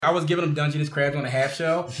I was giving them Dungeness crabs on a half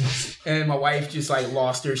shell, and my wife just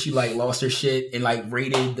lost her. She lost her shit and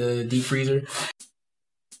raided the deep freezer.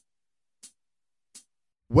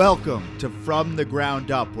 Welcome to From the Ground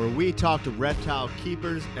Up, where we talk to reptile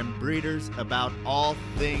keepers and breeders about all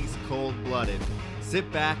things cold-blooded.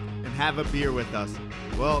 Sit back and have a beer with us.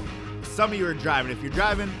 Well, some of you are driving. If you're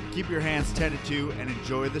driving, keep your hands tended to and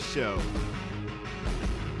enjoy the show.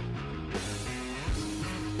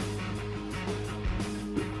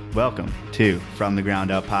 Welcome to From the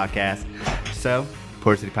Ground Up podcast. So,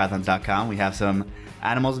 PortCityPythons.com, we have some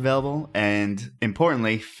animals available, and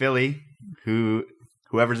importantly, Philly,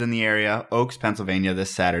 whoever's in the area, Oaks, Pennsylvania,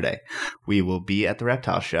 this Saturday. We will be at the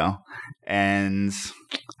reptile show, and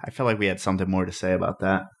I feel like we had something more to say about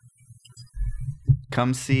that.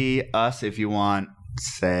 Come see us if you want,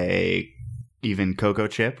 say, even Coco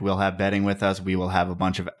Chip. We'll have bedding with us. We will have a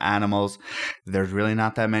bunch of animals. There's really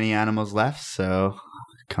not that many animals left, so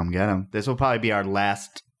come get them. This will probably be our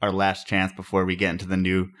last chance before we get into the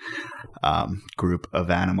new group of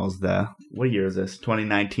animals. What year is this?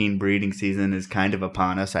 2019 breeding season is kind of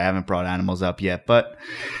upon us. I haven't brought animals up yet, but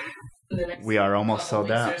we are almost sold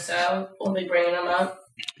out. So we'll be bringing them up.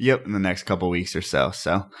 Yep, in the next couple weeks or so.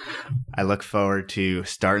 So I look forward to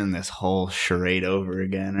starting this whole charade over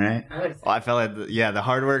again, right? Well, I felt like, the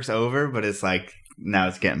hard work's over, but it's now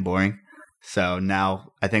it's getting boring. So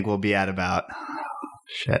now I think we'll be at about...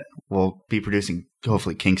 We'll be producing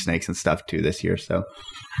hopefully king snakes and stuff too this year. So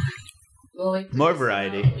more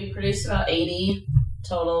variety. We produced about 80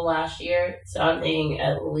 total last year. So I'm thinking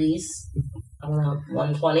at least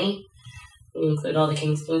 120. We include all the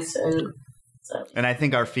king snakes and stuff. And I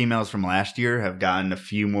think our females from last year have gotten a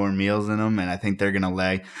few more meals in them, and I think they're gonna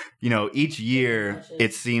lay. Each year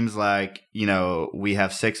it seems like we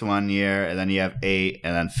have 6 one year, and then you have 8,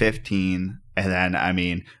 and then 15. And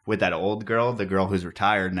then, with that old girl, the girl who's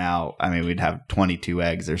retired now, we'd have 22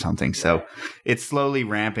 eggs or something. So it's slowly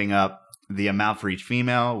ramping up the amount for each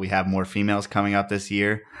female. We have more females coming up this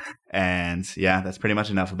year. And that's pretty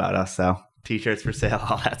much enough about us. So T-shirts for sale,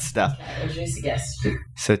 all that stuff. Introduce the guest.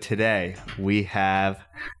 So today we have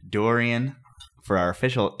Dorian for our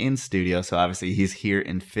official in-studio. So obviously he's here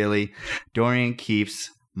in Philly. Dorian keeps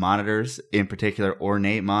monitors, in particular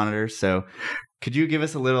ornate monitors. So could you give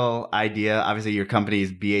us a little idea? Obviously, your company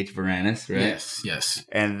is BH Varanus, right? Yes.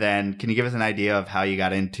 And then can you give us an idea of how you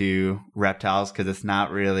got into reptiles? Because it's not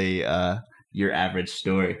really your average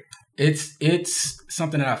story. It's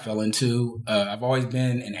something that I fell into. I've always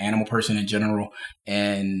been an animal person in general.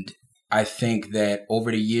 And I think that over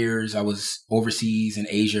the years, I was overseas in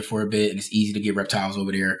Asia for a bit, and it's easy to get reptiles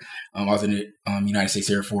over there. I was in the United States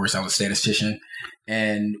Air Force. I was a statistician.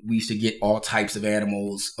 And we used to get all types of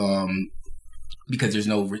animals because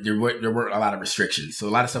there weren't a lot of restrictions. So a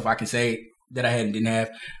lot of stuff I can say that I didn't have,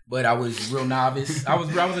 but I was real novice. I was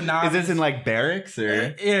a novice. Is this in barracks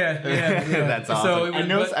or? Yeah. That's awesome.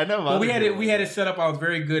 So I know. But we had it set up. I was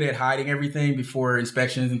very good at hiding everything before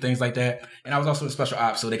inspections and things like that. And I was also a special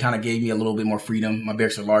ops, so they kind of gave me a little bit more freedom. My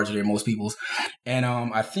barracks are larger than most people's, and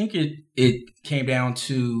I think it came down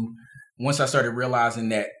to once I started realizing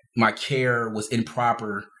that my care was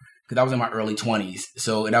improper. Because I was in my early 20s.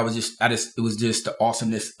 So it was just the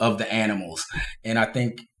awesomeness of the animals. And I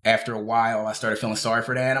think after a while, I started feeling sorry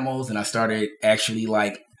for the animals, and I started actually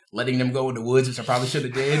letting them go in the woods, which I probably should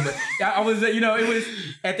have did. But I was, it was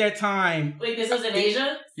at that time. Wait, this was in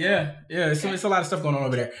Asia? Yeah. So it's a lot of stuff going on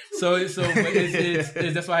over there. So but it's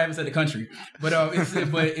that's why I haven't said the country. But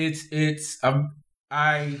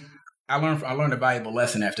I learned a valuable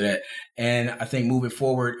lesson after that. And I think moving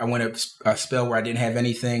forward, I went a spell where I didn't have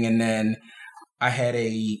anything. And then I had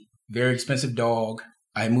a very expensive dog.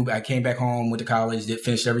 I came back home, went to college,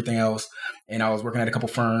 finished everything else. And I was working at a couple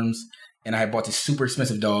firms. And I had bought this super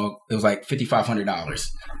expensive dog. It was $5,500.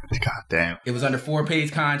 God damn. It was under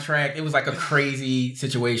 4-page contract. It was a crazy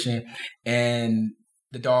situation. And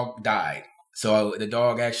the dog died. So the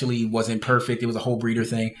dog actually wasn't perfect. It was a whole breeder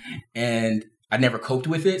thing. And I never coped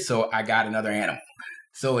with it, so I got another animal.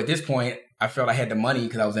 So at this point, I felt I had the money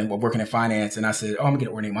because I was working in finance, and I said, I'm going to get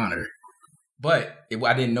an ornate monitor. But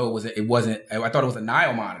I didn't know it wasn't, I thought it was a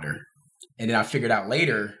Nile monitor. And then I figured out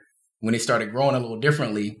later when it started growing a little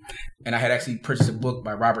differently, and I had actually purchased a book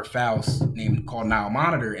by Robert Faust called Nile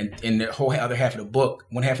Monitor, and the whole other half of the book,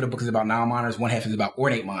 one half of the book is about Nile monitors, one half is about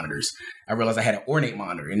ornate monitors. I realized I had an ornate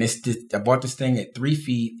monitor, and I bought this thing at 3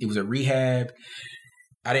 feet. It was a rehab.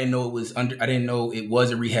 I didn't know it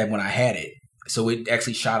was a rehab when I had it. So it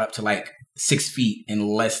actually shot up to 6 feet in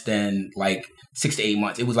less than like 6 to 8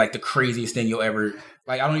 months. It was like the craziest thing you'll ever.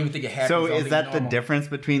 Like, I don't even think it happened. So is that the difference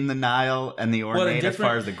between the Nile and the ornate as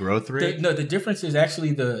far as the growth rate? No, the difference is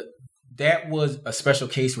actually that was a special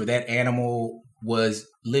case where that animal was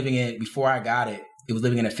living in, before I got it, it was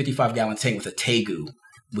living in a 55-gallon tank with a tegu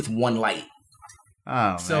with one light.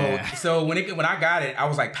 Oh, man. So when I got it, I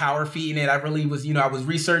was like power feeding it. I really was, I was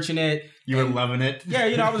researching it. You were loving it? Yeah,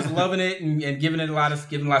 I was loving it and giving it a lot of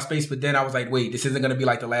space. But then I was like, wait, this isn't going to be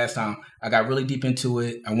like the last time. I got really deep into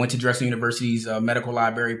it. I went to Drexel University's medical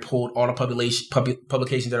library, pulled all the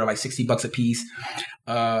publications that are like $60 a piece.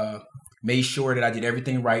 Made sure that I did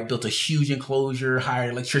everything right. Built a huge enclosure.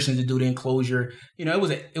 Hired electricians to do the enclosure. It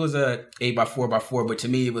was a 8x4x4, but to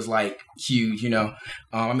me it was like huge.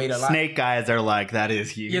 I made a lot. Snake guys are like, that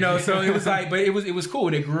is huge. So it was like, but it was cool.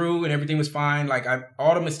 And it grew and everything was fine. Like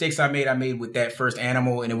all the mistakes I made with that first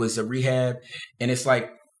animal, and it was a rehab. And it's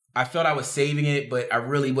like I felt I was saving it, but I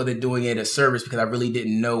really wasn't doing it a service because I really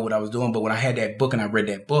didn't know what I was doing. But when I had that book and I read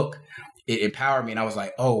that book, it empowered me, and I was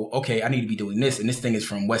like, oh, okay, I need to be doing this. And this thing is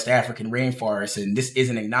from West African rainforest, and this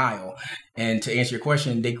isn't a Nile. And to answer your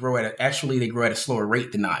question, they grow at a slower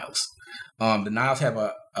rate than Niles. The Niles have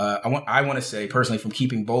I want to say personally, from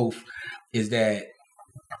keeping both, is that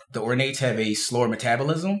the ornates have a slower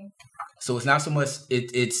metabolism. So it's not so much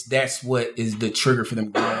that's what is the trigger for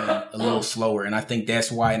them growing a little slower. And I think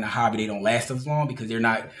that's why in the hobby they don't last as long, because they're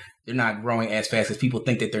not growing as fast as people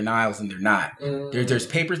think that they're Niles, and they're not. There's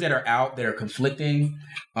papers that are out that are conflicting.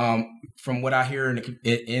 From what I hear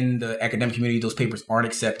in the academic community, those papers aren't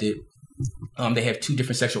accepted. They have 2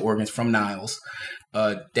 different sexual organs from Niles.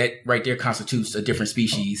 That right there constitutes a different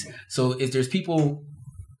species. So there's people,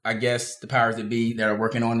 I guess, the powers that be, that are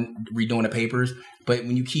working on redoing the papers. But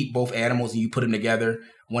when you keep both animals and you put them together,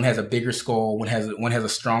 one has a bigger skull, one has a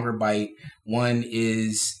stronger bite. One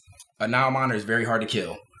is a Nile monitor is very hard to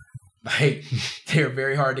kill. Like, they're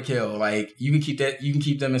very hard to kill. Like, you can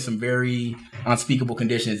keep them in some very unspeakable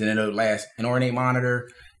conditions and it'll last. An ornate monitor,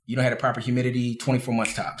 you don't have the proper humidity, 24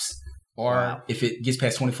 months tops. Or if it gets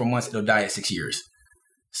past 24 months, it'll die at 6 years.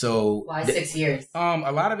 So why 6 years?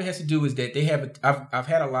 A lot of it has to do is that they have. I've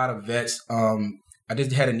had a lot of vets. I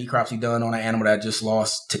just had a necropsy done on an animal that I just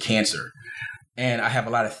lost to cancer, and I have a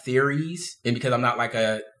lot of theories. And because I'm not like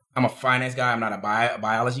I'm a finance guy, I'm not a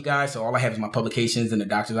biology guy. So all I have is my publications and the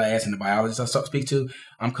doctors I ask and the biologists I speak to.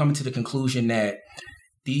 I'm coming to the conclusion that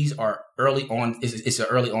these are early on. It's an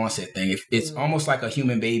early onset thing. If it's almost like a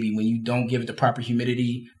human baby, when you don't give it the proper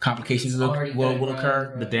humidity, complications will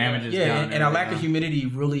occur. The damage is done. And a lack of humidity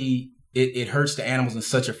really it hurts the animals in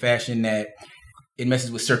such a fashion that it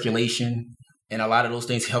messes with circulation, and a lot of those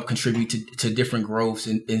things help contribute to different growths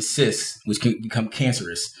and cysts, which can become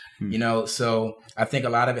cancerous. So I think a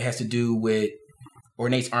lot of it has to do with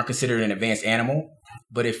ornates aren't considered an advanced animal.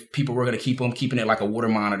 But if people were going to keep them, keeping it like a water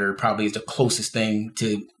monitor probably is the closest thing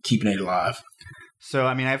to keeping it alive. So,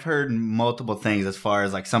 I mean, I've heard multiple things as far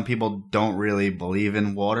as like some people don't really believe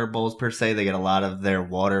in water bowls per se. They get a lot of their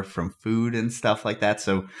water from food and stuff like that.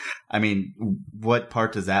 So, I mean, what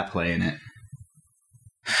part does that play in it?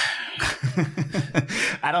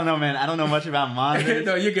 I don't know, man. I don't know much about monitors.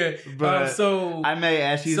 No, you're good. But I may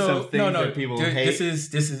ask you some things that people hate.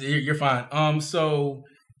 This is you're fine. So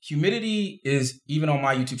humidity is, even on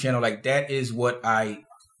my YouTube channel, like that is what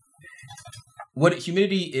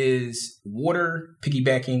humidity is, water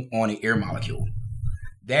piggybacking on an air molecule.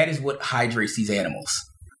 That is what hydrates these animals.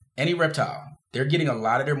 Any reptile, they're getting a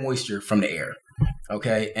lot of their moisture from the air.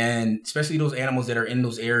 Okay, and especially those animals that are in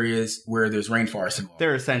those areas where there's rainforests involved.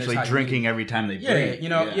 They're essentially drinking every time they breathe.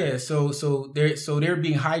 Yeah. So they're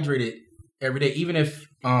being hydrated every day. Even if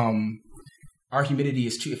our humidity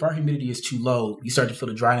is too low, you start to feel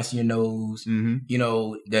the dryness in your nose. Mm-hmm.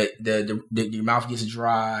 Your mouth gets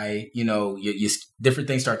dry. Your different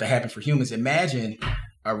things start to happen for humans. Imagine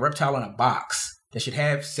a reptile in a box that should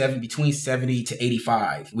have between 70 to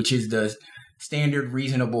 85, which is the standard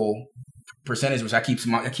reasonable percentage, which I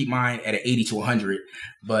keep mine at an 80 to 100.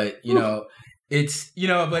 But it's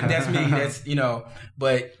but that's me.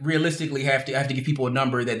 But realistically, have to give people a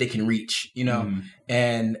number that they can reach.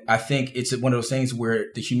 And I think it's one of those things where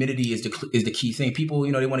the humidity is the key thing. People,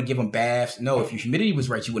 they want to give them baths. No, if your humidity was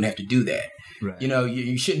right, you wouldn't have to do that. Right.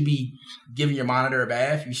 You shouldn't be giving your monitor a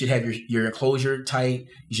bath. You should have your enclosure tight.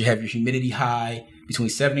 You should have your humidity high, between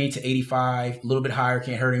 70 to 85. A little bit higher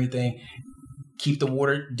can't hurt anything. Keep the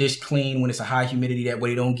water dish clean when it's a high humidity. That way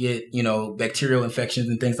they don't get, bacterial infections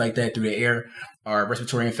and things like that through the air, or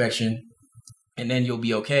respiratory infection. And then you'll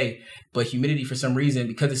be okay. But humidity, for some reason,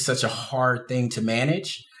 because it's such a hard thing to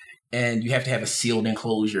manage, and you have to have a sealed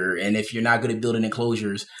enclosure. And if you're not good at building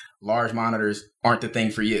enclosures, large monitors aren't the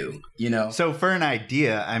thing for you, So for an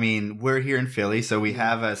idea, I mean, we're here in Philly, so we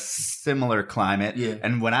have a similar climate. Yeah.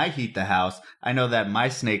 And when I heat the house, I know that my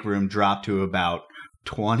snake room dropped to about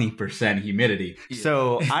 20% humidity. Yeah.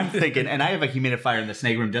 So I'm thinking, and I have a humidifier in the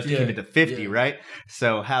snake room just to keep it to 50, right?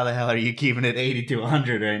 So how the hell are you keeping it 80 to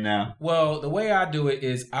 100 right now? Well, the way I do it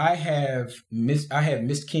is I have Mist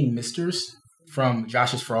King misters from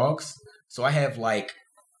Josh's Frogs. So I have like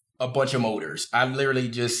a bunch of motors. I literally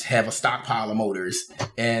just have a stockpile of motors,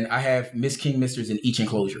 and I have Mist King misters in each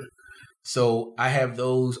enclosure. So I have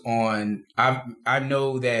those on. I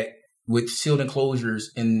know that with sealed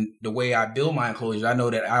enclosures and the way I build my enclosures, I know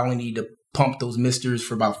that I only need to pump those misters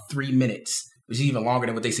for about 3 minutes, which is even longer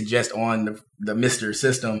than what they suggest on the mister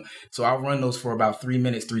system. So I'll run those for about 3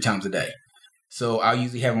 minutes 3 times a day. So I'll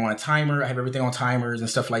usually have them on a timer. I have everything on timers and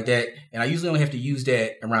stuff like that. And I usually only have to use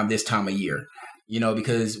that around this time of year,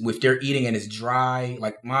 because if they're eating and it's dry,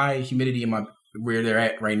 like my humidity in where they're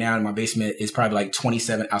at right now in my basement is probably like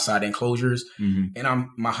 27 outside enclosures. Mm-hmm. And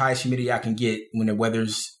my highest humidity I can get when the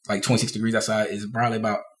weather's like 26 degrees outside is probably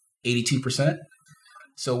about 82%.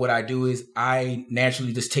 So what I do is I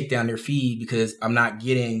naturally just take down their feed because I'm not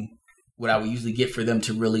getting what I would usually get for them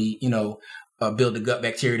to really, build the gut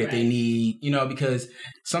bacteria that they need, because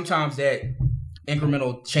sometimes that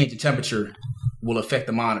incremental change in temperature will affect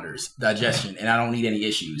the monitor's digestion, and I don't need any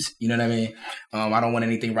issues. You know what I mean? I don't want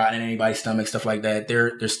anything rotting in anybody's stomach, stuff like that.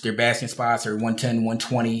 Their basking spots are 110,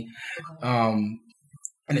 120.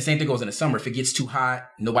 And the same thing goes in the summer. If it gets too hot,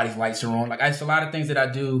 nobody's lights are on. Like it's a lot of things that I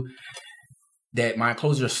do that my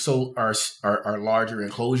enclosures are larger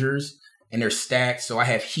enclosures and they're stacked. So I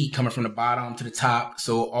have heat coming from the bottom to the top.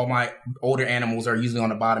 So all my older animals are usually on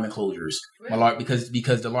the bottom enclosures. Really?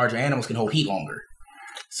 Because the larger animals can hold heat longer.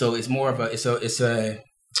 So it's more of it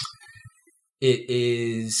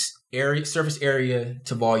is surface area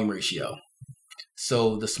to volume ratio.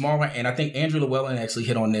 So the smaller, and I think Andrew Llewellyn actually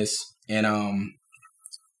hit on this, and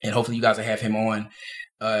hopefully you guys will have him on.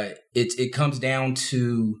 It comes down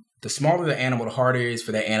to the smaller the animal, the harder it is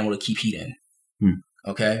for that animal to keep heat in.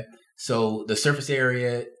 Okay, so the surface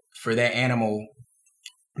area for that animal,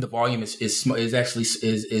 the volume is actually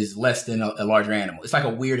less than a larger animal. It's like a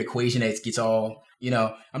weird equation that gets all.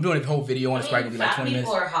 I'm doing a whole video on it's probably gonna be like 20 minutes.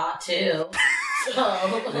 People are hot too.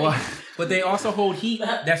 So, but they also hold heat.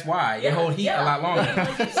 That's why they hold heat a lot longer.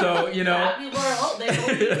 So fat people are hot. They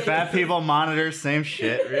hold heat. Fat people monitor, same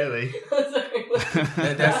shit, really.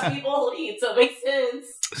 Fat people hold heat, so it makes sense.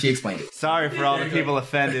 She explained it. Sorry for all the people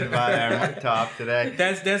offended by our talk today.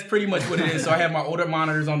 That's pretty much what it is. So I have my older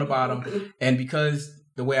monitors on the bottom, and because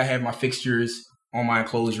the way I have my fixtures on my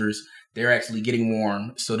enclosures, they're actually getting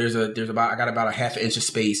warm. So I got about a half an inch of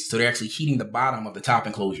space. So they're actually heating the bottom of the top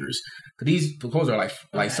enclosures. These enclosures are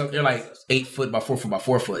they're like 8 foot by 4 foot by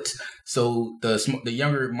 4 foot. So the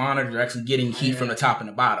younger monitors are actually getting heat from the top and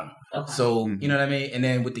the bottom. Okay. So you know what I mean. And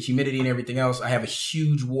then with the humidity and everything else, I have a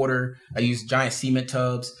huge water. I use giant cement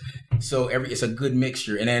tubs. So it's a good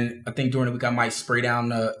mixture. And then I think during the week I might spray down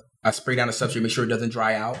the substrate, make sure it doesn't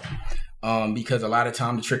dry out. Because a lot of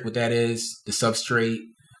time the trick with that is the substrate.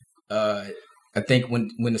 I think when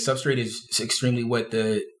the substrate is extremely wet,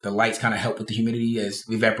 the lights kind of help with the humidity as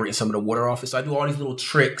we evaporate some of the water off it. So I do all these little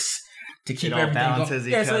tricks to keep everything going.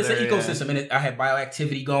 Yeah, so it's an ecosystem, and I have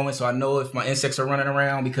bioactivity going, so I know if my insects are running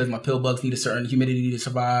around because my pill bugs need a certain humidity to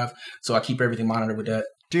survive. So I keep everything monitored with that.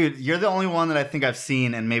 Dude, you're the only one that I think I've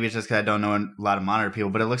seen, and maybe it's just because I don't know a lot of monitor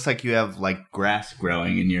people, but it looks like you have like grass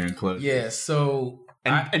growing in your enclosure. Yeah, so.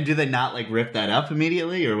 And do they not like rip that up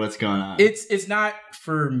immediately, or what's going on? It's not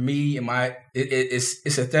for me and it's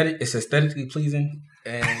aesthetically pleasing,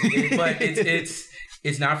 but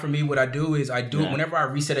it's not for me. What I do is I do it whenever I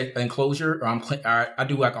reset an enclosure, or I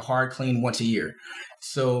do like a hard clean once a year.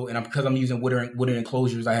 So because I'm using wooden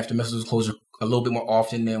enclosures, I have to mess with those enclosures a little bit more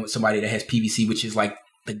often than with somebody that has PVC, which is like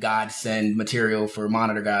the godsend material for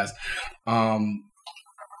monitor guys.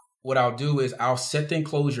 What I'll do is I'll set the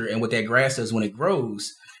enclosure, and what that grass does when it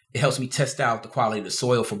grows, it helps me test out the quality of the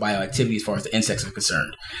soil for bioactivity as far as the insects are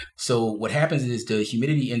concerned. So what happens is the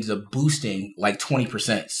humidity ends up boosting like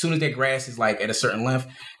 20%. As soon as that grass is like at a certain length,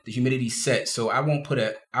 the humidity's set. So I won't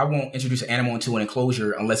introduce an animal into an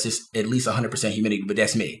enclosure unless it's at least 100% humidity, but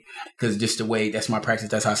that's me. Because just the way, that's my practice,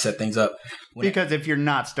 that's how I set things up. Because if you're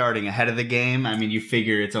not starting ahead of the game, I mean, you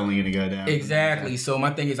figure it's only going to go down. Exactly. So my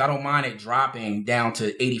thing is I don't mind it dropping down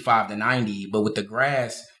to 85 to 90, but with the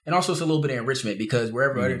grass, and also it's a little bit of enrichment because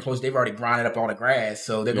wherever they're close, they've already grinded up all the grass.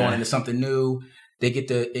 So they're going into something new. They get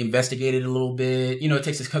to investigate it a little bit. It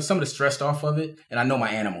takes some of the stress off of it. And I know my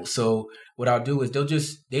animals. So what I'll do is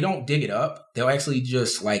they don't dig it up. They'll actually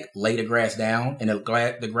just like lay the grass down, and the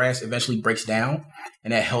grass eventually breaks down.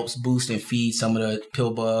 And that helps boost and feed some of the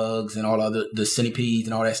pill bugs and all of the centipedes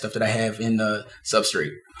and all that stuff that I have in the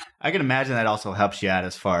substrate. I can imagine that also helps you out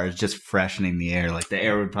as far as just freshening the air. Like the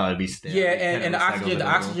air would probably be stale. Yeah, and the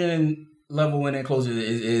oxygen level in the enclosure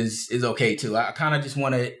is okay too. I kind of just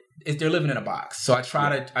want to. They're living in a box, so I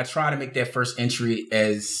try to make that first entry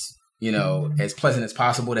as as pleasant as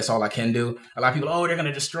possible. That's all I can do. A lot of people, they're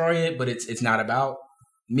gonna destroy it, but it's not about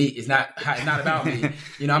me. It's not about me.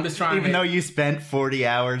 I'm just trying. Even though you spent 40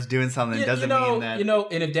 hours doing something, doesn't mean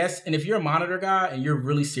that. And if you're a monitor guy and you're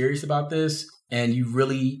really serious about this and you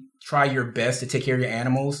really try your best to take care of your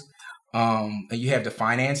animals, and you have the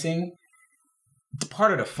financing.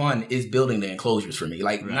 Part of the fun is building the enclosures for me.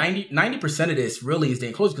 Like 90% of this really is the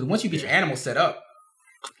enclosure, because once you get your animals set up,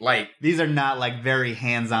 like these are not like very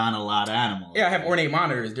hands-on a lot of animals. Yeah, I have ornate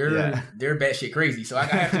monitors. They're batshit crazy. So I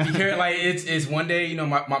have to be careful. Like it's one day,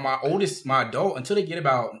 my oldest, my adult, until they get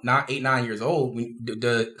about 8-9 years old,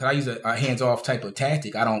 because I use a hands-off type of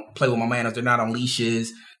tactic. I don't play with my animals. They're not on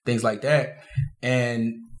leashes, things like that.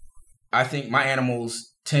 And I think my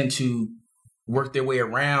animals tend to work their way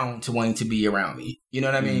around to wanting to be around me. You know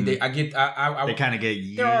what I mean? They kind of get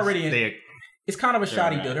used. They're already it's kind of a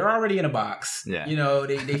shoddy deal. They're already in a box. Yeah.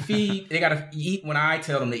 They feed. They gotta eat when I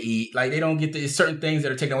tell them to eat. Like they don't get certain things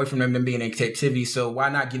that are taken away from them being in captivity. So why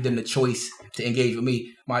not give them the choice to engage with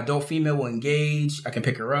me? My adult female will engage. I can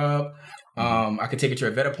pick her up. I can take her to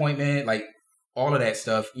a vet appointment. Like all of that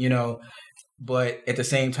stuff. But at the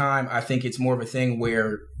same time, I think it's more of a thing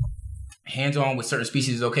where hands-on with certain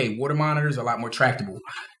species is okay. Water monitors are a lot more tractable.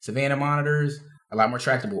 Savanna monitors, a lot more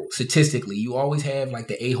tractable. Statistically, you always have like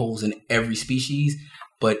the a-holes in every species,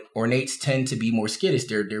 but ornates tend to be more skittish.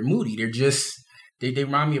 They're moody. They're just, they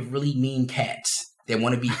remind me of really mean cats that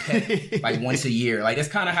want to be pet like once a year. Like that's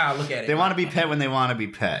kind of how I look at it. They want to be pet when they want to be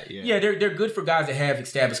pet. Yeah, they're good for guys that have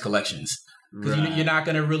established collections. Because you're not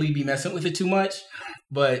going to really be messing with it too much.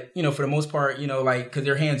 But, for the most part, because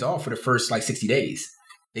they're hands off for the first 60 days.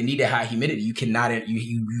 They need that high humidity. You cannot.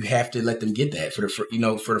 You have to let them get that for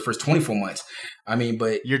the first 24 months. I mean,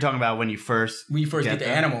 but you're talking about when you first get the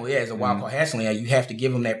animal. Yeah, as a wild caught hatchling, you have to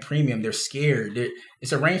give them that premium. They're scared.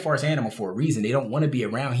 It's a rainforest animal for a reason. They don't want to be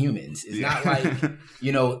around humans. It's not like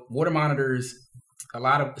water monitors. A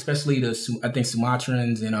lot of, especially I think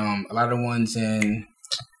Sumatrans and a lot of the ones in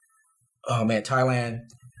Thailand.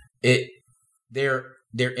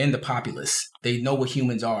 They're in the populace. They know what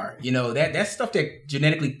humans are. That's stuff that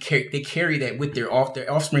genetically they carry that with their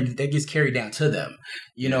offspring that gets carried down to them.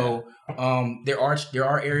 There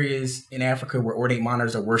are areas in Africa where ornate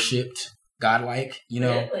monitors are worshipped, godlike.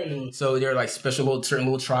 Really? So they're like special certain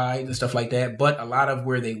little tribes and stuff like that. But a lot of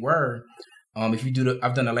where they were, if you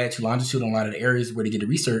I've done the latitude longitude in a lot of the areas where they did the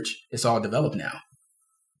research. It's all developed now.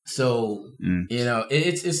 So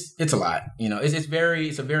it's a lot. It's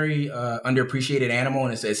a very underappreciated animal,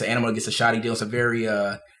 and it's an animal that gets a shoddy deal. It's a very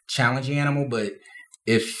challenging animal, but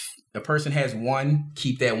if a person has one,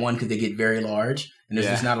 keep that one because they get very large, and there's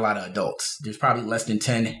just not a lot of adults. There's probably less than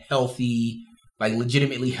 10 healthy, like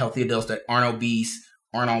legitimately healthy adults that aren't obese,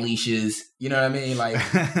 aren't on leashes. You know what I mean? Like,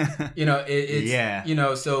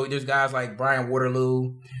 so there's guys like Brian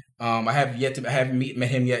Waterloo. I haven't met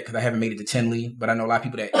him yet because I haven't made it to Tinley, but I know a lot of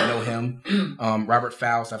people that know him. Robert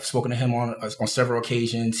Faust, I've spoken to him on several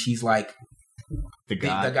occasions. He's like the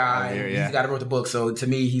guy. He's the guy that wrote the book. So to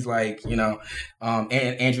me, he's like, and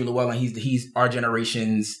Andrew Llewellyn, he's our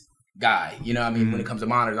generation's guy. You know what I mean? When it comes to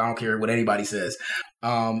monitors, I don't care what anybody says.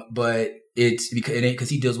 But it's because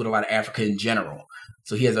he deals with a lot of Africa in general.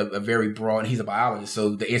 So he has a very broad, and he's a biologist.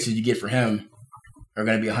 So the answers you get for him are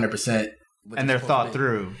going to be 100%. And they're thought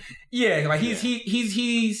through. Yeah, like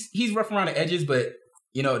he's rough around the edges, but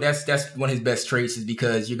that's one of his best traits is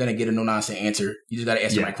because you're gonna get a no nonsense answer. You just gotta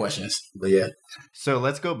ask the right questions. But yeah. So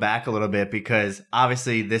let's go back a little bit because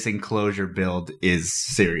obviously this enclosure build is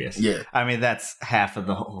serious. Yeah. I mean that's half of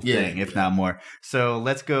the whole thing, if not more. So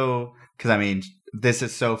let's go because I mean this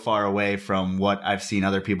is so far away from what I've seen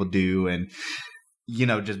other people do and.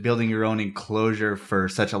 Just building your own enclosure for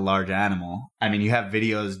such a large animal. I mean, you have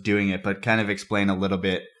videos doing it, but kind of explain a little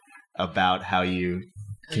bit about how you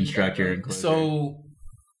construct your enclosure. So,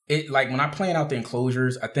 when I plan out the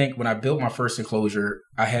enclosures, I think when I built my first enclosure,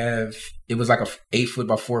 it was like a 8 foot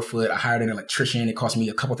by 4 foot. I hired an electrician. It cost me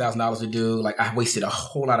a couple $1,000s to do. Like I wasted a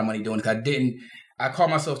whole lot of money doing it. I I caught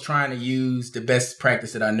myself trying to use the best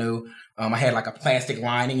practice that I knew. I had like a plastic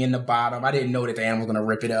lining in the bottom. I didn't know that the animal was going to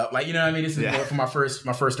rip it up. Like, you know what I mean? This is more for my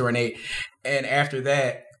first ornate. And after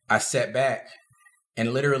that, I sat back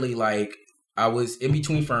and literally like I was in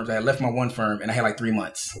between firms. I had left my one firm and I had like 3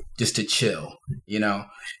 months just to chill, you know,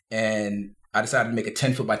 and I decided to make a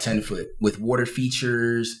 10 foot by 10 foot with water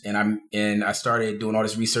features. And I started doing all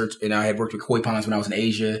this research, and I had worked with koi ponds when I was in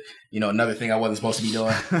Asia, you know, another thing I wasn't supposed to be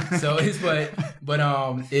doing. So but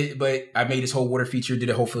I made this whole water feature, did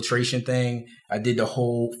a whole filtration thing. I did the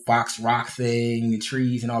whole Fox rock thing, the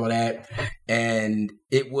trees and all of that. And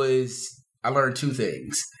I learned 2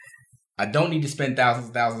 things. I don't need to spend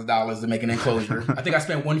thousands of dollars to make an enclosure. I think I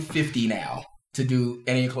spent $150 now to do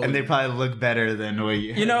any enclosure. And they probably look better than what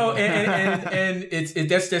you know, and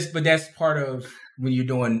that's part of when you're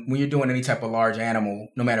doing any type of large animal,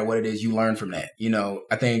 no matter what it is, you learn from that. You know,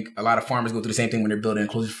 I think a lot of farmers go through the same thing when they're building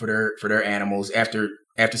enclosures for their animals. After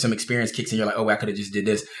some experience kicks in, you're like, oh, I could have just did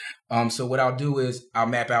this. So what I'll do is I'll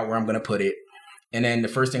map out where I'm going to put it, and then the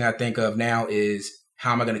first thing I think of now is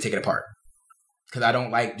how am I going to take it apart? Because I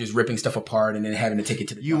don't like just ripping stuff apart and then having to take it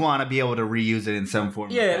to the You want to be able to reuse it in some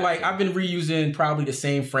form. Yeah, like I've been reusing probably the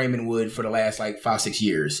same framing wood for the last like 5-6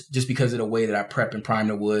 years, just because of the way that I prep and prime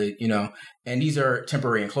the wood, you know. And these are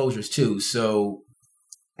temporary enclosures too. So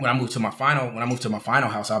when I move to my final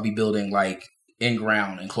house, I'll be building like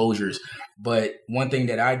in-ground enclosures. But one thing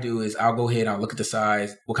that I do is I'll go ahead, I'll look at the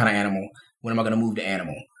size, what kind of animal, when am I going to move the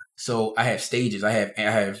animal? So I have stages. I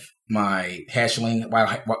have my hatchling,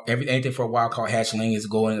 anything for a wild caught hatchling is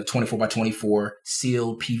going in a 24 by 24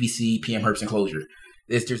 sealed PVC PM Herbst enclosure.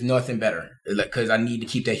 There's nothing better because I need to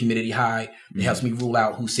keep that humidity high. It helps me rule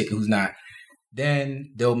out who's sick and who's not.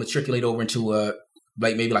 Then they'll matriculate over into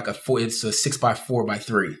it's a 6 by 4 by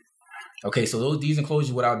 3. Okay, so these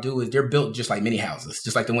enclosures, what I'll do is they're built just like mini houses,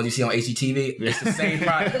 just like the ones you see on HGTV. It's the same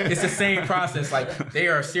it's the same process. Like they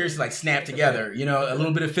are seriously like snapped together. You know, a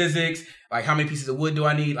little bit of physics. Like how many pieces of wood do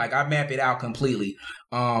I need? Like I map it out completely.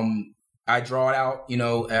 I draw it out. You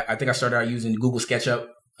know, I think I started out using Google SketchUp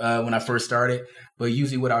when I first started. But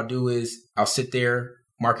usually what I'll do is I'll sit there,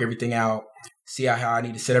 mark everything out, see how I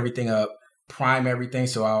need to set everything up, prime everything.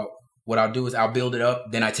 So what I'll do is I'll build it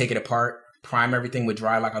up, then I take it apart. Prime everything with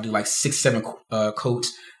dry lock. I'll do like 6-7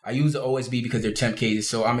 coats. I use the OSB because they're temp cages,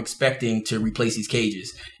 so I'm expecting to replace these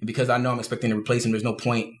cages. And because I know I'm expecting to replace them, there's no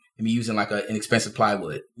point in me using like an inexpensive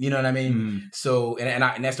plywood. You know what I mean? So,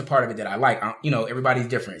 and that's the part of it that I like. Everybody's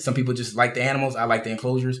different. Some people just like the animals. I like the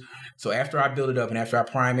enclosures. So after I build it up and after I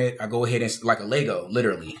prime it, I go ahead and like a Lego,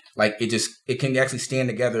 literally. Like it can actually stand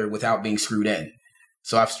together without being screwed in.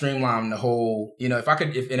 So I've streamlined the whole, you know, if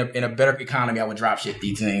in a better economy, I would drop ship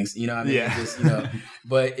these things, you know what I mean? Yeah. Just, you know,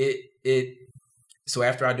 but so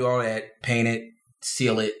after I do all that, paint it,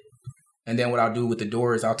 seal it. And then what I'll do with the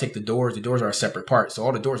doors, I'll take the doors are a separate part. So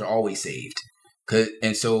all the doors are always saved.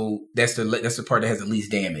 And so that's the part that has the least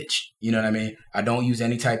damage. You know what I mean? I don't use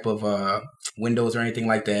any type of windows or anything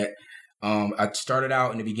like that. I started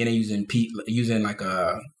out in the beginning using like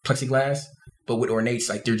a plexiglass, but with ornates,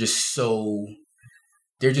 like they're just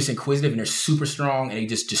inquisitive and they're super strong and they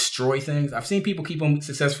just destroy things. I've seen people keep them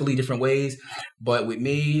successfully different ways, but with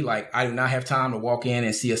me, like I do not have time to walk in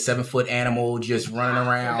and see a 7-foot animal just running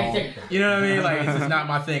around. You know what I mean? Like it's not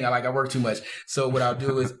my thing. I work too much. So what I'll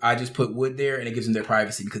do is I just put wood there and it gives them their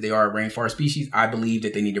privacy because they are a rainforest species. I believe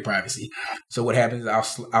that they need their privacy. So what happens is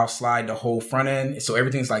I'll slide the whole front end. So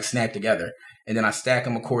everything's like snapped together and then I stack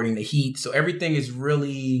them according to heat. So everything is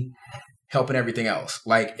really helping everything else.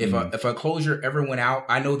 Like if a enclosure ever went out,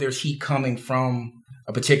 I know there's heat coming from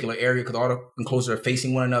a particular area because all the enclosures are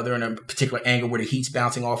facing one another in a particular angle where the heat's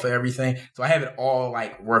bouncing off of everything. So I have it all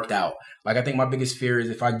like worked out. Like I think my biggest fear is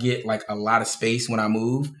if I get like a lot of space when I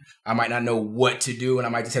move, I might not know what to do and I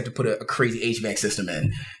might just have to put a crazy HVAC system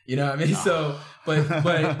in. You know what I mean? So,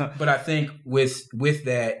 but I think with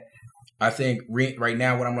that, I think right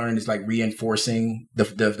now what I'm learning is like reinforcing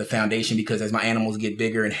the foundation because as my animals get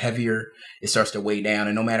bigger and heavier, it starts to weigh down.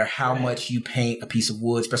 And no matter how much you paint a piece of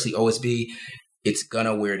wood, especially OSB, it's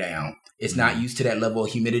gonna wear down. It's not used to that level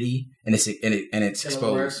of humidity and it's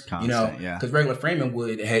exposed. Constant, you know, because regular framing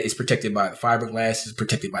wood is protected by the fiberglass, is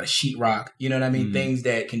protected by the sheetrock. You know what I mean? Things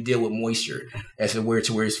that can deal with moisture as to where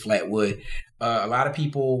it's flat wood. A lot of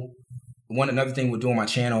people. Another thing with doing my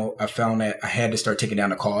channel, I found that I had to start taking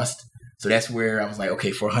down the cost. So that's where I was like,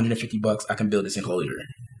 okay, for $150, I can build this enclosure.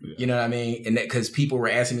 Yeah. You know what I mean? And that because people were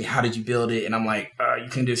asking me, how did you build it? And I'm like, you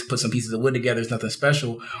can just put some pieces of wood together. It's nothing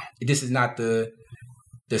special. This is not the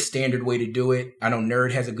standard way to do it. I know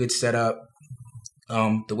Nerd has a good setup.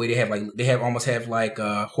 The way they have like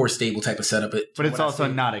a horse stable type of setup. But it's also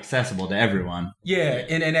not accessible to everyone. Yeah,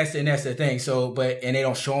 and that's the thing. So, and they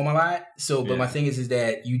don't show them a lot. So, but my thing is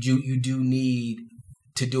that you do need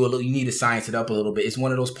to do a little. You need to science it up a little bit. It's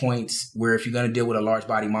one of those points where if you're going to deal with a large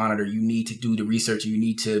body monitor, you need to do the research. And you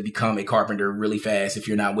need to become a carpenter really fast if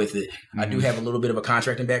you're not with it. I do have a little bit of a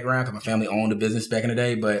contracting background because my family owned a business back in the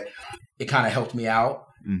day, but it kind of helped me out.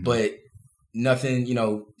 But nothing,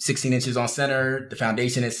 16 inches on center. The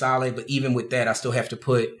foundation is solid, but even with that, I still have to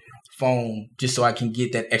put foam just so I can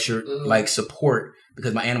get that extra like support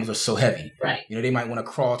because my animals are so heavy. Right. They might want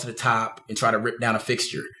to crawl to the top and try to rip down a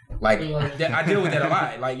fixture. Like I deal with that a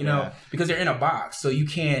lot. Like because they're in a box, so you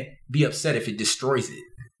can't be upset if it destroys it.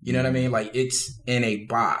 You know what I mean? Like it's in a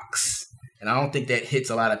box. And I don't think that hits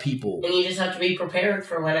a lot of people. And you just have to be prepared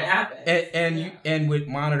for when it happens. And with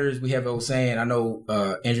monitors, we have a saying. I know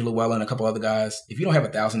Andrew Llewellyn and a couple other guys. If you don't have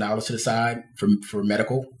 $1,000 to the side for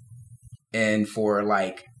medical and for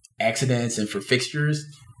like accidents and for fixtures,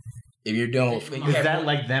 if you're doing, is that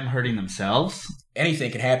like them hurting themselves? Anything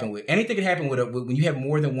can happen with when you have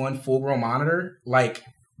more than one full-grown monitor. Like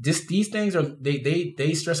these things are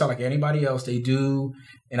they stress out like anybody else. They do.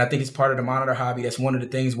 And I think it's part of the monitor hobby. That's one of the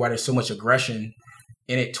things why there's so much aggression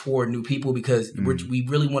in it toward new people because we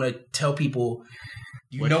really want to tell people,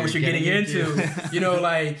 know what you're getting into.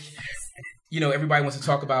 Everybody wants to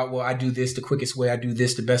talk about, well, I do this the quickest way, I do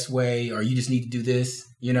this the best way, or you just need to do this,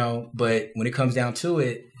 But when it comes down to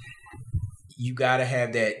it, you got to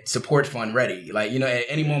have that support fund ready. Like, at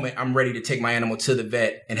any moment, I'm ready to take my animal to the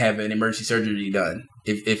vet and have an emergency surgery done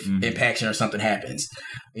if impaction or something happens.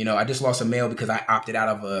 I just lost a male because I opted out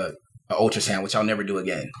of a ultrasound, which I'll never do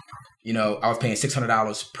again. I was paying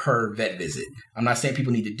 $600 per vet visit. I'm not saying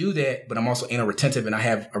people need to do that, but I'm also anal retentive and I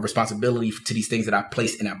have a responsibility to these things that I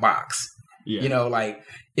placed in that box. Yeah.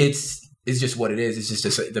 It's just what it is. It's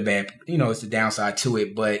just the bad, it's the downside to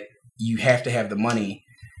it, but you have to have the money.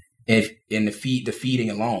 If in the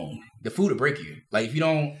feeding alone, the food will break you. Like if you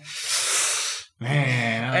don't,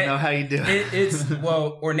 man, I don't know how you do it. It's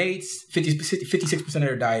ornates 56% of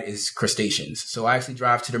their diet is crustaceans. So I actually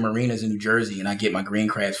drive to the marinas in New Jersey and I get my green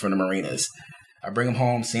crabs from the marinas. I bring them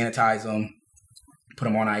home, sanitize them, put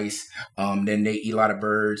them on ice. Then they eat a lot of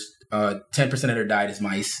birds. 10% of their diet is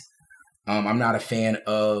mice. I'm not a fan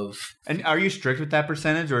of. And are you strict with that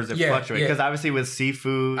percentage, or is it fluctuate? Because obviously with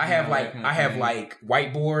seafood, I have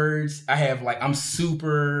whiteboards. I'm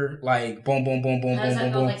super like boom, boom, boom, boom, boom,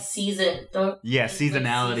 boom, boom. Like season.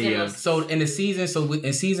 Seasonality of. So in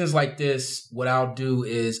seasons like this, what I'll do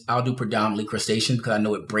is I'll do predominantly crustacean because I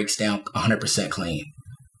know it breaks down 100% clean.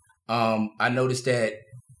 I noticed that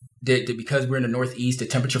because we're in the Northeast, the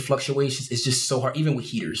temperature fluctuations is just so hard, even with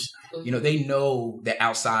heaters. They know that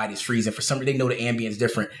outside is freezing. For some reason, they know the ambient is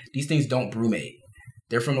different. These things don't brumate.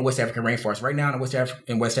 They're from the West African rainforest. Right now in the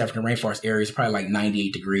West African rainforest area, it's probably like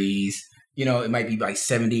 98 degrees. It might be like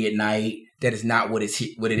 70 at night. That is not what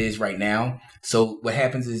it is right now. So what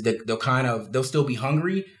happens is that they'll still be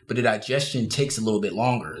hungry, but the digestion takes a little bit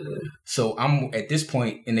longer. So I'm at this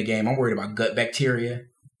point in the game, I'm worried about gut bacteria.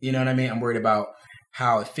 You know what I mean? I'm worried about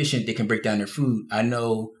how efficient they can break down their food. I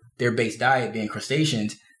know their base diet being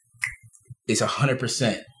crustaceans is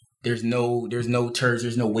 100%. There's no turds,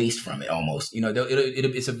 there's no waste from it almost.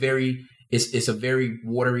 It's a very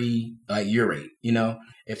watery urate.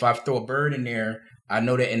 If I throw a bird in there, I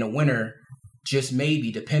know that in the winter, just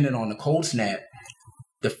maybe depending on the cold snap,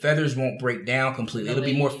 the feathers won't break down completely. It'll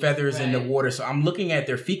be more feathers in the water. So I'm looking at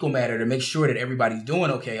their fecal matter to make sure that everybody's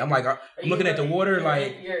doing okay. I'm like, I'm looking at the water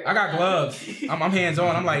like, I got gloves. I'm hands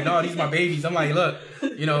on. I'm like, no, these are my babies. I'm like, look,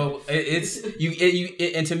 and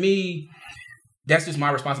to me, that's just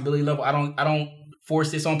my responsibility level. I don't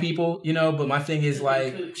force this on people, but my thing is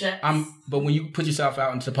like, but when you put yourself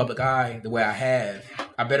out into the public eye the way I have,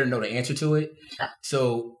 I better know the answer to it.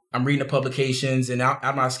 So I'm reading the publications, and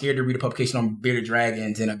I'm not scared to read a publication on bearded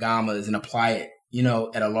dragons and agamas and apply it,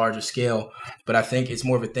 at a larger scale. But I think it's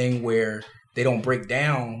more of a thing where they don't break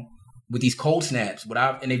down with these cold snaps.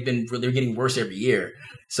 They're getting worse every year.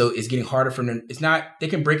 So it's getting harder for them. They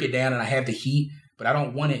can break it down and I have the heat, but I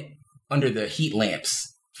don't want it under the heat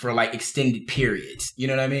lamps for like extended periods. You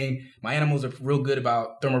know what I mean? My animals are real good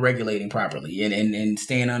about thermoregulating properly and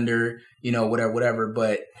staying under, whatever.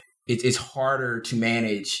 But it's harder to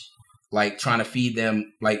manage, like trying to feed them.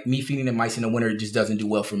 Like me feeding them mice in the winter just doesn't do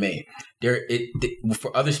well for me.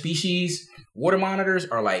 For other species, water monitors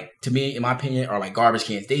are like, to me, in my opinion, are like garbage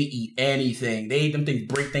cans. They eat anything. Them things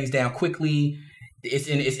break things down quickly. It's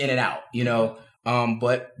in and out,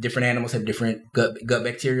 but different animals have different gut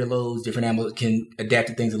bacteria loads. Different animals can adapt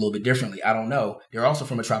to things a little bit differently. I don't know. They're also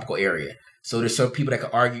from a tropical area. So there's some people that could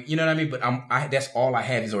argue, you know what I mean? But that's all I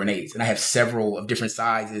have is ornates. And I have several of different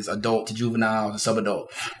sizes, adult to juvenile to subadult.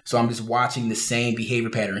 So I'm just watching the same behavior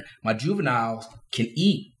pattern. My juveniles can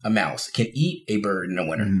eat a mouse, can eat a bird in the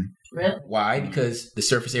winter. Mm-hmm. Really? Why? Because the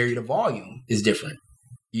surface area, the volume is different.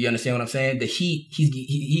 You understand what I'm saying? The heat,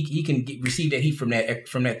 he can receive that heat from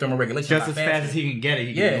that thermal regulation. Just as fast as he can get it,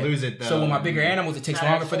 he can lose it. Though. So with my bigger animals, it takes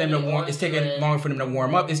longer for them to warm. It's taking longer for them to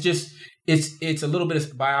warm up. It's just it's a little bit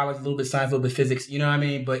of biology, a little bit of science, a little bit of physics. You know what I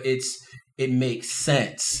mean? But it makes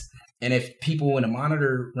sense. And if people in the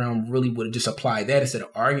monitor realm really would just apply that instead of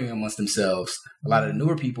arguing amongst themselves, a lot of the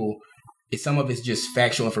newer people, some of it's just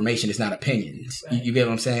factual information. It's not opinions. Right. You get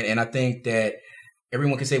what I'm saying? And I think that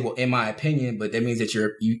everyone can say, well, in my opinion, but that means that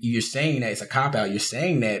you're saying that it's a cop-out. You're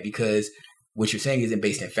saying that because what you're saying isn't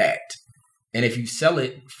based in fact. And if you sell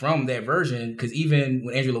it from that version, because even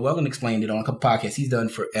when Andrew Llewellyn explained it on a couple podcasts he's done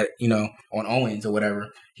on Owens or whatever,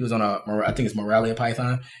 he was on I think it's Moralia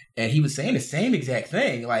Python, and he was saying the same exact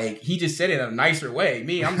thing. Like, he just said it in a nicer way.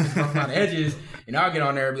 Me, I'm just rough around the edges, and I'll get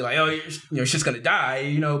on there and be like, oh, it's just going to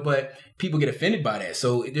die, but people get offended by that.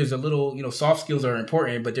 So there's a little, soft skills are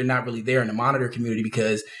important, but they're not really there in the monitor community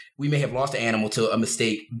because we may have lost an animal to a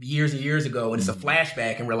mistake years and years ago, and it's a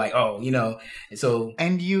flashback, and we're like, oh, and so.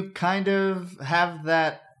 And you kind of have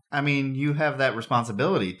that. I mean, you have that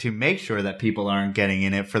responsibility to make sure that people aren't getting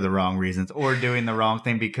in it for the wrong reasons or doing the wrong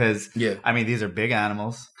thing because, I mean, these are big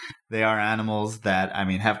animals. They are animals that, I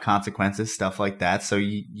mean, have consequences, stuff like that. So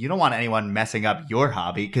you don't want anyone messing up your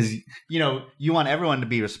hobby because, you want everyone to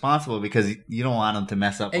be responsible because you don't want them to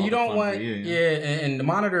mess up. And you don't want, and the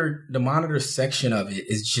monitor section of it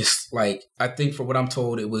is just like, I think for what I'm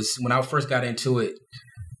told, it was when I first got into it,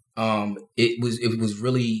 it was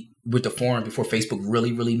really with the forum before Facebook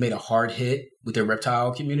really, really made a hard hit with their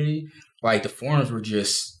reptile community. Like, the forums were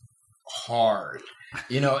just hard,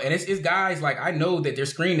 and it's guys like, I know that their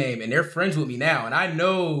screen name and they're friends with me now. And I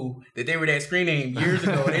know that they were that screen name years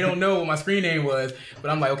ago. And they don't know what my screen name was,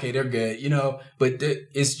 but I'm like, okay, they're good, but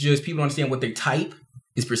it's just people don't understand what they type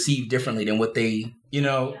is perceived differently than what they,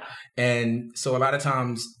 And so a lot of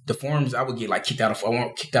times the forums, I would get like kicked out of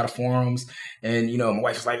forums, and my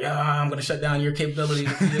wife was like, I'm going to shut down your capabilities,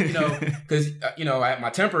 because at my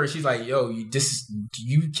temper, she's like,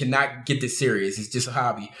 you cannot get this serious. It's just a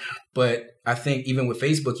hobby. But I think even with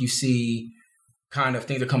Facebook, you see kind of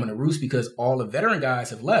things are coming to roost because all the veteran guys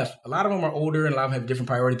have left. A lot of them are older and a lot of them have different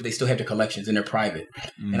priorities, but they still have their collections and they're private.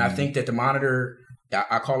 Mm. And I think that the monitor,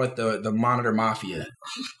 I call it the monitor mafia,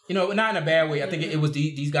 not in a bad way. I think it was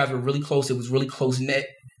these guys were really close. It was really close knit.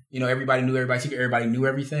 Everybody knew everybody's secret. Everybody knew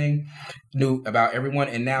everything, knew about everyone.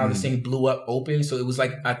 And now this thing blew up open. So it was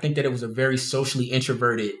like, I think that it was a very socially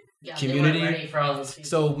introverted community. They weren't ready for all those people.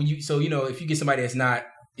 So if you get somebody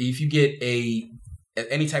if you get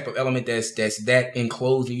any type of element that's that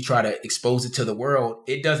enclosed and you try to expose it to the world,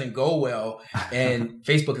 it doesn't go well. And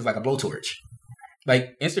Facebook is like a blowtorch.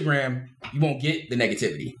 Like Instagram, you won't get the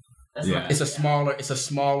negativity. It's a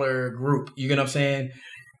smaller group. You get what I'm saying?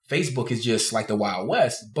 Facebook is just like the Wild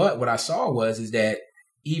West. But what I saw is that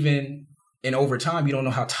even over time, you don't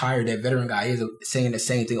know how tired that veteran guy is of saying the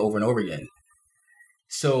same thing over and over again.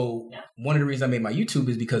 So one of the reasons I made my YouTube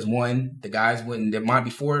is because the guys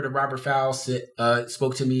before the Robert Fowle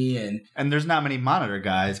spoke to me, and there's not many monitor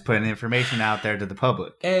guys putting information out there to the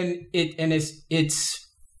public. And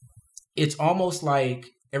it's almost like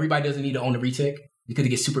everybody doesn't need to own a retic because it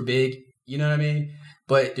gets super big. You know what I mean?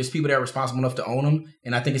 But there's people that are responsible enough to own them.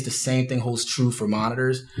 And I think it's the same thing holds true for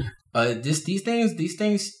monitors. These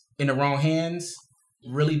things in the wrong hands,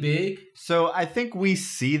 really big. So I think we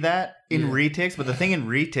see that in retics, but the thing in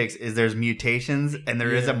retics is there's mutations and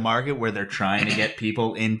there is a market where they're trying to get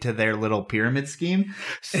people into their little pyramid scheme.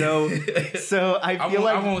 So I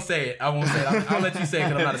won't say it. I'll let you say it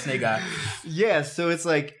because I'm not a snake guy. Yeah. So it's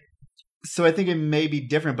like, so I think it may be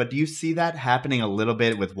different, but do you see that happening a little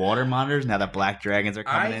bit with water monitors now that black dragons are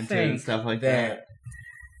coming into it and stuff like that?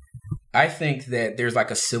 I think that there's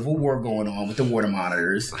like a civil war going on with the water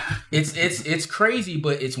monitors. It's crazy,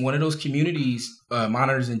 but it's one of those communities,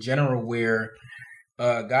 monitors in general, where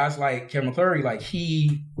guys like Kevin McClurry, like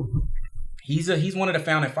he's one of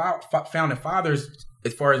the founding fathers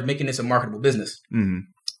as far as making this a marketable business. Mm-hmm.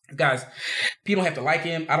 Guys, people don't have to like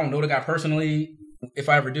him. I don't know the guy personally. if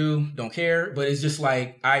I ever do, don't care. But it's just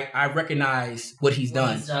like I recognize what he's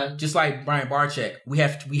done. Just like Brian Barczyk,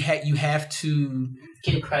 you have to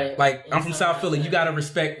give credit. Like I'm from South Philly, you gotta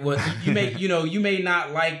respect what you may. You may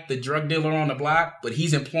not like the drug dealer on the block, but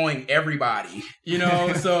he's employing everybody.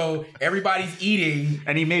 So everybody's eating,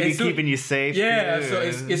 and he may be keeping you safe. Yeah, too. So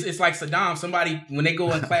it's like Saddam. Somebody when they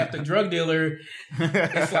go and clap the drug dealer,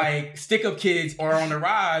 it's like stick-up kids are on the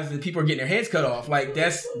rise and people are getting their heads cut off. Like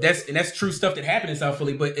that's true stuff that happened in South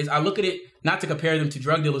Philly. But I look at it not to compare them to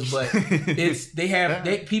drug dealers, but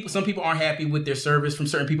some people aren't happy with their service from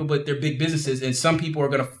certain people, but they're big businesses, and some people are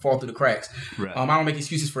going to fall through the cracks. Right. I don't make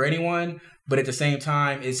excuses for anyone, but at the same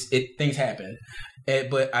time, things happen.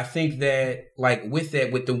 But I think that like with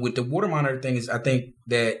the water monitor thing is, I think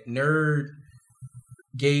that Nerd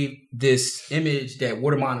gave this image that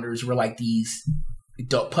water monitors were like these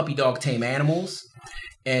puppy dog tame animals.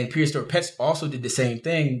 And Prehistoric Pets also did the same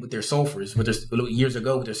thing with their sulfurs, years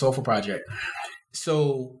ago with their sulfur project.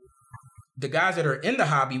 So the guys that are in the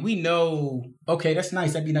hobby, we know, okay, that's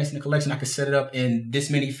nice. That'd be nice in the collection. I could set it up in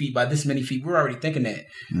this many feet by this many feet. We're already thinking that.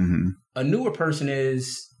 Mm-hmm. A newer person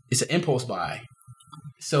it's an impulse buy.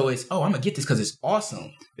 So it's, I'm going to get this because it's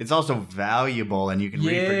awesome. It's also valuable and you can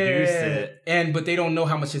reproduce it. But they don't know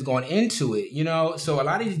how much has gone into it, So a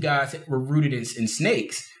lot of these guys were rooted in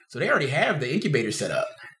snakes. So they already have the incubator set up.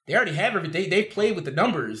 They already have everything. They played with the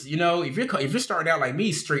numbers. If you're starting out like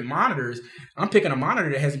me, straight monitors, I'm picking a monitor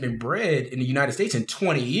that hasn't been bred in the United States in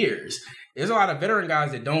 20 years. There's a lot of veteran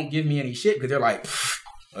guys that don't give me any shit because they're like,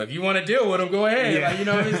 well, if you want to deal with them, go ahead. Yeah. Like, you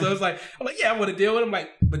know what I mean? So it's like, I'm like, yeah, I want to deal with them. Like,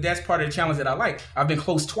 but that's part of the challenge that I like. I've been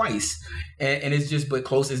close twice, and it's just, but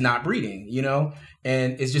close is not breeding,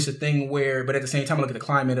 And it's just a thing where, but at the same time, I look at the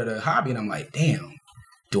climate of the hobby, and I'm like, damn,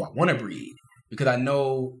 do I want to breed? Because I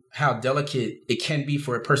know how delicate it can be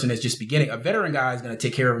for a person that's just beginning. A veteran guy is going to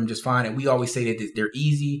take care of them just fine. And we always say that they're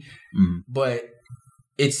easy, but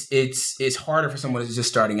it's harder for someone that's just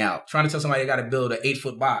starting out. Trying to tell somebody they got to build an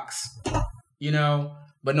 8-foot box,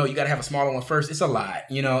 but no, you got to have a smaller one first. It's a lot,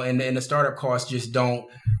 and the startup costs just don't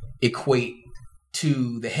equate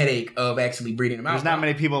to the headache of actually breeding them out. There's not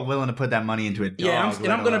many people willing to put that money into a dog. Yeah,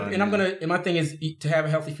 and my thing is to have a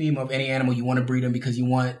healthy female of any animal, you want to breed them because you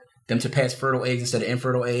want them to pass fertile eggs instead of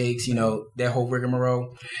infertile eggs, that whole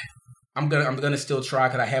rigmarole. I'm gonna still try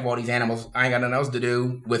because I have all these animals. I ain't got nothing else to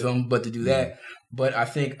do with them but to do that. But I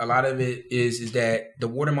think a lot of it is that the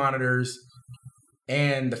water monitors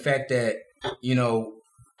and the fact that,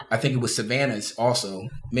 I think it was Savannah's also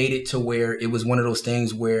made it to where it was one of those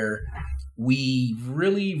things where we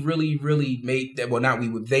really, really, really made that. Well, not we.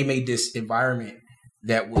 They made this environment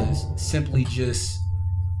that was simply just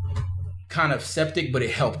kind of septic, but it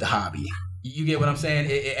helped the hobby. You get what I'm saying?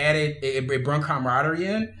 It brought camaraderie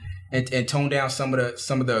in and toned down some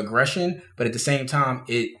of the aggression, but at the same time,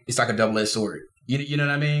 it's like a double-edged sword. You know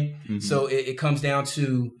what I mean? Mm-hmm. So it comes down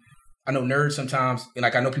to, I know nerds sometimes, and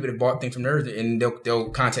like I know people that bought things from nerds, and they'll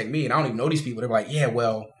contact me, and I don't even know these people. They're like, yeah,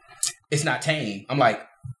 well, it's not tame. I'm like,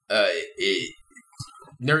 it's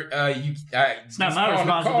not my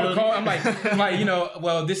responsibility. I'm like,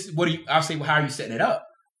 well, this. I'll say, well, how are you setting it up?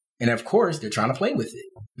 And of course, they're trying to play with it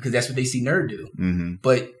because that's what they see Nerd do. Mm-hmm.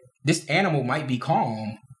 But this animal might be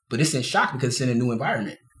calm, but it's in shock because it's in a new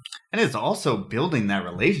environment. And it's also building that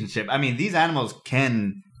relationship. I mean, these animals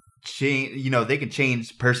can change, they can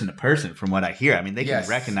change person to person from what I hear. I mean, they can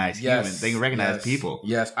recognize humans. They can recognize people.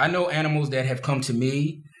 Yes. I know animals that have come to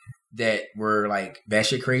me that were like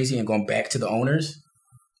batshit crazy and going back to the owners.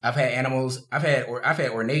 I've had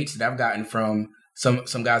ornates that I've gotten from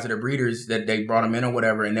some guys that are breeders that they brought them in or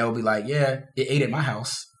whatever, and they'll be like, yeah, it ate at my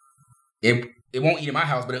house. It won't eat at my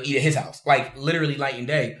house, but it'll eat at his house. Like literally night and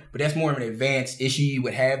day. But that's more of an advanced issue you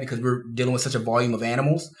would have because we're dealing with such a volume of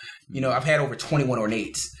animals. I've had over 21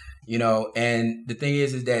 ornates, and the thing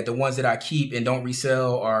is that the ones that I keep and don't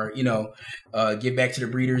resell or, give back to the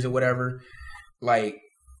breeders or whatever, like,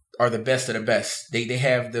 are the best of the best. They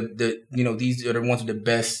have the these are the ones with the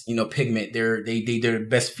best, pigment. They're the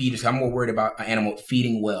best feeders. I'm more worried about an animal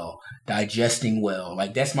feeding well, digesting well.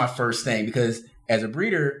 Like that's my first thing because as a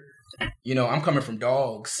breeder, I'm coming from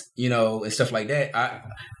dogs, and stuff like that.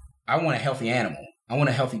 I want a healthy animal. I want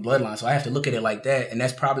a healthy bloodline. So I have to look at it like that. And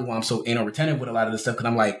that's probably why I'm so anal retentive with a lot of this stuff. Cause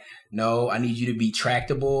I'm like, no, I need you to be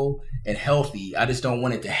tractable and healthy. I just don't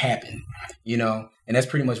want it to happen, and that's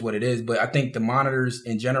pretty much what it is. But I think the monitors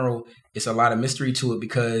in general, it's a lot of mystery to it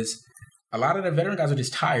because a lot of the veteran guys are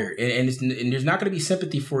just tired and there's not going to be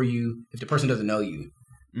sympathy for you if the person doesn't know you.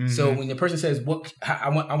 Mm-hmm. So when the person says,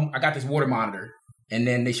 I got this water monitor, and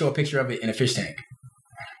then they show a picture of it in a fish tank.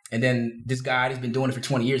 And then this guy that's been doing it for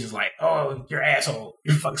 20 years is like, oh, oh, you're an asshole.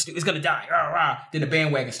 You're fucking stupid. It's going to die. Rah, rah. Then the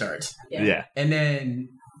bandwagon starts. Yeah. And then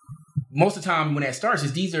most of the time when that starts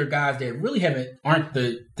is these are guys that really aren't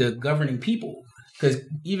the governing people. Because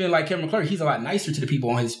even like Kevin McClure, he's a lot nicer to the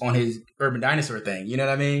people on his Urban Dinosaur thing. You know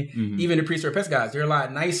what I mean? Mm-hmm. Even the Prehistoric Pest guys, they're a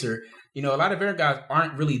lot nicer. You know, a lot of their guys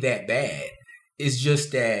aren't really that bad. It's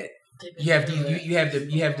just that you have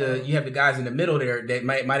the guys in the middle there that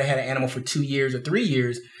might have had an animal for 2 years or 3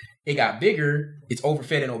 years. It got bigger. It's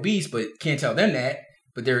overfed and obese, but can't tell them that.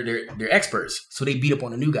 But they're experts, so they beat up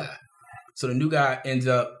on the new guy. So the new guy ends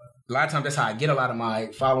up. A lot of times that's how I get a lot of my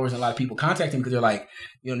followers and a lot of people contacting me because they're like,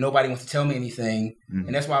 you know, nobody wants to tell me anything. Mm-hmm.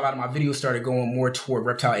 And that's why a lot of my videos started going more toward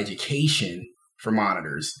reptile education for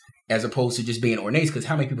monitors as opposed to just being ornates. Because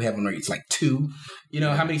how many people have ornates? Like 2? You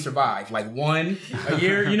know, how many survive? Like 1 a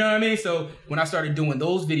year? You know what I mean? So when I started doing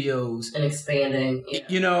those videos and expanding,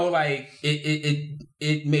 you know, like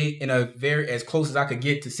it made in a very as close as I could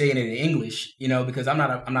get to saying it in English, you know, because I'm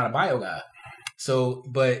not a bio guy.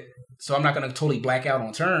 So I'm not going to totally black out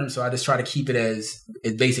on terms. So I just try to keep it as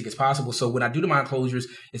basic as possible. So when I do the mind closures,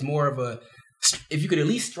 it's more of if you could at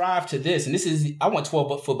least strive to this, and I want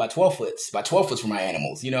 12 foot by 12 foot for my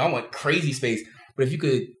animals. You know, I want crazy space. But if you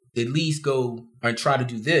could at least go and try to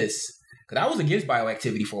do this, because I was against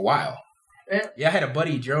bioactivity for a while. Yeah, I had a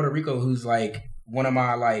buddy, Gerald Rico, who's like one of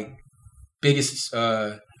my like biggest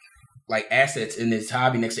like assets in this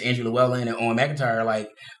hobby next to Andrew Llewellyn and Owen McIntyre.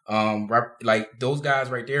 Like those guys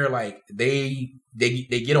right there, like they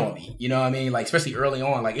get on me, you know what I mean? Like especially early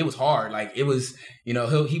on, like it was hard. Like it was, you know,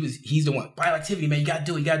 he's the one bioactivity, man. You gotta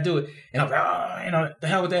do it. And I was like, oh, you know, the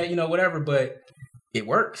hell with that, you know, whatever. But it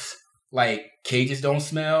works. Like cages don't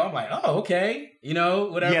smell. I'm like, oh, okay, you know,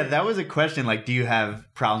 whatever. Yeah, that was a question. Like, do you have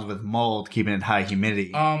problems with mold keeping it high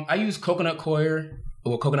humidity? I use coconut coir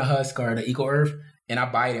or coconut husk or the Eco Earth. And I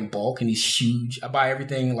buy it in bulk in these huge. I buy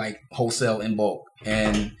everything like wholesale in bulk.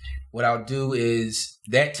 And what I'll do is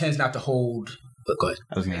that tends not to hold. But go ahead.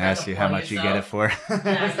 I was going to ask you how much you get it for. Joe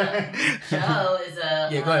is a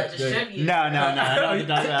distributor. No. I don't have to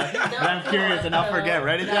talk about it. But I'm curious and I'll forget.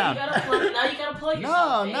 Write it down. Now you got to plug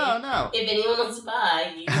yourself. No. If anyone wants to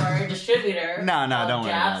buy, you are a distributor. No, don't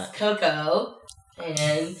worry about it. Cocoa.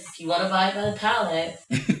 And if you want to buy it by the pallet,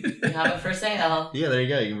 you have it for sale. Yeah, there you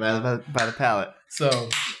go. You can buy the pallet. So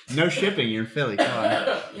no shipping. You're in Philly. Come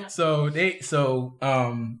on.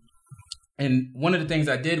 Yeah. And one of the things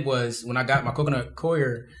I did was when I got my coconut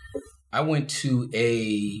coir, I went to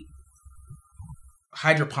a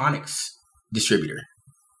hydroponics distributor.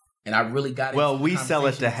 And I really got it. Well, we sell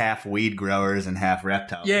it to half weed growers and half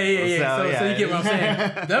reptiles. Yeah. So you get what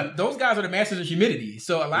I'm saying? Those guys are the masters of humidity.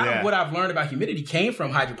 So a lot of what I've learned about humidity came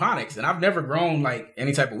from hydroponics. And I've never grown like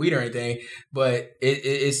any type of weed or anything. But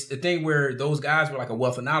it's the thing where those guys were like a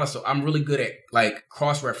wealth of knowledge. So I'm really good at like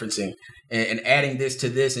cross-referencing and adding this to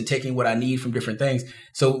this and taking what I need from different things.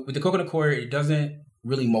 So with the coconut coir, it doesn't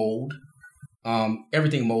really mold.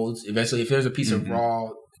 Everything molds eventually. If there's a piece of raw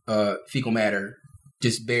fecal matter,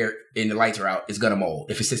 just bare and the lights are out, it's gonna mold.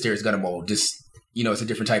 If it sits there, it's gonna mold. Just, you know, it's a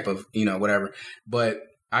different type of, you know, whatever. But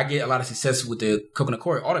I get a lot of success with the coconut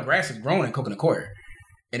coir. All the grass is grown in coconut coir.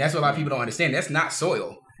 And that's what a lot of people don't understand. That's not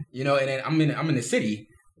soil. You know, and then I'm in the city.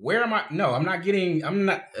 Where am I? No, I'm not.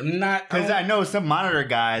 Because I know some monitor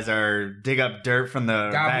guys dig up dirt from the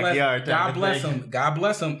backyard. God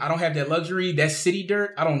bless them. I don't have that luxury. That city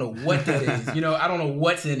dirt, I don't know what that is. You know, I don't know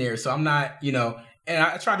what's in there. So I'm not, you know, and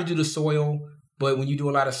I try to do the soil. But when you do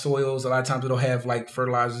a lot of soils, a lot of times it'll have like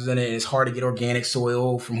fertilizers in it. And it's hard to get organic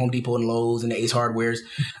soil from Home Depot and Lowe's and the Ace Hardwares.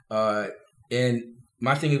 And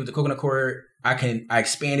my thing is with the coconut coir, I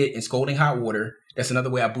expand it in scalding hot water. That's another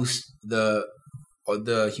way I boost the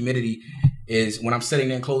humidity is when I'm setting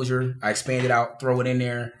the enclosure, I expand it out, throw it in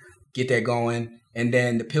there, get that going. And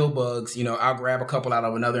then the pill bugs, you know, I'll grab a couple out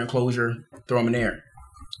of another enclosure, throw them in there.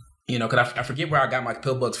 You know, because I forget where I got my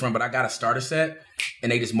pill bugs from, but I got a starter set and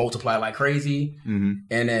they just multiply like crazy. Mm-hmm.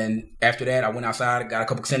 And then after that, I went outside, got a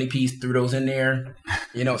couple centipedes, threw those in there.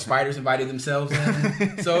 You know, spiders invited themselves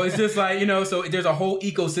in. So it's just like, you know, so there's a whole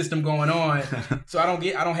ecosystem going on. So I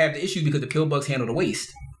don't have the issue because the pill bugs handle the waste.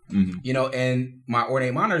 Mm-hmm. You know, and my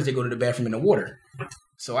ornate monitors, they go to the bathroom in the water.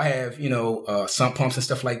 So I have, you know, sump pumps and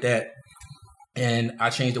stuff like that. And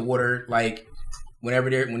I change the water like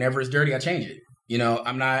whenever it's dirty, I change it. You know,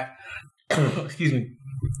 I'm not, excuse me,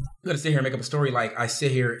 I'm going to sit here and make up a story like I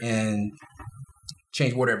sit here and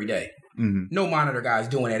change water every day. Mm-hmm. No monitor guys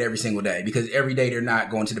doing that every single day because every day they're not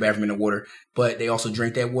going to the bathroom in the water, but they also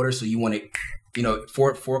drink that water. So you want to, you know,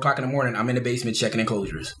 4 o'clock in the morning, I'm in the basement checking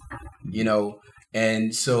enclosures, you know.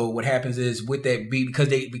 And so what happens is with that,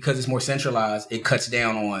 because it's more centralized, it cuts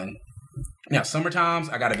down on Now, summertimes,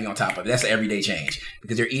 I got to be on top of it. That's an everyday change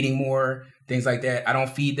because they're eating more, things like that. I don't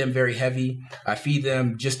feed them very heavy. I feed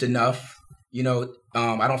them just enough. I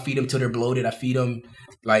don't feed them till they're bloated. I feed them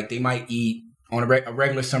like they might eat on a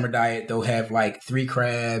regular summer diet. They'll have like 3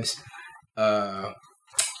 crabs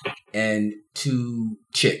and 2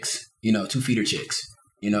 chicks, 2 feeder chicks.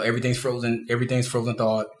 Everything's frozen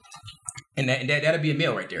thawed. And that'll be a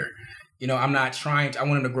meal right there. I'm not I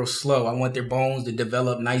want them to grow slow. I want their bones to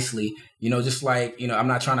develop nicely. Just like, I'm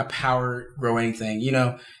not trying to power grow anything,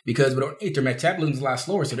 because their metabolism is a lot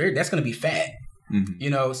slower. So that's going to be fat,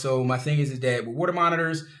 So my thing is that with water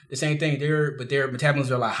monitors, the same thing their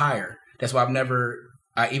metabolisms are a lot higher. That's why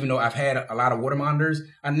even though I've had a lot of water monitors,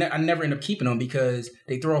 I never end up keeping them because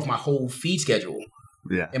they throw off my whole feed schedule.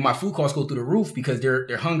 Yeah. And my food costs go through the roof because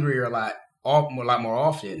they're hungrier a lot more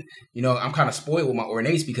often. I'm kind of spoiled with my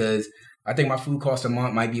ornates because I think my food cost a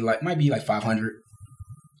month might be like $500,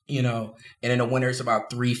 and in the winter it's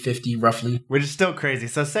about $350 roughly. Which is still crazy.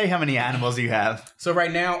 So say how many animals you have. So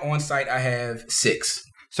right now on site I have 6.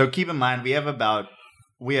 So keep in mind we have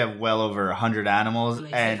well over 100 animals,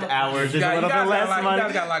 and ours is a little bit less. You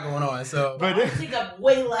guys got a lot going on. So, but I take up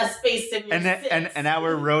way less space than yours. And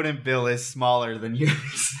our rodent bill is smaller than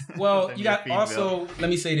yours. Well, you got also.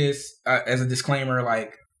 Let me say this as a disclaimer.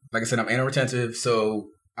 Like I said, I'm anal retentive, so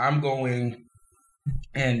I'm going.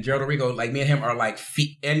 And Gerald Rico, like me and him are like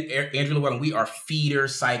and Andrew Llewellyn, we are feeder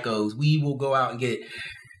psychos. We will go out and get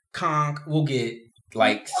conch. We'll get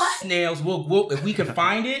like snails. We'll if we can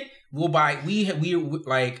find it. We'll buy. We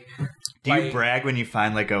like. Do you brag when you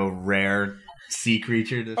find like a rare sea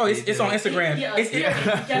creature? It's on Instagram.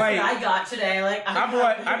 Guess what I got today? Like I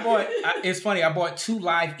bought. It's funny. I bought 2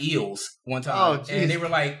 live eels one time, and they were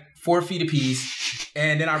like 4 feet apiece.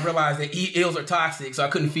 And then I realized that eels are toxic, so I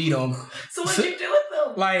couldn't feed them. So what did you do with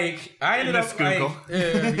them? Like I ended up like, so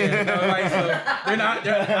they're not. I don't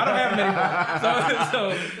have them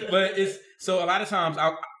anymore. But it's a lot of times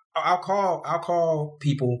I'll call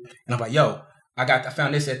people and I'm like, yo, I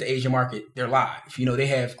found this at the Asian market. They're live. They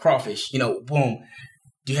have crawfish. Boom.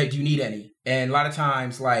 Do you need any? And a lot of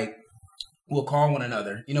times, like, we'll call one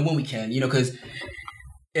another. When we can. Because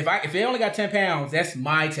if they only got 10 pounds, that's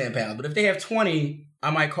my 10 pounds. But if they have 20,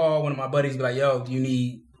 I might call one of my buddies and be like, yo, do you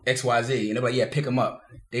need XYZ? And they're like, yeah, pick them up.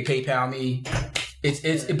 They PayPal me.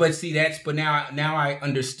 But now I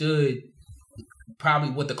understood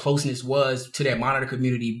probably what the closeness was to that monitor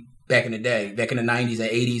community back in the day, back in the 90s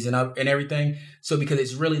and 80s and everything. So because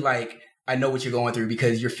it's really like, I know what you're going through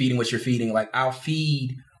because you're feeding what you're feeding. Like I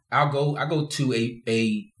go to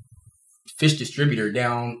a fish distributor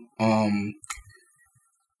down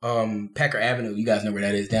Packer Avenue. You guys know where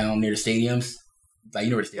that is, down near the stadiums. Like,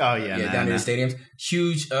 where the stadiums are. Oh yeah. Down near the stadiums.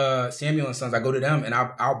 Huge Samuel and Sons. I go to them and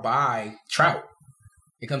I'll buy trout.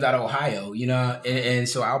 It comes out of Ohio, and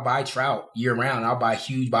so I'll buy trout year round. I'll buy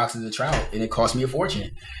huge boxes of trout, and it costs me a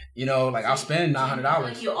fortune. Like I'll spend $900.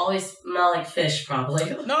 Like you always smell like fish, probably.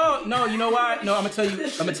 No, you know what? No, I'm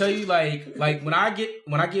gonna tell you, like when I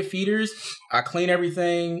get feeders, I clean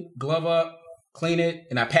everything, glove up, clean it,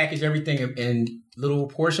 and I package everything in little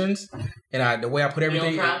portions. And the way I put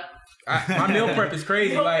everything. My meal prep is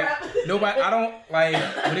crazy. Like nobody, I don't like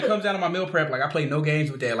when it comes down to my meal prep. Like I play no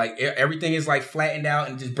games with that. Like everything is like flattened out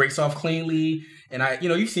and just breaks off cleanly. And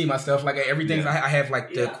you've seen my stuff. Like everything's, I have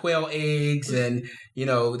like the quail eggs and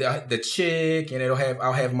the chick, and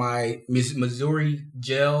I'll have my Missouri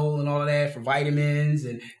gel and all of that for vitamins,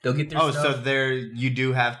 and they'll get their stuff. So you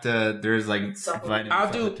do have to. There's like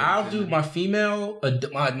vitamins. I'll do my female,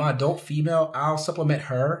 my adult female. I'll supplement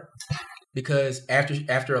her. Because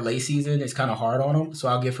after a lay season, it's kind of hard on them. So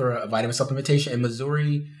I'll give her a vitamin supplementation. In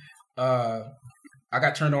Missouri, I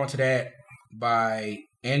got turned on to that by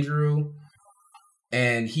Andrew.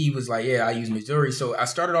 And he was like, yeah, I use Missouri. So I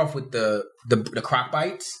started off with the croc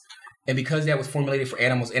bites. And because that was formulated for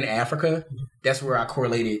animals in Africa, that's where I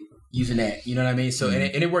correlated using that. You know what I mean? So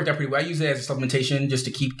and it worked out pretty well. I use it as a supplementation just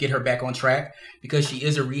to get her back on track because she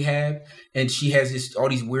is a rehab. And she has all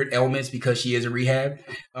these weird ailments because she is a rehab.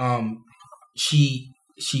 She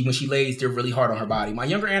when she lays, they're really hard on her body. My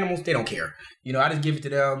younger animals, they don't care. I just give it to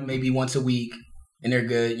them maybe once a week, and they're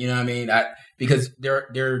good. You know what I mean? Because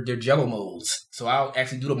they're Jello molds, so I'll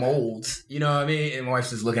actually do the molds. You know what I mean? And my wife's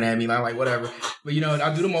just looking at me like whatever. But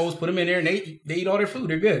I'll do the molds, put them in there, and they eat all their food.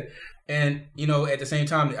 They're good. And at the same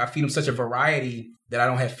time, I feed them such a variety that I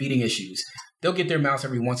don't have feeding issues. They'll get their mouse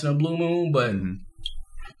every once in a blue moon, but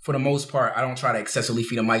for the most part, I don't try to excessively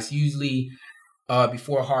feed them mice. Usually.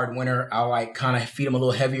 Before a hard winter, I'll like kind of feed them a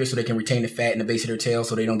little heavier so they can retain the fat in the base of their tail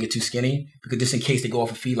so they don't get too skinny. Because just in case they go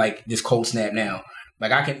off a feed like this cold snap now.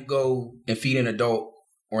 Like I can go and feed an adult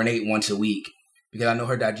Ornate once a week because I know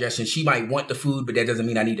her digestion. She might want the food, but that doesn't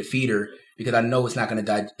mean I need to feed her because I know it's not going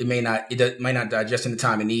to it might not digest in the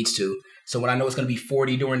time it needs to. So when I know it's going to be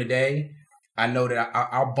 40 during the day, I know that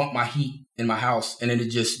I'll bump my heat in my house and then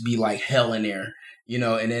it'll just be like hell in there, you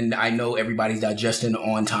know, and then I know everybody's digesting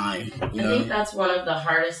on time. I think that's one of the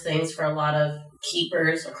hardest things for a lot of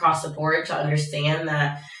keepers across the board to understand,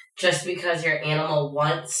 that just because your animal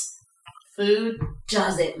wants food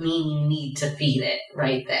doesn't mean you need to feed it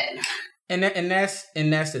right then. And that's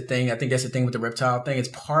the thing. I think that's the thing with the reptile thing. It's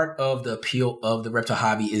part of the appeal of the reptile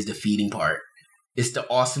hobby is the feeding part. It's the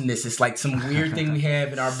awesomeness. It's like some weird thing we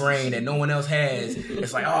have in our brain that no one else has.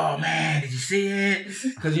 It's like, oh man, did you see it?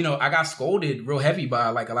 Because, you know, I got scolded real heavy by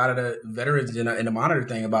like a lot of the veterans in the monitor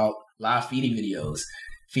thing about live feeding videos,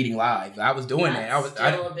 feeding live. I was doing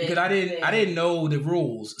that. Because I didn't know the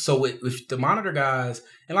rules. So with the monitor guys,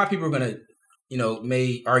 and a lot of people are gonna, you know,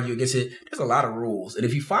 may argue against it. There's a lot of rules, and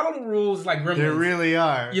if you follow the rules, it's like Gremlins. There really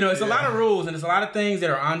are. You know, it's a lot of rules, and there's a lot of things that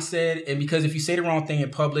are unsaid. And because if you say the wrong thing in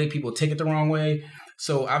public, people take it the wrong way.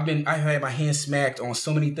 So I've had my hands smacked on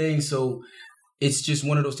so many things. So it's just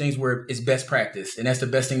one of those things where it's best practice, and that's the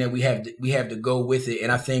best thing that we have to go with it. And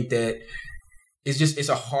I think that it's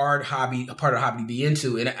a hard hobby, a part of the hobby to be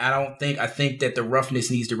into. And I think that the roughness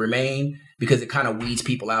needs to remain because it kind of weeds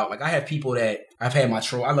people out. Like I have people that I've had my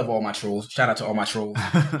troll. I love all my trolls. Shout out to all my trolls.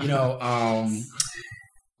 You know,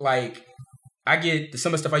 like I get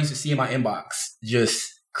some of the stuff I used to see in my inbox just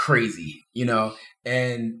crazy, you know,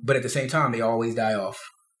 but at the same time, they always die off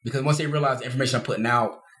because once they realize the information I'm putting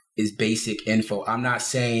out is basic info. I'm not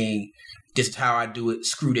saying this is how I do it.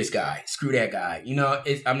 Screw this guy. Screw that guy. You know,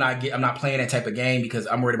 I'm not playing that type of game because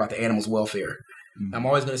I'm worried about the animal's welfare. Mm-hmm. I'm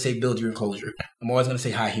always going to say build your enclosure. I'm always going to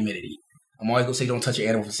say high humidity. I'm always going to say don't touch your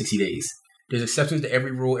animal for 60 days. There's exceptions to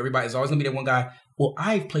every rule. Everybody's always going to be that one guy. Well,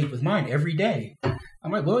 I've played with mine every day.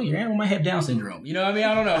 I'm like, well, your animal might have Down syndrome. You know what I mean?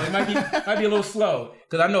 I don't know. It might be a little slow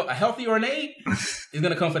because I know a healthy Ornate is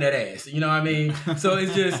going to come for that ass. You know what I mean? So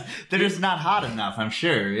it's just they're just not hot enough. I'm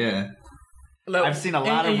sure. Yeah. Look, I've seen a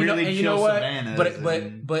lot of really chill savannas.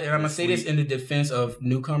 But I'm gonna say this in the defense of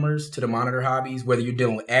newcomers to the monitor hobbies, whether you're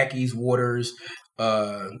dealing with Ackies, Waters,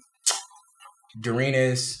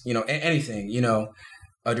 Dorenas, you know, anything, you know,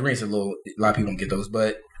 Dorenas a lot of people don't get those,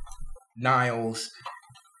 but Niles.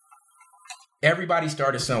 Everybody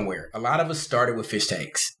started somewhere. A lot of us started with fish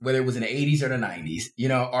tanks, whether it was in the 80s or the 90s, you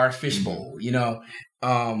know, or a fishbowl, you know.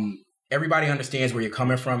 Everybody understands where you're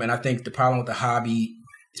coming from, and I think the problem with the hobby,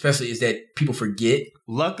 especially, is that people forget.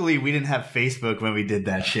 Luckily, we didn't have Facebook when we did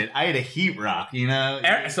that shit. I had a heat rock, you know?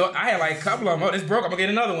 So I had like a couple of them. Oh, this broke. I'm going to get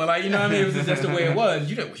another one. Like, you know what I mean? It was just the way it was.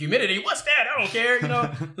 You know, humidity, what's that? I don't care, you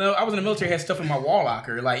know? No, I was in the military, had stuff in my wall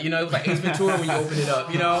locker. Like, you know, it was like Ace Ventura when you open it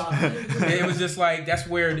up, you know? And it was just like, that's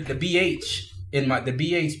where the BH, the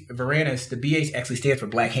BH Varanus, the BH actually stands for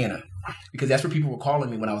Black Hannah. Because that's what people were calling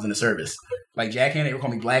me when I was in the service. Like Jack Hannah, they would call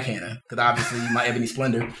me Black Hannah. Because obviously my Ebony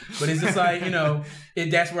Splendor. But it's just like, you know,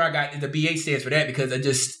 that's where I got, the BH stands for that. Because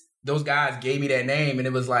those guys gave me that name. And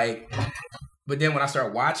it was like, but then when I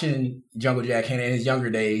started watching Jungle Jack Hannah in his younger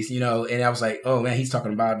days, you know, and I was like, oh man, he's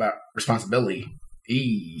talking about responsibility.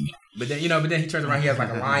 But then, you know, he turns around, he has like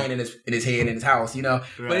a lion in his head in his house, you know.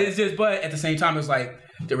 Right. But at the same time, it was like,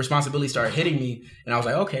 the responsibility started hitting me, and I was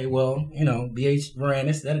like, okay, well, you know, BH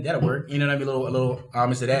Varanus, that'll work. You know what I mean? A little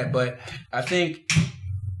homage to that. But I think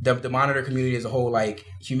the monitor community as a whole, like,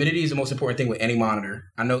 humidity is the most important thing with any monitor.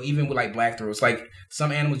 I know even with like black throats, like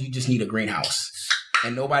some animals, you just need a greenhouse,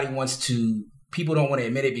 and people don't want to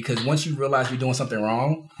admit it because once you realize you're doing something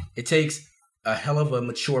wrong, it takes a hell of a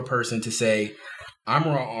mature person to say, I'm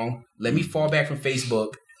wrong. Let me fall back from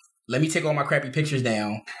Facebook. Let me take all my crappy pictures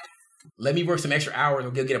down. Let me work some extra hours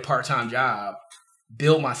or get a part-time job,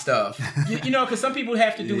 build my stuff. You know, because some people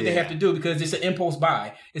have to do what they have to do because it's an impulse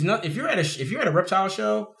buy. It's not if you're at a reptile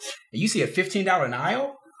show and you see a $15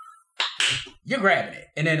 Nile, you're grabbing it.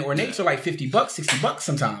 And then Ornates are like $50, $60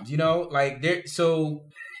 sometimes. You know, like so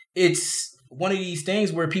it's one of these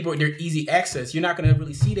things where they're easy access. You're not going to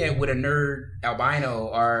really see that with a nerd albino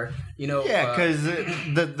or, you know. Yeah, because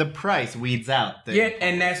the price weeds out.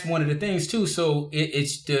 And that's one of the things too. So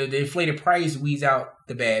it's the inflated price weeds out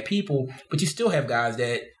the bad people, but you still have guys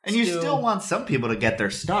that. And you still want some people to get their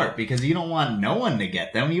start because you don't want no one to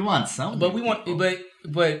get them. You want some. But we want,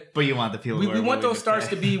 but you want the people. We want those starts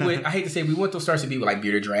to be with. I hate to say, we want those starts to be with like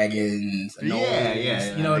bearded dragons.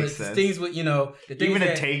 Yeah. You know, the things with the things even a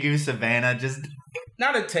Tegu Savannah, just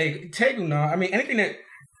not a Tegu. No, I mean anything that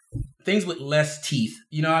things with less teeth.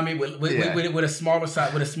 You know what I mean? With a smaller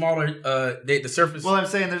side, with a smaller the surface. Well, I'm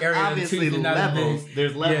saying there's obviously levels.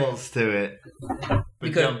 There's levels to it.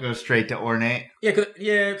 But don't go straight to ornate.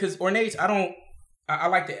 Because ornates, I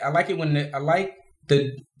like it. I like it when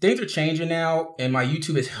the things are changing now, and my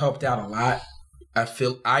YouTube has helped out a lot. I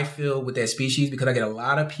feel with that species, because I get a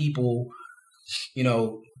lot of people,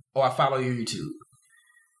 I follow your YouTube,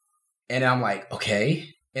 and I'm like, okay.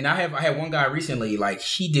 And I had one guy recently, like,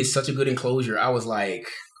 he did such a good enclosure. I was like,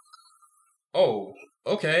 oh,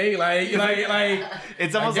 okay, like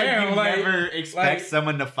it's almost like you never expect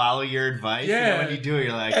someone to follow your advice. Yeah, and when you do it,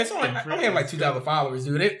 you're like, I only have like 2,000 followers,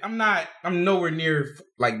 dude. I'm nowhere near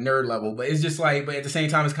like nerd level, but it's just like, but at the same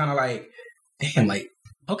time, it's kind of like, damn, like,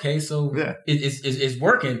 okay, so it's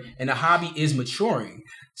working, and the hobby is maturing.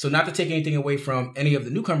 So not to take anything away from any of the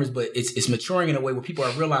newcomers, but it's maturing in a way where people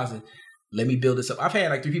are realizing, let me build this up. I've had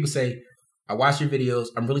like 3 people say, I watch your videos.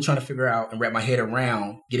 I'm really trying to figure out and wrap my head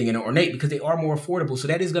around getting into ornate, because they are more affordable. So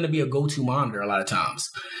that is going to be a go-to monitor a lot of times.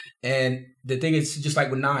 And the thing is, just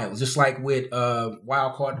like with Niles, just like with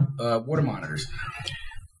wild caught water monitors.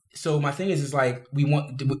 So my thing is like,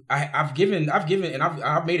 I've given, and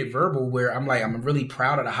I've made it verbal where I'm like, I'm really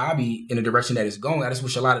proud of the hobby in the direction that it's going. I just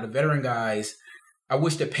wish a lot of the veteran guys, I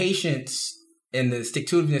wish the patience and the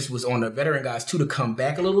stick-to-itiveness was on the veteran guys too, to come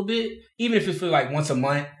back a little bit, even if it's for like once a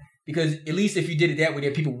month. Because at least if you did it that way,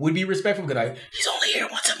 then people would be respectful. Because like, he's only here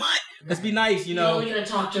once a month. Let's be nice, You're only gonna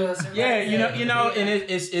talk to us. Yeah, and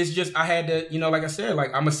it's just, I had to, like I said, like,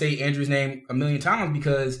 I'm gonna say Andrew's name a million times,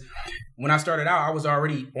 because when I started out, I was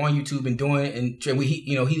already on YouTube and doing, and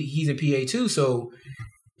he's in PA too. So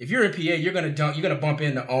if you're in PA, you're gonna bump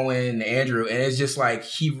into Owen and Andrew, and it's just like,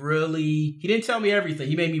 he didn't tell me everything.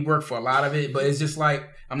 He made me work for a lot of it, but it's just like,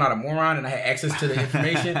 I'm not a moron and I had access to the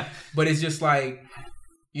information, but it's just like,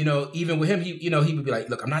 even with him, he would be like,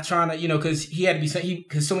 look, I'm not trying to, because he had to be,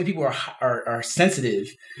 because so many people are sensitive,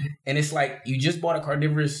 and it's like, you just bought a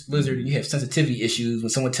carnivorous lizard and you have sensitivity issues when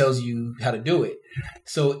someone tells you how to do it.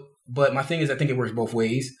 So, but my thing is, I think it works both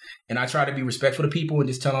ways, and I try to be respectful to people and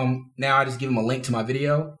just tell them, now I just give them a link to my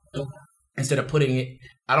video instead of putting it,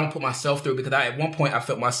 I don't put myself through it, because at one point I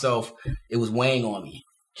felt myself, it was weighing on me.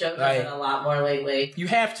 Joe does it a lot more lately. You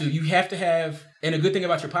have to have, and a good thing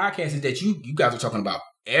about your podcast is that you guys are talking about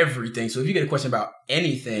everything. So if you get a question about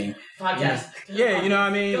anything, podcast. You know what I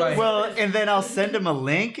mean? Like, well, and then I'll send them a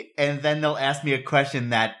link, and then they'll ask me a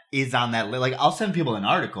question that is on that list. Like, I'll send people an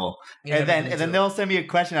article, and then they'll send me a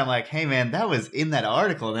question. I'm like, hey man, that was in that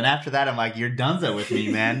article. And then after that, I'm like, you're donezo with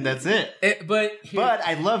me, man. That's it. But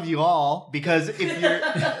I love you all, because if you're,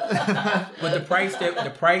 but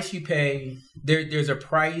the price you pay, there's a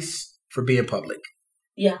price for being public.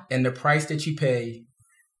 Yeah. And the price that you pay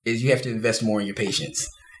is you have to invest more in your patience.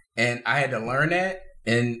 And I had to learn that.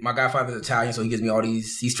 And my godfather's Italian, so he gives me all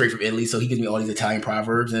these, he's straight from Italy, so he gives me all these Italian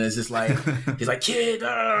proverbs. And it's just like, he's like, kid,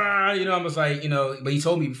 I'm just like, but he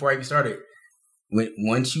told me before I even started,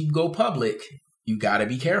 once you go public, you got to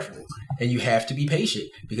be careful. And you have to be patient.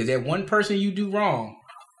 Because that one person you do wrong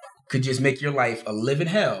could just make your life a living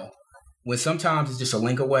hell, when sometimes it's just a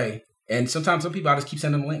link away. And sometimes some people, I just keep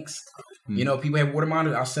sending them links. People have water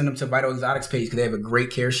monitors, I'll send them to Vital Exotics page because they have a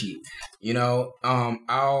great care sheet. I'll,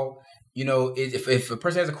 if a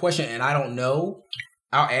person has a question and I don't know,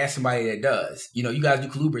 I'll ask somebody that does. You guys do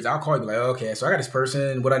colubrids, I'll call you, like, okay, so I got this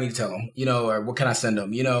person, what I need to tell them, or what can I send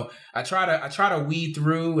them? I try to weed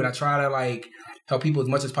through, and I try to like help people as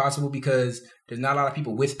much as possible, because there's not a lot of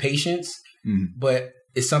people with patience, but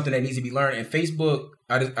it's something that needs to be learned. And Facebook,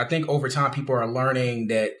 I think over time people are learning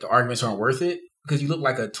that the arguments aren't worth it, because you look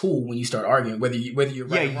like a tool when you start arguing, whether you're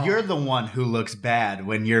right or wrong. You're the one who looks bad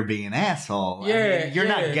when you're being an asshole. You're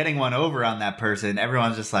not getting one over on that person.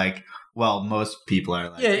 Everyone's just like, well, most people are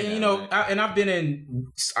like, and I've been in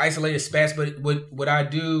isolated spats, but what I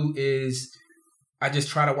do is I just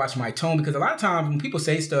try to watch my tone, because a lot of times when people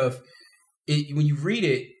say stuff, when you read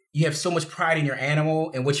it, you have so much pride in your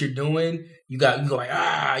animal and what you're doing. You go like,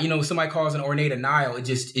 when somebody calls an ornate a Nile, it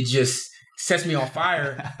just sets me on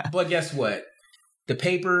fire. But guess what? The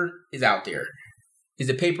paper is out there. Is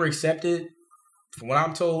the paper accepted? From what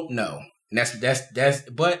I'm told, no. And that's.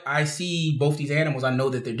 But I see both these animals. I know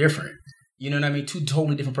that they're different. You know what I mean? 2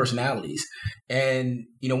 totally different personalities, and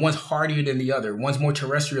one's hardier than the other. One's more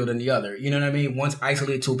terrestrial than the other. You know what I mean? One's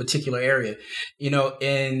isolated to a particular area.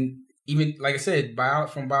 And even like I said,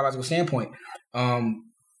 from a biological standpoint.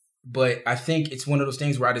 But I think it's one of those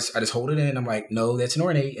things where I just hold it in. I'm like, no, that's an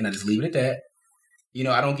ornate, and I just leave it at that.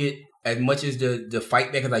 I don't get as much as the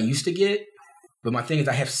fight back as I used to get. But my thing is,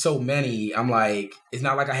 I have so many. I'm like, it's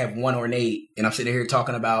not like I have one ornate and I'm sitting here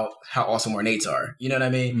talking about how awesome ornates are. You know what I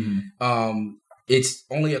mean? Mm-hmm. It's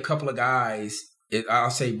only a couple of guys. I'll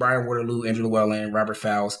say Brian Waterloo, Andrew Llewellyn, Robert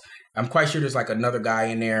Fowles. I'm quite sure there's like another guy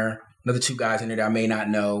in there another 2 guys in there that I may not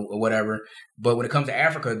know or whatever. But when it comes to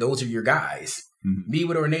Africa, those are your guys. Mm-hmm. Me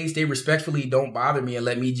with Ornace, they respectfully don't bother me and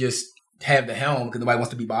let me just have the helm because nobody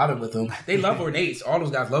wants to be bothered with them. They love Ornace. All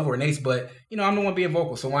those guys love Ornace, but I'm the one being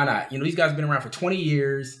vocal, so why not? These guys have been around for 20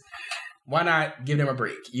 years. Why not give them a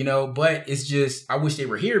break? But it's just, I wish they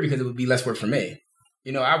were here because it would be less work for me.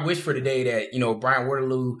 I wish for the day that, Brian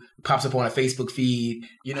Waterloo pops up on a Facebook feed.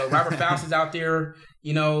 Robert Faust is out there,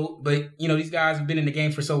 but, these guys have been in the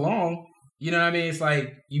game for so long. You know what I mean? It's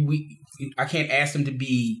like, I can't ask them to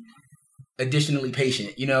be additionally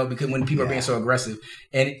patient, because when people are being so aggressive.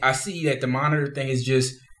 And I see that the monitor thing is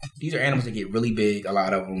just, these are animals that get really big, a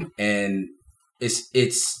lot of them. And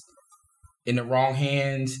it's in the wrong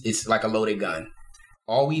hands, it's like a loaded gun.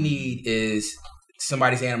 All we need is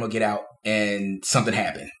somebody's animal get out and something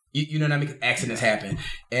happen. You know what I mean? Accidents happen,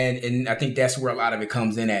 and I think that's where a lot of it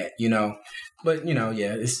comes in at. But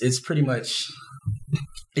it's pretty much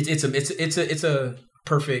it's a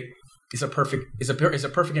perfect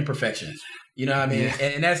imperfection. You know what I mean? Yeah.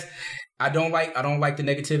 And that's I don't like the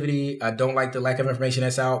negativity. I don't like the lack of information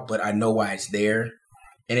that's out, but I know why it's there.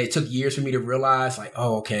 And it took years for me to realize, like,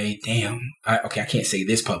 oh, okay, damn. I can't say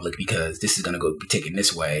this public because this is going to go be taken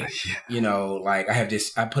this way. Yeah. Like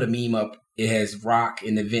I put a meme up. It has Rock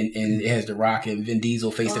and it has The Rock and Vin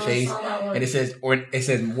Diesel face to face. And it says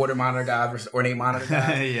water monitor guys versus ornate monitor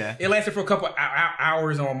guys. Yeah. It lasted for a couple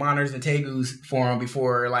hours on Monitors and Tegu's forum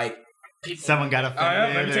before, like, someone got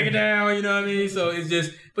offended. Let me take it down, you know what I mean? So it's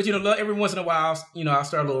just, but every once in a while, I'll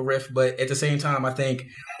start a little riff. But at the same time, I think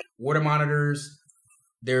water monitors,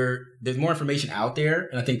 there's more information out there,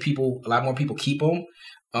 and I think a lot more people keep them.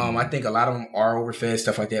 I think a lot of them are overfed,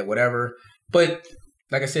 stuff like that, whatever. But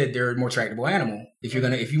like I said, they're a more tractable animal. If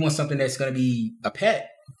you want something that's gonna be a pet,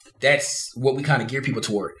 that's what we kind of gear people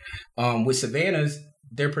toward. With savannas,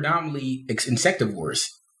 they're predominantly insectivores.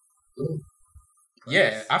 Ooh.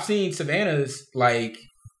 Yeah, I've seen savannas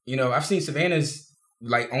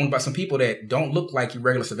owned by some people that don't look like your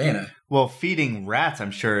regular savanna. Well, feeding rats,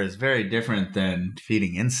 I'm sure, is very different than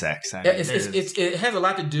feeding insects. It has a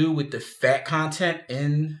lot to do with the fat content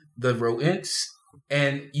in the rodents.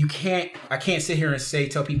 And I can't sit here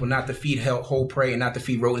and tell people not to feed whole prey and not to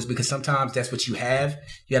feed rodents because sometimes that's what you have.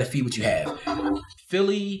 You got to feed what you have.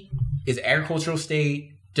 Philly is an agricultural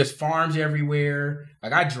state, just farms everywhere.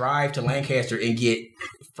 Like I drive to Lancaster and get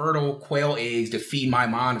fertile quail eggs to feed my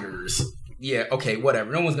monitors. Yeah, okay,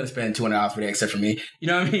 whatever. No one's going to spend $200 for that except for me. You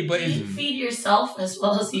know what I mean? But you feed yourself as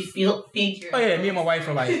well as you feed your... Oh, yeah, me and my wife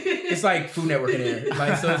are like... It's like Food Network in there.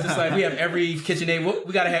 Like, so it's just like we have every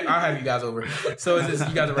KitchenAid. I'll have you guys over. So it's just,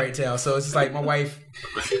 you guys are right tail. So it's just like my wife...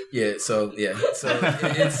 Yeah, so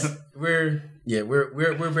we're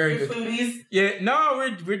very good. Foodies? Yeah,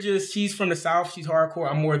 no, we're just, she's from the South. She's hardcore.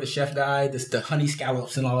 I'm more the chef guy, the honey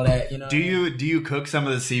scallops and all of that. Do you cook some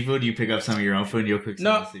of the seafood? Do you pick up some of your own food and you'll cook some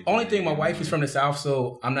of the seafood? No, only thing, my wife is from the South,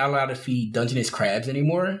 so I'm not allowed to feed Dungeness crabs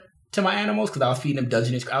anymore to my animals because I was feeding them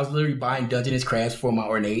Dungeness. I was literally buying Dungeness crabs for my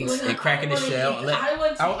ornates and cracking the shell.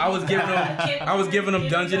 I was giving them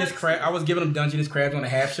Dungeness crab. I was giving them Dungeness crabs on a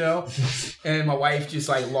half shell, and my wife just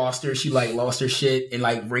lost her. She lost her shit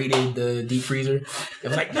and raided the deep freezer. It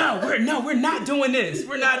was like, no, we're not doing this.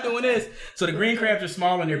 We're not doing this. So the green crabs are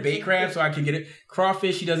small and they're bait crabs, so I can get it.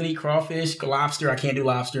 Crawfish, she doesn't eat crawfish. Lobster, I can't do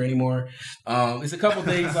lobster anymore. It's a couple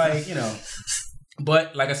things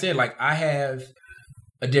but like I said, I have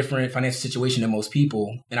a different financial situation than most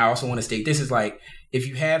people. And I also want to state this is if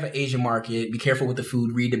you have an Asian market, be careful with the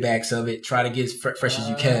food, read the backs of it, try to get as fresh as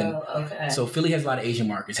you can. Okay. So Philly has a lot of Asian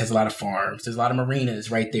markets, has a lot of farms, there's a lot of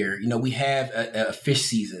marinas right there. We have a fish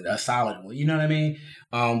season, a solid one, you know what I mean?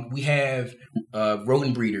 We have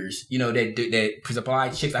rodent breeders, that supply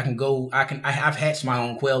chicks. I've hatched my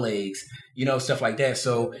own quail eggs, stuff like that.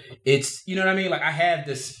 So it's, you know what I mean? I have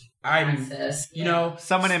this,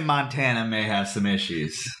 someone in Montana may have some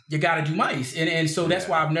issues. You got to do mice. And so that's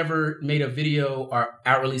why I've never made a video or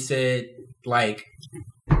outwardly said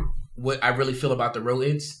what I really feel about the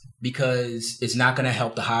rodents, because it's not going to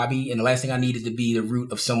help the hobby. And the last thing I need is to be the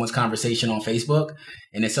root of someone's conversation on Facebook.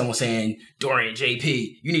 And then someone saying, Dorian, JP,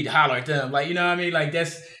 you need to holler at them. You know what I mean?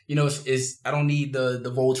 That's, it's I don't need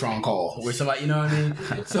the Voltron call where somebody, you know what I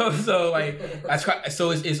mean? So I try.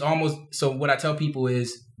 So it's almost, so what I tell people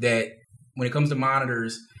is that when it comes to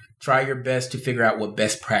monitors, try your best to figure out what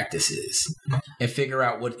best practice is and figure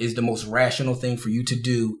out what is the most rational thing for you to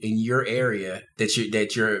do in your area that's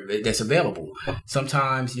available.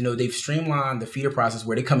 Sometimes, they've streamlined the feeder process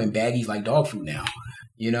where they come in baggies like dog food now,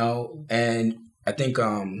 and I think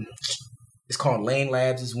it's called Lane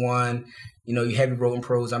Labs is one. You know, you have your rodent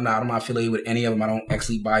pros. I'm not affiliated with any of them. I don't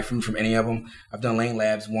actually buy food from any of them. I've done Lane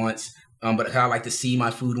Labs once, but I like to see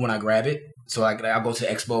my food when I grab it. So I'll go to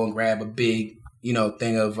Expo and grab a big, you know,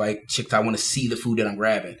 thing of like chicks. I want to see the food that I'm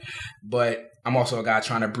grabbing. But I'm also a guy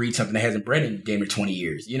trying to breed something that hasn't bred in damn near 20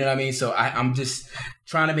 years. You know what I mean? So I'm just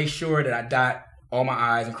trying to make sure that I dot all my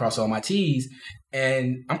I's and cross all my T's.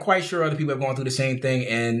 And I'm quite sure other people have gone through the same thing.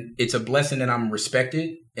 And it's a blessing that I'm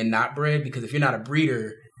respected and not bred, because if you're not a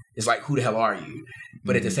breeder, it's like, who the hell are you?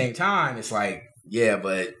 But at the same time, it's like, yeah,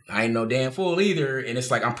 but I ain't no damn fool either. And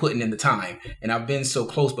it's like, I'm putting in the time. And I've been so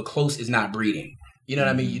close, but close is not breeding. You know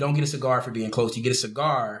what I mean? You don't get a cigar for being close. You get a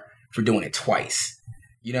cigar for doing it twice.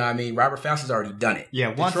 You know what I mean? Robert Faust has already done it.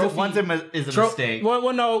 Yeah, once is a mistake.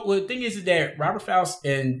 Well, no. Well, the thing is that Robert Faust,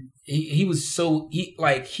 and he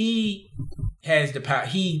has the power.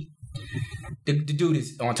 The dude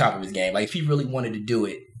is on top of his game. Like, if he really wanted to do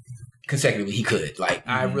it consecutively, he could. Like,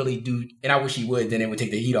 I really do, and I wish he would. Then it would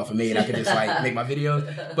take the heat off of me, and I could just like make my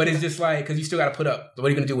videos. But it's just like, because you still got to put up. What are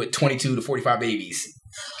you gonna do with 22 to 45 babies?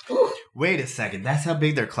 Wait a second. That's how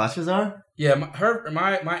big their clutches are? Yeah,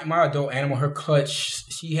 my adult animal, her clutch,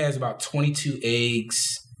 she has about 22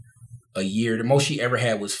 eggs a year. The most she ever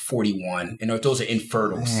had was 41, and those are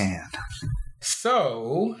infertiles. Man.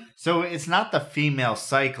 So it's not the female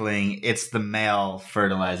cycling; it's the male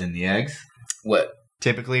fertilizing the eggs. What?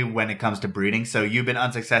 Typically, when it comes to breeding, so you've been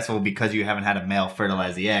unsuccessful because you haven't had a male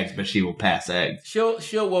fertilize the eggs, but she will pass eggs. She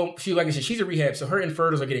like I said, she's a rehab, so her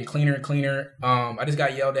infertils are getting cleaner and cleaner. I just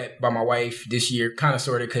got yelled at by my wife this year, kind of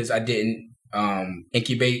sort of, because I didn't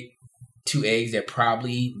incubate 2 eggs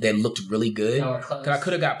that looked really good. Because I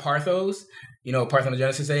could have got Parthos,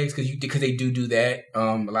 parthenogenesis eggs, because they do that.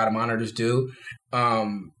 A lot of monitors do.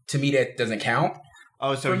 To me, that doesn't count.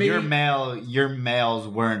 Oh, so your males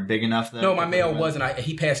weren't big enough then? No, my male wasn't.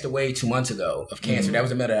 He passed away 2 months ago of cancer. Mm-hmm. That was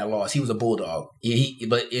the male that I lost. He was a bulldog. He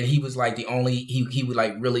was like the only. He would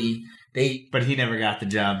like really. But he never got the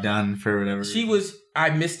job done for whatever. I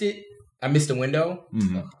missed it. I missed the window,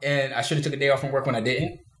 and I should have took a day off from work when I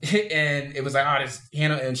didn't. And it was like, this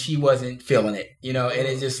Hannah, and she wasn't feeling it, And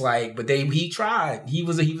it's just like, but he tried. He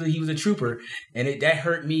was a trooper, and that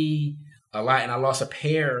hurt me a lot. And I lost a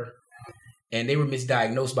pair. And they were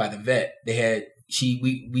misdiagnosed by the vet.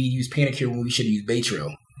 We used Panacure when we should have used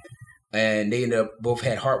Baytril. And they ended up both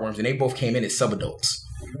had heartworms, and they both came in as subadults.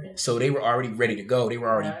 So they were already ready to go. They were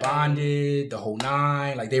already bonded, the whole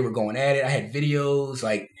 9. Like, they were going at it. I had videos.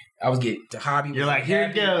 Like, I was getting to hobby. You're like, here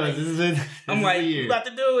it goes. This is it. I'm like, you about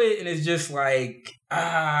to do it. And it's just like,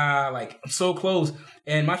 I'm so close.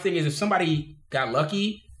 And my thing is, if somebody got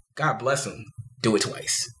lucky, God bless them. Do it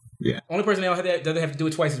twice. Yeah. Only person that doesn't have to do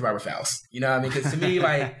it twice is Robert Faust. You know what I mean? Because to me,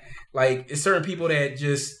 like it's certain people that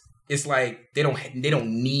just, it's like they don't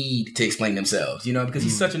need to explain themselves. Because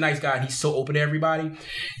he's such a nice guy and he's so open to everybody.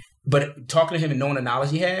 But talking to him and knowing the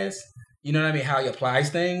knowledge he has, you know what I mean? How he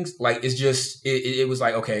applies things, like it's just it was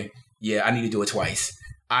like, okay, yeah, I need to do it twice.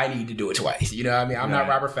 I need to do it twice. You know what I mean? I'm not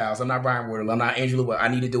Robert Faust. I'm not Brian Wardle. I'm not Andrew LeBoy. I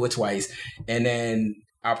need to do it twice, and then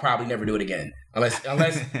I'll probably never do it again,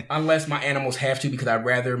 unless my animals have to, because I'd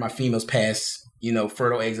rather my females pass,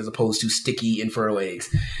 fertile eggs as opposed to sticky infertile eggs.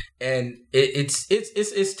 And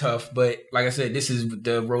it's tough, but like I said, this is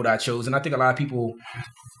the road I chose, and I think a lot of people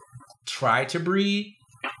try to breed,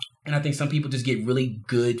 and I think some people just get really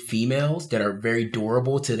good females that are very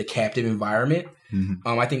durable to the captive environment.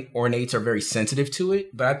 Mm-hmm. I think ornates are very sensitive to it,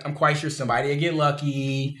 but I'm quite sure somebody will get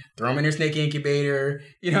lucky, throw them in their snake incubator,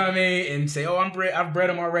 you know what I mean, and say, "Oh, I've bred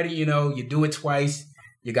them already." You do it twice,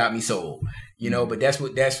 you got me sold. But that's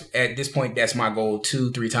at this point, that's my goal.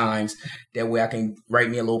 2-3 times. That way, I can write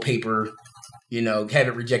me a little paper, have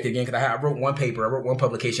it rejected again. Because I wrote one paper, I wrote one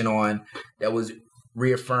publication on that was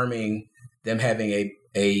reaffirming them having a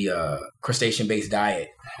crustacean-based diet,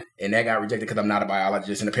 and that got rejected because I'm not a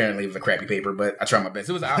biologist, and apparently it was a crappy paper, but I tried my best.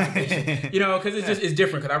 It was an observation, because it's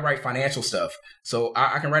different, because I write financial stuff, so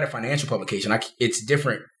I can write a financial publication. It's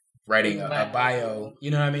different writing a bio,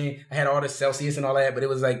 you know what I mean? I had all the Celsius and all that, but it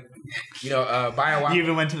was like, bio. You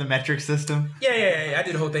even went to the metric system? Yeah, I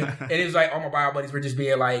did the whole thing, and it was like all my bio buddies were just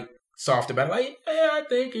being like, soft about it, like, I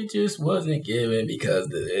think it just wasn't given because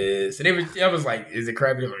of this. And I was like, is it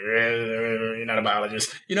crappy? Like, you're not a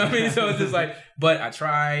biologist. You know what I mean? So it's just like, but I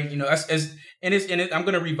tried, I'm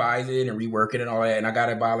going to revise it and rework it and all that. And I got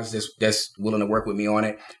a biologist that's willing to work with me on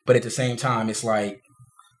it. But at the same time, it's like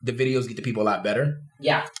the videos get to people a lot better.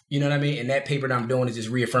 Yeah. You know what I mean? And that paper that I'm doing is just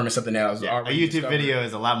reaffirming something that I was already a YouTube video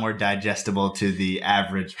is a lot more digestible to the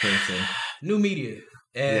average person. New media.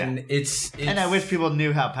 And it's and I wish people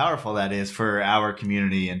knew how powerful that is for our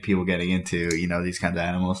community and people getting into, these kinds of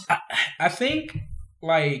animals. I think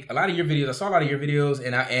like a lot of your videos. I saw a lot of your videos,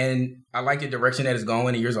 and I like the direction that it's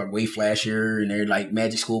going. And yours are way flashier, and they're like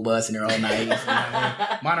Magic School Bus, and they're all nice.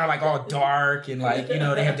 Mine are like all dark, and like they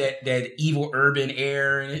have that evil urban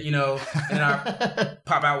air, and and I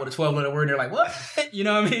pop out with a 12-letter word, and they're like, what? You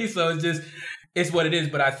know what I mean? So it's what it is.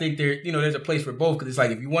 But I think there's a place for both, because it's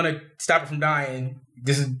like if you want to stop it from dying,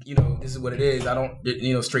 this is what it is. I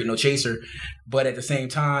don't straight no chaser, but at the same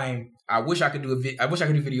time, I wish I could do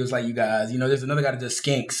videos like you guys. There's another guy that does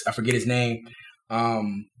skinks. I forget his name. I'll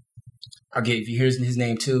get if you hear his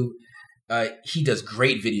name too. He does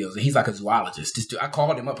great videos, and he's like a zoologist. This dude, I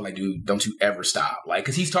called him up like, dude, don't you ever stop, like,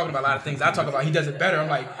 because he's talking about a lot of things I talk about. He does it better. I'm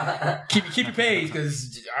like, keep your pace,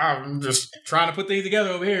 because I'm just trying to put things together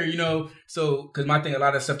over here, So, because my thing, a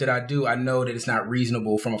lot of stuff that I do, I know that it's not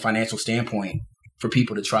reasonable from a financial standpoint for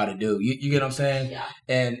people to try to do. You get what I'm saying? Yeah.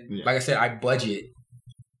 And like I said, I budget.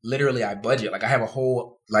 Literally, I budget. Like I have a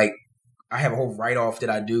whole write-off that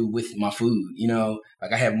I do with my food.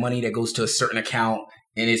 Like I have money that goes to a certain account,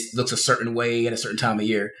 and it looks a certain way at a certain time of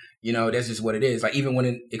year. That's just what it is. Like even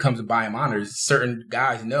when it comes to buying monitors, certain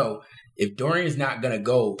guys know if Dorian is not gonna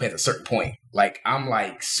go past a certain point. Like I'm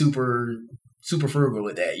like super frugal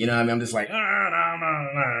with that. I'm just like, no,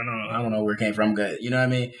 I don't know where it came from. I'm good. You know what I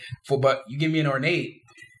mean? But you give me an ornate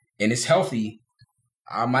and it's healthy,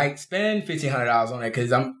 I might spend $1,500 on it because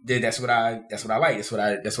that's what I like.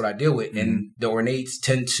 That's what I deal with. Mm-hmm. And the ornates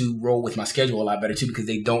tend to roll with my schedule a lot better too, because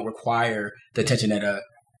they don't require the attention that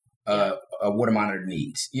a water monitor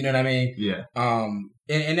needs. You know what I mean? Yeah.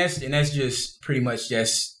 And that's just pretty much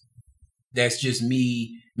that's just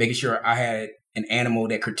me making sure I had an animal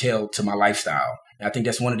that curtailed to my lifestyle. And I think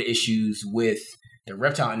that's one of the issues with the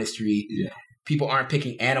reptile industry. Yeah. People aren't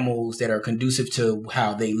picking animals that are conducive to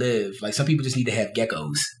how they live. Like some people just need to have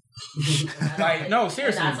geckos. Like no,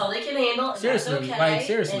 seriously. That's all they can handle. Seriously, okay. like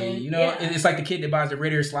seriously, and, it's like the kid that buys the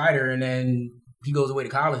Ritter slider and then he goes away to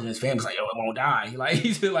college and his family's like, "Yo, it won't die." Like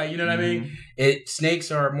he's like, you know what I mean?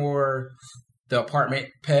 Snakes are more the apartment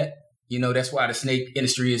pet. That's why the snake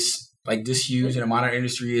industry is like this huge, and the monitor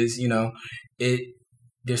industry is,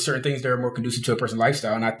 there's certain things that are more conducive to a person's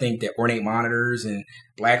lifestyle. And I think that ornate monitors and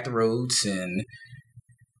black throats and,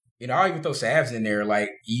 I'll even throw salves in there. Like,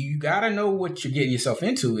 you got to know what you're getting yourself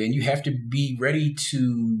into, and you have to be ready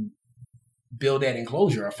to build that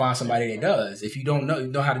enclosure or find somebody that does. If you don't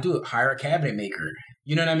know how to do it, hire a cabinet maker.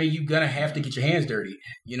 You know what I mean? You're going to have to get your hands dirty.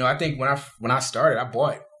 I think when I started, I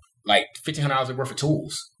bought like $1,500 worth of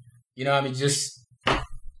tools. Just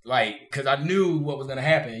like, because I knew what was going to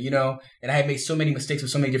happen, and I had made so many mistakes with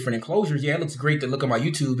so many different enclosures. Yeah, it looks great to look on my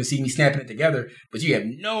YouTube and see me snapping it together, but you have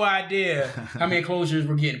no idea how many enclosures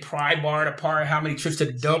were getting pry barred apart, how many trips to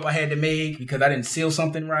the dump I had to make because I didn't seal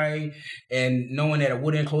something right, and knowing that a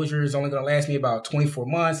wood enclosure is only going to last me about 24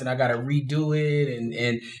 months and I got to redo it,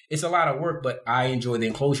 and it's a lot of work, but I enjoy the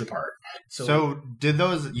enclosure part. So did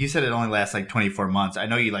those, you said it only lasts like 24 months. I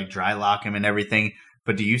know you like dry lock them and everything,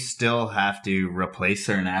 but do you still have to replace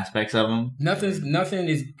certain aspects of them? Nothing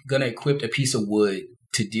is going to equip a piece of wood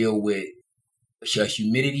to deal with a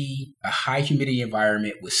high humidity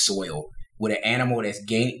environment with soil, with an animal that's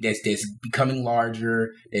becoming larger,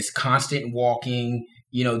 that's constant walking.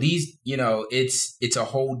 It's a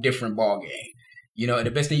whole different ball game. And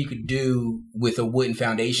the best thing you could do with a wooden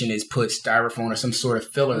foundation is put styrofoam or some sort of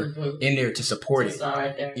filler in there to support it.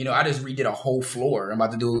 Right there. I just redid a whole floor. I'm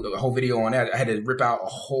about to do a whole video on that. I had to rip out a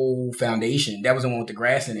whole foundation. That was the one with the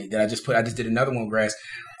grass in it that I just did another one with grass.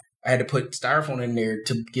 I had to put styrofoam in there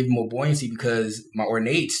to give more buoyancy because my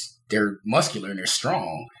ornates, they're muscular and they're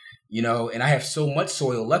strong. And I have so much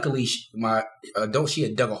soil. Luckily, my adult, she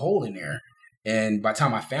had dug a hole in there. And by the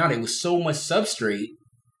time I found it, it was so much substrate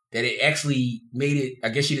that it actually made it, I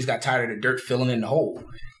guess she just got tired of the dirt filling in the hole.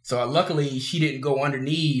 So luckily she didn't go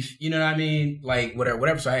underneath, you know what I mean? Like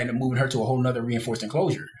whatever. So I ended up moving her to a whole nother reinforced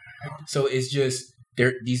enclosure. So it's just,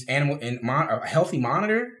 these animal, and a healthy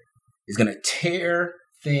monitor is going to tear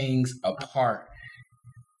things apart.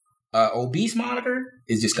 Obese monitor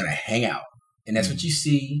is just going to hang out. And that's what you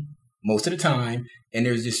see most of the time. And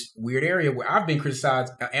there's this weird area where I've been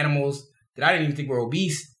criticized animals that I didn't even think were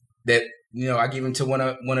obese that, I gave him to one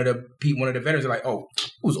of the veterans. They're like, "Oh,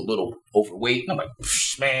 it was a little overweight." And I'm like,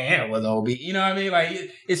 "Man, it wasn't obese." You know what I mean?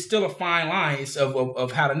 Like, it's still a fine line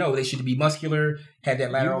of how to know they should be muscular, have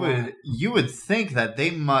that lateral line. You would think that they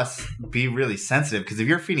must be really sensitive because if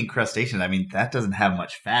you're feeding crustaceans, I mean, that doesn't have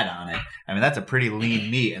much fat on it. I mean, that's a pretty lean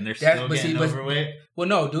meat, and they're still getting overweight. Well,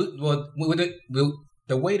 no, dude. Well, with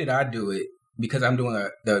the way that I do it, because I'm doing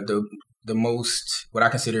the most, what I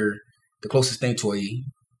consider the closest thing to a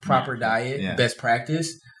proper diet, best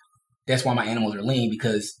practice. that's why my animals are lean,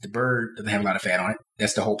 because the bird doesn't have a lot of fat on it.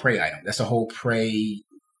 That's the whole prey item. That's the whole prey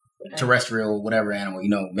terrestrial, whatever animal,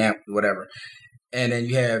 man, whatever. And then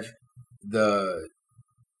you have the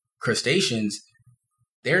crustaceans.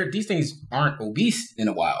 These things aren't obese in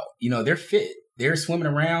the wild. They're fit. They're swimming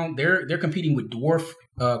around. They're competing with dwarf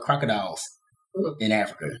crocodiles in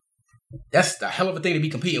Africa. That's a hell of a thing to be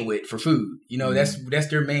competing with for food. That's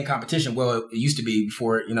their main competition. Well, it used to be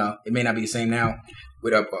before. It may not be the same now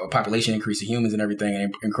with a population increase of humans and everything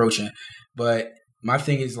and encroaching. But my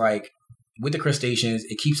thing is, like, with the crustaceans,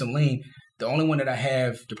 it keeps them lean. The only one that I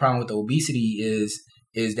have the problem with the obesity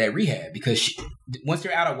is that rehab, because once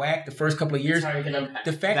they're out of whack the first couple of years,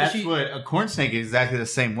 the fact what a corn snake is exactly the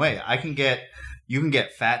same way. You can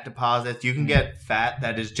get fat deposits. You can get fat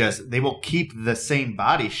that is just, they will keep the same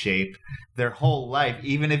body shape their whole life,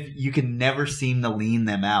 even if you can never seem to lean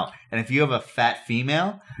them out. And if you have a fat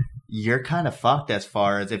female, you're kind of fucked as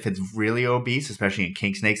far as if it's really obese, especially in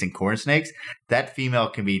king snakes and corn snakes. That female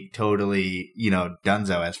can be totally,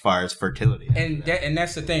 dunzo as far as fertility. And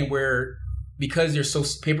that's the thing where, because they're so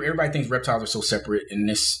everybody thinks reptiles are so separate, and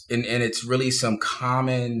it's really some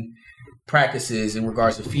common practices in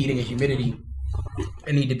regards to feeding and humidity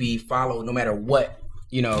that need to be followed no matter what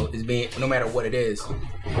no matter what it is.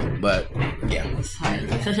 But yeah, sorry.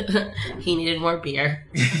 He needed more beer.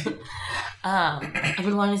 I've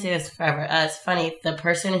been wanting to say this forever. It's funny, the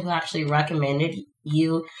person who actually recommended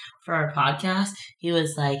you for our podcast, he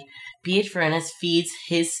was like, BH Furnace feeds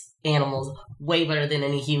his animals way better than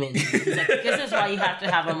any human. He's like, this is why you have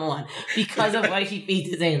to have him on, because of what he feeds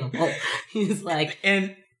his animal. He's like,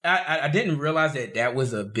 and I didn't realize that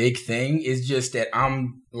was a big thing. It's just that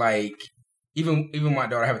I'm like, even my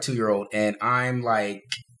daughter, I have a 2-year-old, and I'm like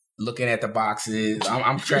looking at the boxes.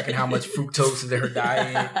 I'm tracking how much fructose is in her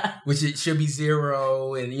diet, which it should be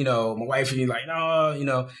 0. And my wife should be like,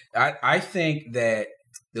 no, I think that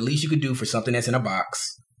the least you could do for something that's in a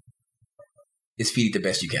box is feed it the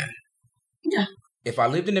best you can. Yeah. If I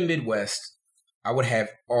lived in the Midwest, I would have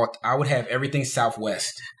everything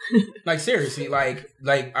Southwest. Like, seriously, like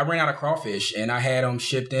I ran out of crawfish and I had them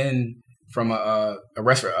shipped in from a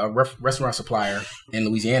restaurant supplier in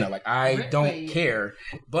Louisiana. Like, I don't care.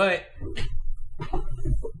 But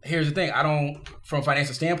here's the thing. From a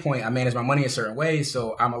financial standpoint, I manage my money a certain way,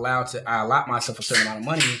 so I allot myself a certain amount of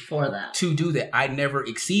money for that to do that. I never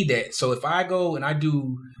exceed that. So if I go and I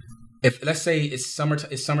do, if let's say it's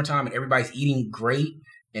summertime and everybody's eating great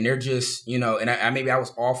and they're just, and maybe I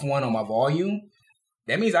was off one on my volume,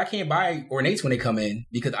 that means I can't buy ornates when they come in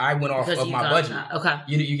because I went off of my budget. That. Okay.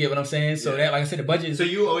 You get what I'm saying? So that, like I said, the budget is... So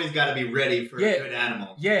you always got to be ready for a good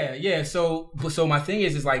animal. Yeah. So my thing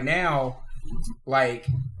is like now, like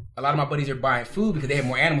a lot of my buddies are buying food because they have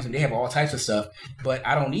more animals and they have all types of stuff. But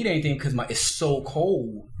I don't need anything because it's so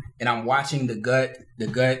cold and I'm watching the gut, the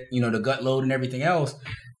gut load and everything else.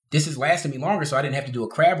 This is lasting me longer, so I didn't have to do a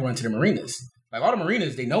crab run to the marinas. Like, all the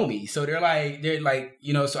marinas, they know me. So they're like,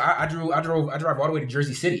 so I drive all the way to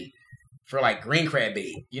Jersey City for like green crab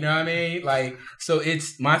bait. You know what I mean? Like, so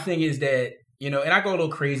it's, my thing is that, and I go a little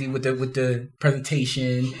crazy with the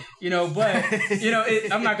presentation, but,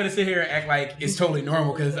 I'm not going to sit here and act like it's totally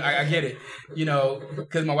normal because I get it,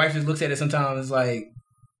 because my wife just looks at it sometimes and is like,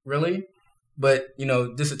 really? But,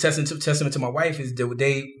 this is a testament to my wife is the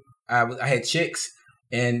day I had chicks.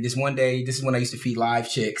 And this one day, this is when I used to feed live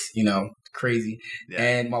chicks, crazy. Yeah.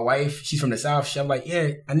 And my wife, she's from the South. She's like, yeah,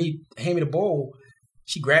 hand me the bowl.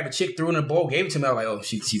 She grabbed a chick, threw it in a bowl, gave it to me. I was like, oh,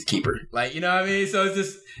 she's a keeper. Like, you know what I mean? So it's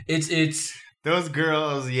just, it's. Those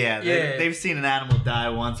girls, they've seen an animal die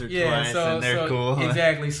once or twice, and they're cool.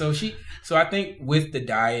 Exactly. So I think with the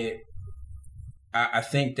diet, I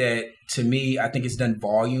think that, to me, I think it's done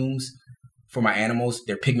volumes for my animals,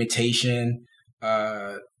 their pigmentation,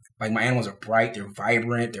 like, my animals are bright, they're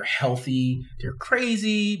vibrant, they're healthy, they're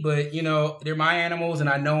crazy, but, they're my animals and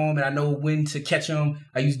I know them and I know when to catch them.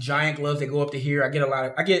 I use giant gloves that go up to here. I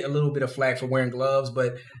get a little bit of flack for wearing gloves,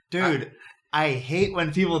 but... Dude, I hate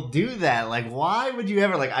when people do that. Like, why would you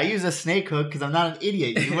ever... Like, I use a snake hook because I'm not an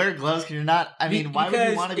idiot. You wear gloves because you're not... I mean, why would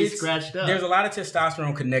you want to be scratched up? There's a lot of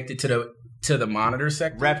testosterone connected to the monitor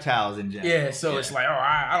sector. Reptiles in general. Yeah, so it's like,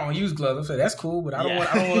 I don't use gloves. I'm saying that's cool, but I don't want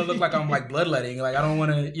to look like I'm like bloodletting. Like, I don't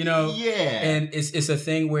want to, Yeah. And it's a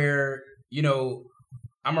thing where,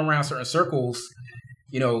 I'm around certain circles,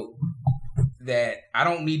 that I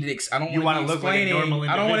don't need to. I don't You want to look like a normal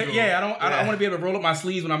I don't want to. individual. Yeah, I don't want to be able to roll up my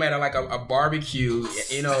sleeves when I'm at a barbecue.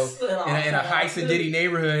 You know, in a high sedity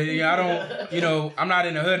neighborhood. You know, I don't. You know, I'm not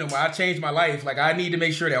in the hood no more. I changed my life. Like I need to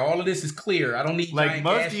make sure that all of this is clear. I don't need like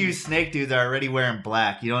most of you snake dudes are already wearing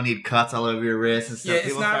black. You don't need cuts all over your wrists and stuff. Yeah, it's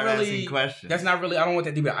People not start really. asking questions. That's not really. I don't want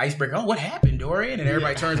that to be an icebreaker. Oh, what happened, Dorian? And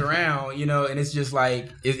everybody turns around. You know, and it's just like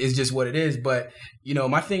it's just what it is. But you know,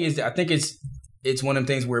 my thing is, I think it's one of them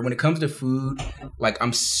things where when it comes to food, like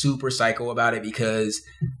I'm super psycho about it because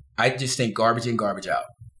I just think garbage in, garbage out.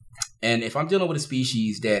 And if I'm dealing with a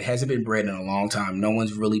species that hasn't been bred in a long time, no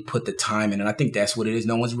one's really put the time in. And I think that's what it is.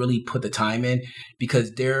 No one's really put the time in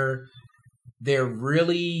because they're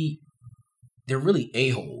really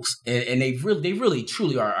a-holes. And they really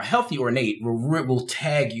truly are. A healthy ornate will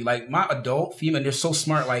tag you. Like my adult female, they're so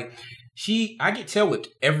smart. Like I get tail whipped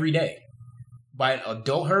every day. By an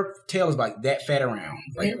adult, her tail is like that fat around.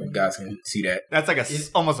 Like you guys can see that. That's like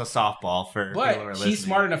almost a softball for people who are listening. But she's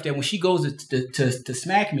smart enough that when she goes to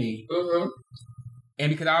smack me, and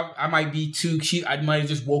because I might be too, I might have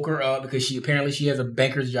just woke her up because she has a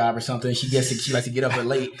banker's job or something. She likes to get up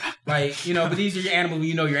late, like you know. But these are your animals.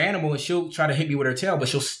 You know your animal, and she'll try to hit me with her tail, but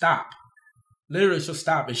she'll stop. Literally, she'll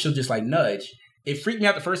stop and she'll just like nudge. It freaked me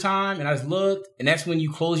out the first time, and I just looked, and that's when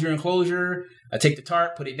you close your enclosure. I take the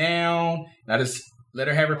tarp, put it down, and I just let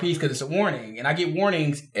her have her piece because it's a warning. And I get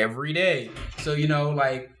warnings every day. So, you know,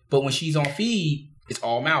 like, but when she's on feed, it's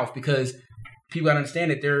all mouth because people gotta understand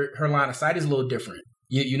that her line of sight is a little different.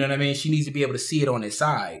 You know what I mean? She needs to be able to see it on this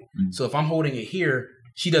side. Mm-hmm. So if I'm holding it here,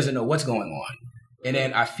 she doesn't know what's going on. And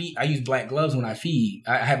then I use black gloves when I feed.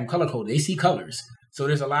 I have them color coded. They see colors. So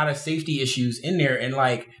there's a lot of safety issues in there. And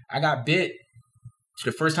like, I got bit for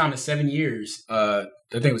the first time in 7 years. I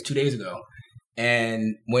think it was 2 days ago.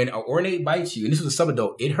 And when an ornate bites you, and this was a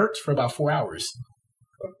subadult, it hurts for about 4 hours.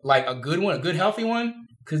 Like a good one, a good healthy one,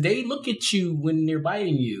 because they look at you when they're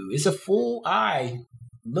biting you. It's a full eye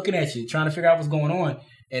looking at you, trying to figure out what's going on.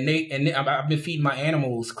 And I've been feeding my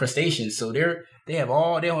animals crustaceans, so they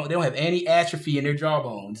don't have any atrophy in their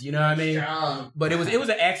jawbones. You know what I mean? Strong. But it was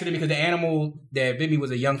an accident because the animal that bit me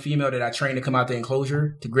was a young female that I trained to come out the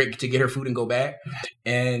enclosure to get her food and go back,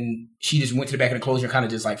 and she just went to the back of the enclosure and kind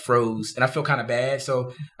of just like froze, and I felt kind of bad,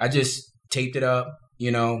 so I just taped it up,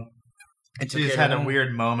 you know. She just had a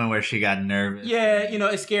weird moment where she got nervous. Yeah, you know,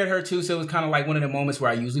 it scared her too, so it was kind of like one of the moments where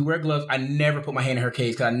I usually wear gloves. I never put my hand in her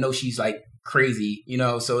cage because I know she's like crazy, you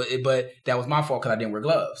know. But that was my fault because I didn't wear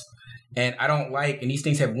gloves. And I don't like, and these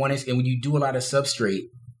things have one, and when you do a lot of substrate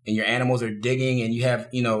and your animals are digging and you have,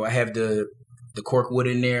 you know, I have the cork wood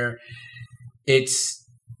in there,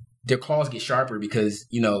 their claws get sharper because,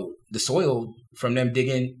 you know, the soil from them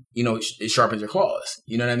digging, you know, it sharpens their claws.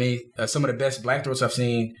 You know what I mean? Some of the best black throats I've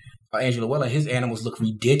seen, Angela Wella, his animals look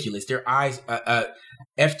ridiculous. Their eyes,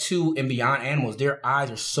 F2 and beyond animals, their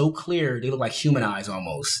eyes are so clear, they look like human eyes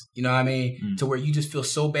almost. You know what I mean? Mm. To where you just feel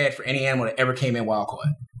so bad for any animal that ever came in wild caught.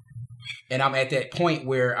 And I'm at that point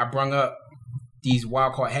where I brung up these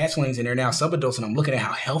wild caught hatchlings and they're now subadults, and I'm looking at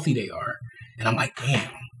how healthy they are. And I'm like, damn.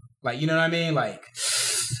 Like, you know what I mean? Like,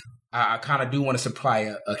 I kind of do want to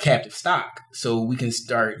supply a captive stock so we can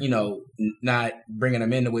start, you know, not bringing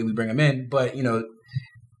them in the way we bring them in. But, you know,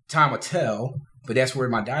 time will tell. But that's where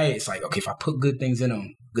my diet is like, okay, if I put good things in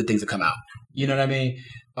them, good things will come out. You know what I mean?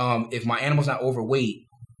 If my animal's not overweight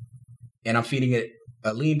and I'm feeding it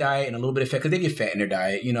a lean diet and a little bit of fat, because they get fat in their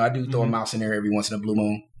diet. You know, I do throw a mouse in there every once in a blue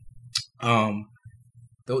moon.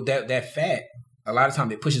 Though that fat, a lot of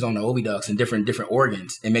times it pushes on the oviducts and different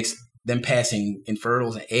organs. It makes them passing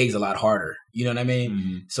infertiles and eggs a lot harder. You know what I mean?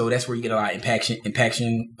 Mm-hmm. So that's where you get a lot of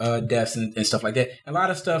impaction deaths and stuff like that. A lot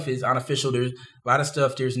of stuff is unofficial. There's a lot of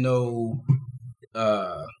stuff. There's no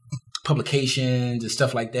publications and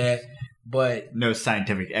stuff like that. But no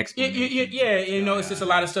scientific explanation. Yeah, you know, it's just a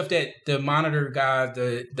lot of stuff that the monitor guys,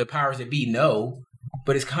 the powers that be know,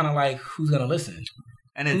 but it's kind of like, who's going to listen?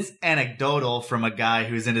 And it's anecdotal from a guy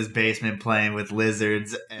who's in his basement playing with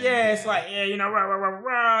lizards. It's like, you know, rah, rah, rah,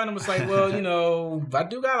 rah. And I'm just like, well, you know, I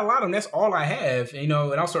do got a lot of them. That's all I have. You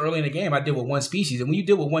know, and also early in the game, I deal with one species. And when you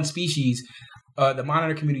deal with one species, the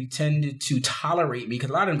monitor community tended to tolerate me because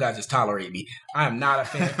a lot of them guys just tolerate me. I am not a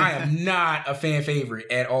fan. I am not a fan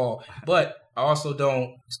favorite at all. But I also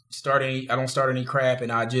don't start any crap,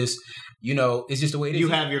 and I just, you know, it's just the way it is. You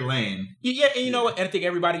have your lane. Yeah, and you know what? I think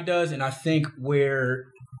everybody does, and I think where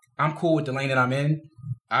I'm cool with the lane that I'm in,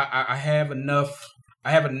 I have enough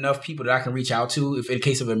people that I can reach out to if in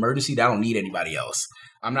case of emergency that I don't need anybody else.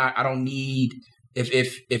 I don't need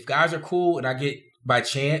if guys are cool and I get by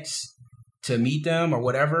chance to meet them or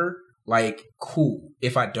whatever, like, cool.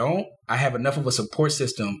 If I don't, I have enough of a support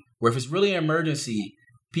system Where if it's really an emergency,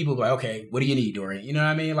 people be like, okay, what do you need, Dorian? You know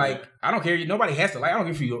what I mean? Like, I don't care. Nobody has to like. I don't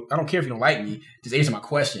care if you don't like me. Just answer my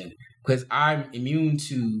question because I'm immune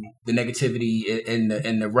to the negativity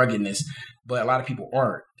and the ruggedness. But a lot of people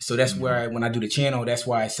aren't. So that's where when I do the channel, that's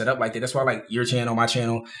why I set up like that. That's why I like your channel, my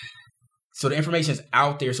channel. So the information is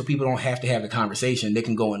out there, so people don't have to have the conversation. They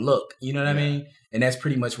can go and look. You know what I mean? And that's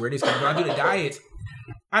pretty much where it is. Because when I do the diets,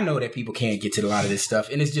 I know that people can't get to a lot of this stuff,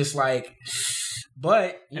 and it's just like.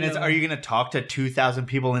 But are you going to talk to 2,000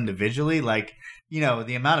 people individually? Like, the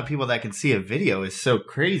amount of people that can see a video is so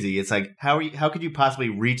crazy. It's like how could you possibly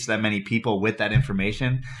reach that many people with that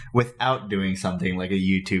information without doing something like a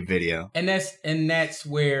YouTube video? And that's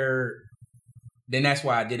where. Then that's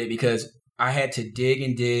why I did it, because I had to dig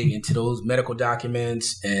into those medical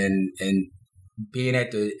documents and being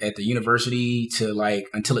at the university to like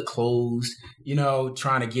until it closed.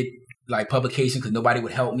 Trying to get like publications because nobody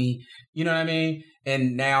would help me. You know what I mean?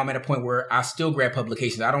 And now I'm at a point where I still grab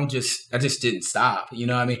publications. I just didn't stop. You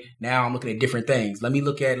know what I mean? Now I'm looking at different things. Let me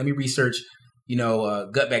research,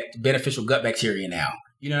 beneficial gut bacteria now.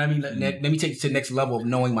 You know what I mean? Let me take it to the next level of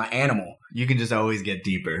knowing my animal. You can just always get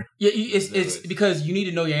deeper. Yeah, it's because you need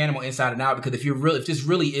to know your animal inside and out, because if this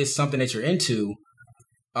really is something that you're into,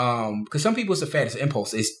 because some people it's a fad, it's an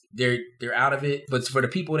impulse. They're out of it. But for the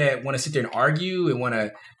people that want to sit there and argue and want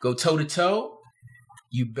to go toe to toe,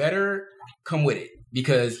 you better come with it,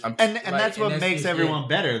 because that's what makes everyone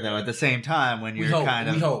better though. At the same time, when you're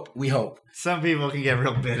we hope some people can get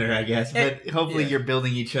real bitter, I guess, but hopefully you're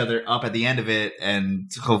building each other up at the end of it, and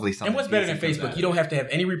hopefully something. And what's better than Facebook? You don't have to have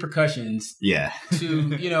any repercussions. Yeah. To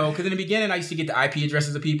because in the beginning I used to get the IP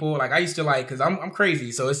addresses of people. Like I used to because I'm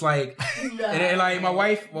crazy, so it's like, and like my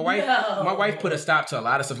wife put a stop to a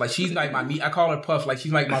lot of stuff. Like she's like I call her Puff. Like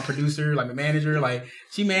she's like my producer, like my manager. Like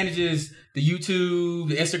she manages the YouTube,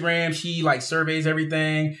 the Instagram. She like surveys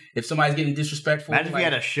everything. If somebody's getting disrespectful, imagine if you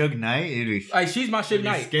had a Suge Knight. Like she's my Suge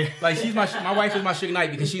Knight. Like she's my wife is my Suge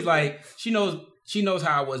Knight, because she's like she knows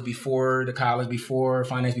how I was before the college, before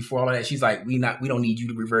finance, before all of that. She's like we don't need you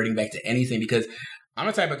to reverting back to anything, because I'm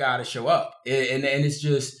the type of guy to show up, and it's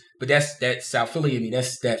just. But that's that South Philly in me.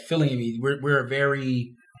 That's that Philly in me. We're a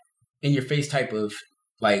very in your face type of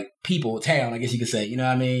like town, I guess you could say. You know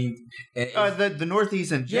what I mean? The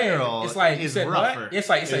Northeast in general, it's like is you said rougher. What? It's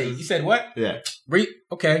like you said what? Yeah.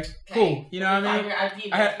 Okay, cool. You know what I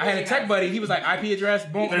mean? I had a tech buddy. He was like IP address.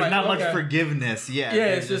 Boom. There's not much forgiveness. Yeah. Yeah,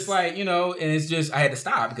 it's just like and it's just I had to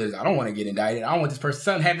stop because I don't want to get indicted. I don't want this person.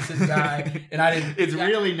 Something happened to this guy, and I didn't. It's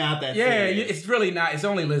really not that. Yeah, serious. it's really not. It's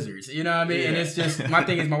only lizards. You know what I mean? Yeah. And it's just my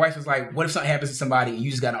thing is my wife was like, what if something happens to somebody and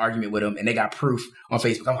you just got an argument with them and they got proof on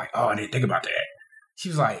Facebook? I'm like, oh, I didn't think about that. She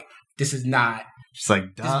was like, this is not. She's like,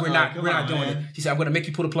 we're not doing it. She said, I'm going to make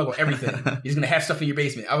you pull the plug on everything. You're just going to have stuff in your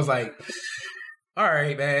basement. I was like, all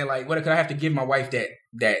right, man. Like, what could I have to give my wife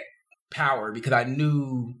that power? Because I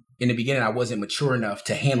knew in the beginning I wasn't mature enough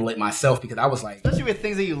to handle it myself, because I was like, especially with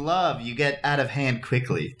things that you love, you get out of hand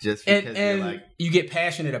quickly just because you're like, you get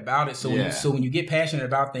passionate about it. So when you get passionate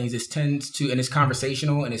about things, it tends to, and it's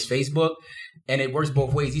conversational and it's Facebook, and it works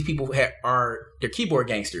both ways. These people they're keyboard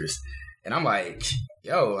gangsters. And I'm like,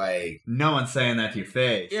 yo, like no one's saying that to your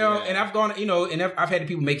face. And I've gone, and I've had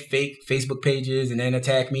people make fake Facebook pages and then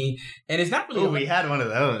attack me, and it's not really. Oh, we had one of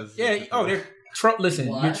those. Yeah. Oh, they're listen,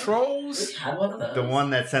 what? Your trolls. We had one of those. The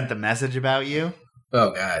one that sent the message about you.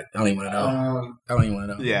 Oh God, I don't even want to know. I don't even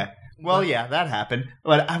want to know. Yeah. Well, yeah, that happened.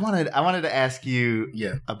 But I wanted to ask you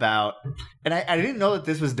about, and I didn't know that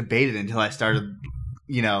this was debated until I started,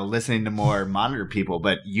 listening to more Monitor people.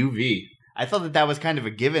 But UV. I thought that was kind of a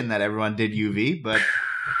given that everyone did UV, but...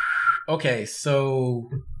 Okay, so...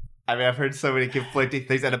 I mean, I've heard so many conflicting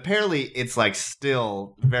things, and apparently it's, like,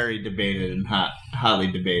 still very debated and hotly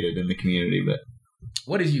debated in the community, but...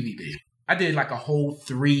 What is UVB? I did, like, a whole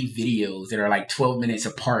 3 videos that are, like, 12 minutes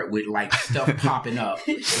apart with, like, stuff popping up.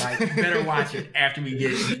 Like, you better watch it after we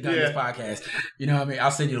get done this podcast. You know what I mean?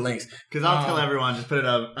 I'll send you the links. Because I'll tell everyone, just put it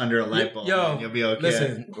up under a light bulb, and you'll be okay.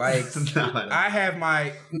 Listen, like, I have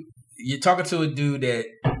my... You're talking to a dude that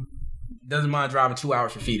doesn't mind driving 2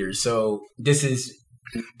 hours for feeders. So this is...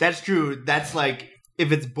 That's true. That's like,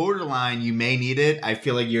 if it's borderline, you may need it. I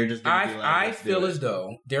feel like you're just going to be like... I feel as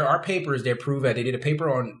though there are papers that prove that. They did a paper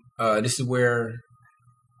on... this is where...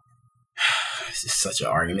 This is such an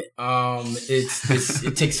argument.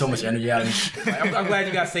 It takes so much energy out of me. I'm glad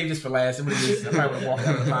you guys saved this for last. I probably would have walked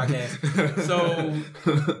out of the podcast. So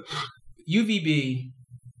UVB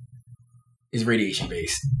is radiation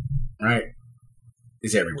based. Right?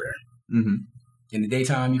 It's everywhere. Mm-hmm. In the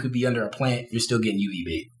daytime, you could be under a plant. You're still getting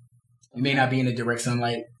UVB. You may not be in the direct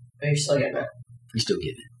sunlight. But you're still getting it. You're still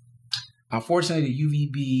getting unfortunately,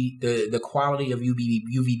 the UVB, the quality of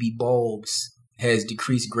UVB bulbs has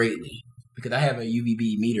decreased greatly because I have a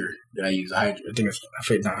UVB meter that I use. I think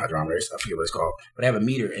it's not hydrometers. I forget what it's called, but I have a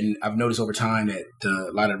meter, and I've noticed over time that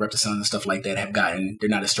a lot of the Reptisun and stuff like that they're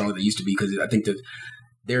not as strong as they used to be because I think that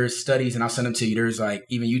there's studies, and I'll send them to you. There's like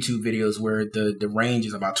even YouTube videos where the range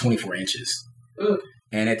is about 24 inches. Ooh.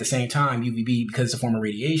 And at the same time, UVB, because it's a form of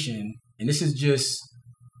radiation, and this is just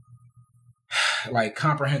like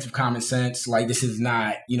comprehensive common sense. Like this is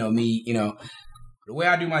not, me, the way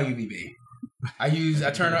I do my UVB. I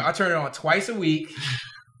turn it on twice a week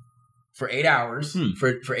for 8 hours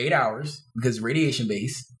for 8 hours because it's radiation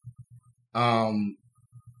based. I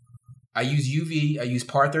use UV. I use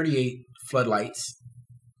PAR 38 floodlights.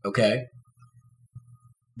 Okay.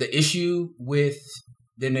 The issue with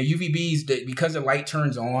then the UVBs because the light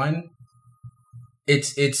turns on,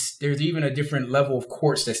 it's there's even a different level of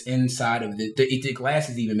quartz that's inside of the glass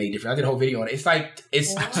is even made different. I did a whole video on it. It's like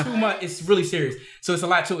it's too much. It's really serious. So it's a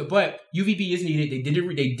lot to it. But UVB is needed.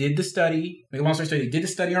 They did the study. Make a long story short, they did the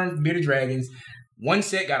study on bearded dragons. One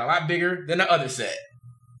set got a lot bigger than the other set.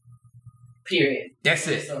 Period. That's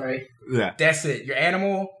it. Sorry. Yeah. That's it. Your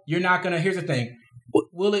animal, you're not gonna. Here's the thing.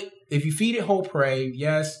 Will it? If you feed it whole prey,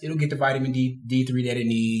 yes, it'll get the vitamin D3 that it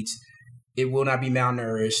needs. It will not be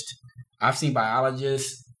malnourished. I've seen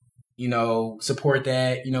biologists, support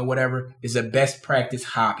that. Whatever is a best practice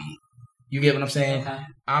hobby. You get what I'm saying?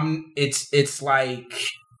 Okay. It's like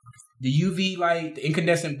the UV light, the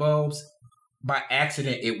incandescent bulbs. By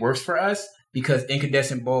accident, it works for us because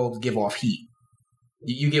incandescent bulbs give off heat.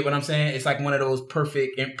 You get what I'm saying? It's like one of those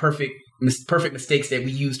perfect mistakes that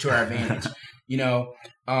we use to our advantage.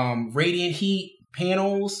 Radiant heat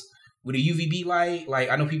panels with a UVB light. Like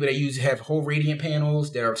I know people that have whole radiant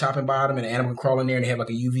panels that are top and bottom, and the animal can crawl in there and they have like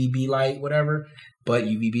a UVB light, whatever. But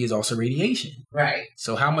UVB is also radiation, right?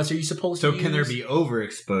 So how much are you supposed to use? So can there be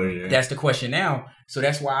overexposure? That's the question now. So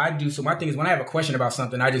that's why I do. So my thing is when I have a question about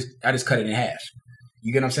something, I just cut it in half.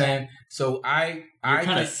 You get what I'm saying? So I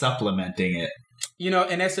kind of supplementing it.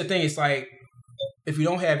 And that's the thing. It's like, if you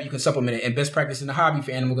don't have it, you can supplement it. And best practice in the hobby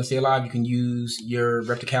for animals to stay alive, you can use your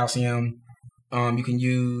Repticalcium. You can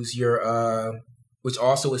use your, which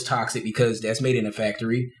also is toxic because that's made in a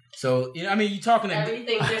factory. So, you're talking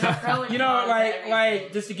everything. There's a pro and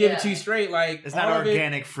like just to give it to you straight, like it's not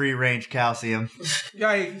organic, free range calcium.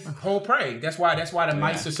 Like whole prey. That's why the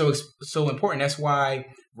mice are so important. That's why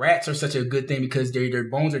rats are such a good thing because their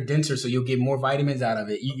bones are denser, so you'll get more vitamins out of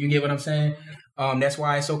it. You get what I'm saying? That's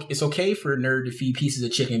why it's okay for a nerd to feed pieces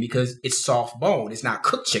of chicken because it's soft bone. It's not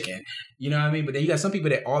cooked chicken. You know what I mean? But then you got some people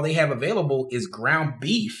that all they have available is ground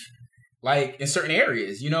beef, like in certain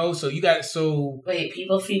areas, So wait,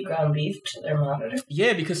 people feed ground beef to their monitor?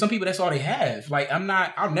 Yeah, because some people that's all they have. Like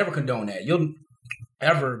I'll never condone that.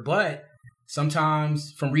 But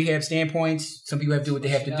sometimes from rehab standpoints, some people have to do what they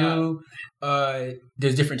have to do.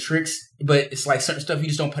 There's different tricks, but it's like certain stuff you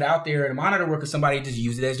just don't put out there in a monitor work because somebody just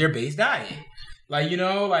use it as their base diet. Like,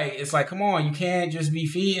 it's like, come on, you can't just be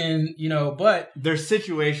feeding, but there's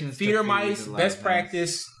situations. Feeder mice, best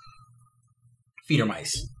practice, feeder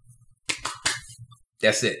mice.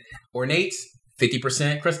 That's it. Ornates,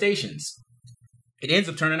 50% crustaceans. It ends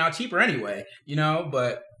up turning out cheaper anyway,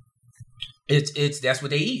 but that's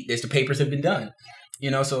what they eat. The papers have been done,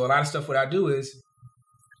 so a lot of stuff what I do is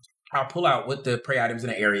I'll pull out what the prey items in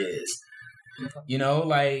the area is.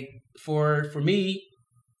 Like for me,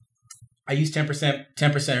 I use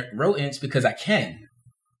 10% rodents because I can.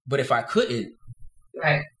 But if I couldn't,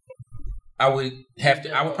 right, I would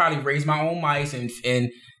probably raise my own mice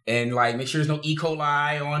and like make sure there's no E.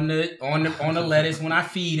 coli on the lettuce when I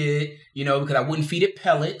feed it, because I wouldn't feed it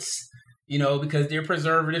pellets, because they're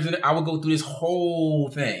preservatives, and I would go through this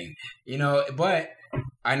whole thing, but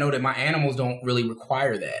I know that my animals don't really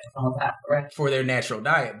require that for their natural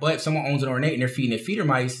diet. But if someone owns an ornate and they're feeding their feeder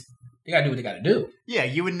mice, they gotta do what they gotta do. Yeah,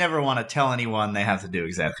 you would never want to tell anyone they have to do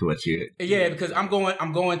exactly what you. Yeah, because I'm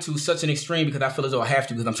going to such an extreme because I feel as though I have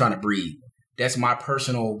to because I'm trying to breed. That's my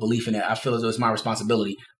personal belief in it. I feel as though it's my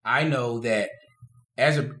responsibility. I know that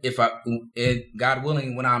God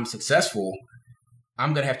willing, when I'm successful,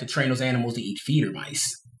 I'm gonna have to train those animals to eat feeder mice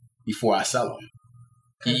before I sell them.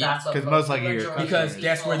 Because most likely because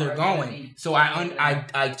that's where they're going. So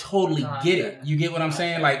I totally get it. You get what I'm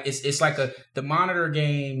saying? Like it's like the monitor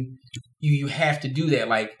game. You have to do that.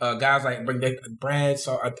 Like guys like Brad.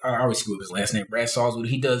 I always screw up his last name. Brad Salzwood.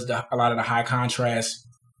 He does a lot of the high contrast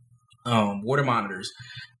water monitors.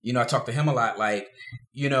 I talk to him a lot. Like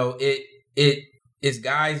it's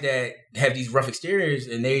guys that have these rough exteriors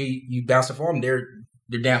and you bounce it for them. They're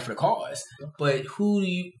down for the cause. But who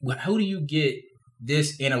do you get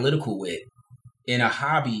this analytical with in a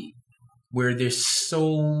hobby where there's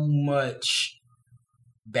so much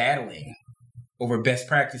battling over best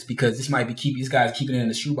practice, because this might be this guy's keeping it in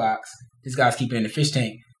the shoebox, this guy's keeping it in the fish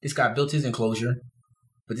tank, this guy built his enclosure,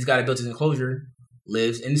 but this guy that built his enclosure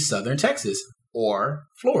lives in southern Texas or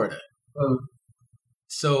Florida.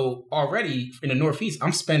 So already in the Northeast,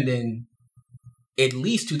 I'm spending at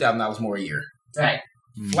least $2,000 more a year. Right.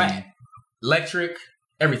 Flat. Electric,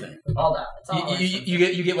 everything. All that. It's all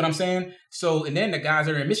you get what I'm saying? So, and then the guys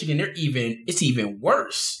that are in Michigan, it's even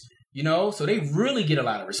worse. You know, so they really get a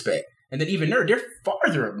lot of respect. And then even they're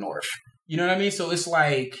farther up north. You know what I mean? So it's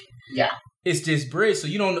like, it's this bridge. So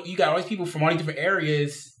you got all these people from all these different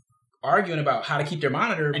areas arguing about how to keep their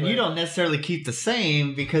monitor. And you don't necessarily keep the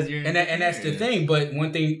same because you're... And that's the thing. But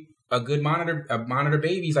one thing, a monitor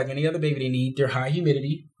babies, like any other baby, they need their high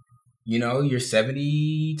humidity. You know, your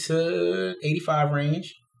 70 to 85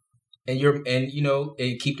 range. And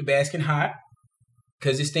keep the basket hot.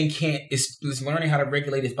 Because this thing it's learning how to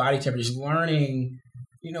regulate its body temperature. It's learning,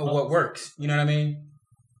 what works. You know what I mean?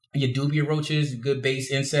 Your dubia roaches, good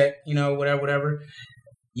base insect, whatever.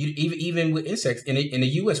 Even with insects in the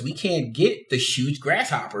U.S., we can't get the huge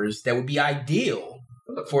grasshoppers that would be ideal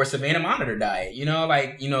for a savanna monitor diet.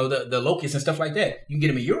 The locusts and stuff like that. You can get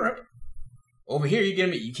them in Europe. Over here, you get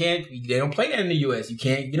them. You can't. They don't play that in the U.S. You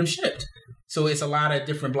can't get them shipped. So it's a lot of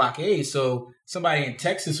different blockades. So somebody in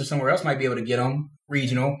Texas or somewhere else might be able to get them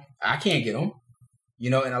regional. I can't get them.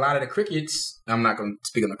 And a lot of the crickets, I'm not going to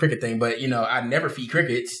speak on the cricket thing, but, I never feed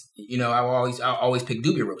crickets. I'll always pick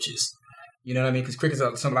dubia roaches. You know what I mean? Because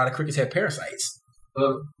a lot of crickets have parasites.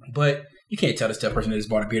 But you can't tell this to a person that just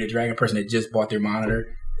bought a bearded dragon, a person that just bought their monitor.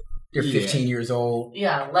 They're 15 years old.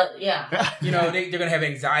 Yeah. They're going to have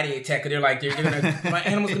an anxiety attack. They're like, my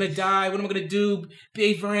animal's going to die. What am I going to do?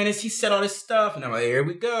 Big Varanus, he said all this stuff. And I'm like, here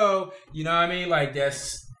we go. You know what I mean? Like,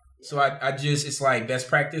 so I just, it's like best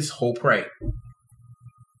practice, whole prey.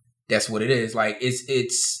 That's what it is. Like,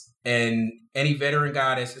 and any veteran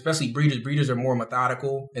guy especially breeders are more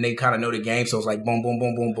methodical and they kind of know the game. So it's like boom, boom,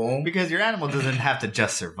 boom, boom, boom. Because your animal doesn't have to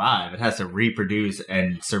just survive. It has to reproduce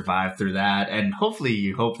and survive through that. And hopefully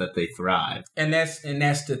you hope that they thrive. And that's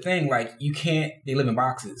the thing. Like, they live in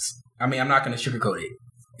boxes. I mean, I'm not going to sugarcoat it.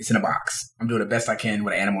 It's in a box. I'm doing the best I can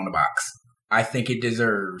with an animal in a box. I think it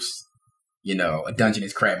deserves, a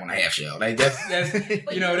Dungeness crab on a half shell. Like that's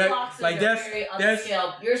but yours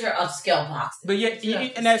are upscale boxes. But yeah,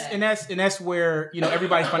 and that's where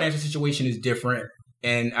everybody's financial situation is different,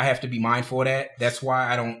 and I have to be mindful of that. That's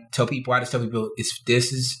why I don't tell people. I just tell people this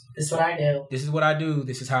is what I do. This is what I do.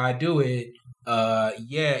 This is how I do it.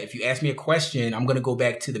 If you ask me a question, I'm gonna go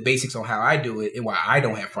back to the basics on how I do it and why I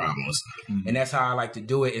don't have problems, and that's how I like to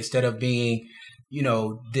do it instead of being.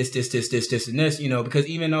 This, and this, because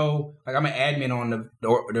even though, like, I'm an admin on the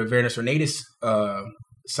Varanus ornatus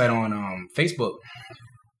site on Facebook,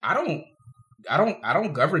 I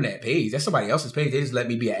don't govern that page. That's somebody else's page. They just let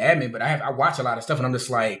me be an admin, but I watch a lot of stuff, and I'm just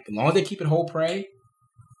like, as long as they keep it whole prey,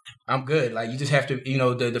 I'm good. Like, you just have to,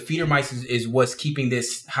 the feeder mice is what's keeping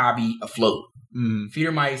this hobby afloat.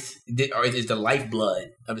 Feeder mice is the lifeblood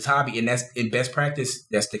of this hobby, and that's in best practice.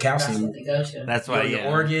 That's the calcium. That's what they go to. That's why the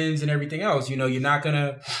organs and everything else. You're not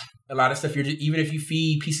gonna a lot of stuff. Even if you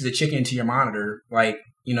feed pieces of chicken to your monitor, like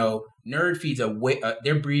Nerd feeds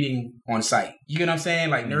they're breeding on site. You get what I'm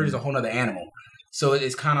saying? Like Nerd is a whole other animal. So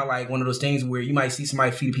it's kind of like one of those things where you might see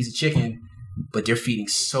somebody feed a piece of chicken, but they're feeding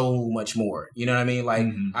so much more. You know what I mean? Like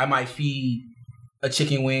I might feed a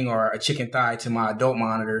chicken wing or a chicken thigh to my adult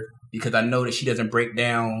monitor. Because I know that she doesn't break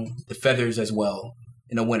down the feathers as well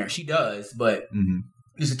in the winter. She does, but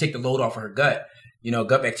just to take the load off of her gut,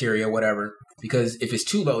 gut bacteria, whatever. Because if it's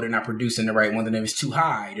too low, they're not producing the right one. Then if it's too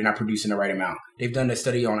high, they're not producing the right amount. They've done a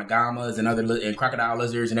study on agamas and and crocodile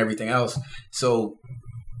lizards and everything else. So,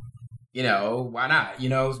 why not?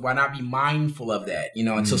 Why not be mindful of that?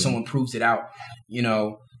 Until someone proves it out.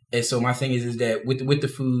 And so my thing is that with the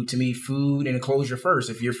food, to me, food and enclosure first.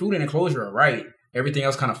 If your food and enclosure are right, everything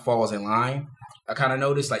else kind of falls in line. I kind of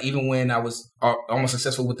noticed, like, even when I was almost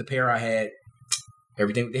successful with the pair I had,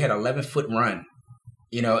 they had an 11-foot run,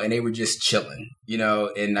 and they were just chilling,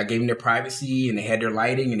 and I gave them their privacy, and they had their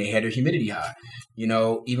lighting, and they had their humidity high.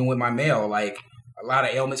 Even with my male, like, a lot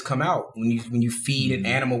of ailments come out when you feed an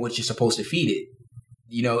animal what you're supposed to feed it.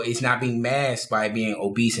 It's not being masked by being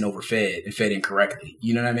obese and overfed and fed incorrectly.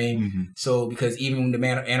 You know what I mean? So, because even the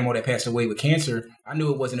animal that passed away with cancer, I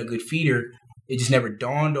knew it wasn't a good feeder. It just never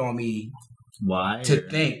dawned on me to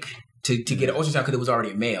think to get an ultrasound because it was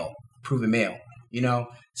already a male, proven male,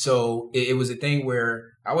 So it was a thing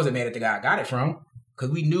where I wasn't mad at the guy I got it from because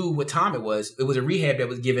we knew what time it was. It was a rehab that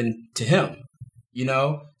was given to him. you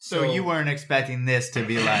know? So you weren't expecting this to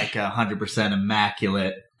be like 100%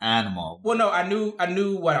 immaculate animal. Well, no, I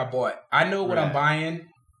knew what I bought. I know what I'm buying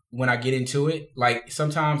when I get into it. Like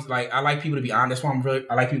sometimes, like I like people to be honest. That's why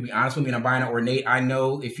I like people to be honest with me. And I'm buying an ornate. I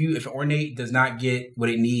know if an ornate does not get what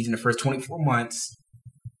it needs in the first 24 months,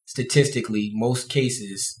 statistically, most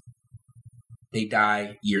cases, they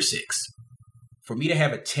die year 6. For me to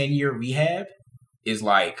have a 10-year rehab is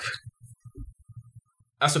like,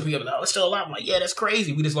 that's what people are like, oh, it's still alive. I'm like, yeah, that's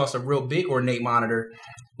crazy. We just lost a real big ornate monitor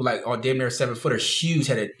with like, damn near 7-footer, huge,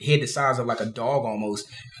 had a head the size of like a dog almost.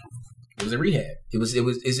 It was a rehab.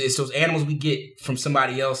 It's those animals we get from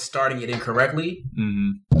somebody else starting it incorrectly.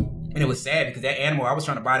 Mm-hmm. And it was sad because that animal, I was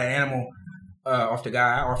trying to buy that animal off the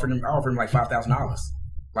guy. I offered him like $5,000.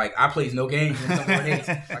 Like, I plays no games in some ornates.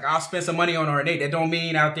 Like, I'll spend some money on an ornate. That don't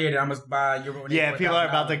mean out there that I'm going to buy your ornate. Yeah, people are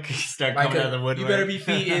about to start coming out of the woodwork. You better be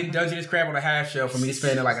feeding Dungeness crab on a half shell for me to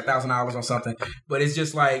spend like $1,000 on something. But it's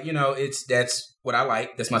just like, you know, that's what I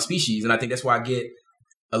like. That's my species. And I think that's why I get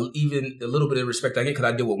even a little bit of respect I get because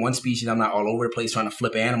I deal with one species. I'm not all over the place trying to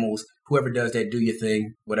flip animals. Whoever does that, do your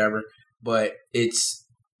thing, whatever. But it's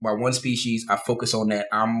my one species. I focus on that.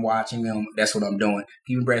 I'm watching them. That's what I'm doing.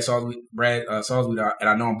 Even Brad Salisbury, and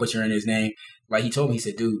I know I'm butchering his name. Like he told me, he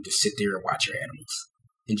said, dude, just sit there and watch your animals.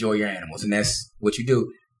 Enjoy your animals. And that's what you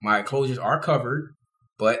do. My enclosures are covered,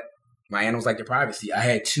 but my animals like their privacy. I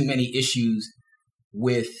had too many issues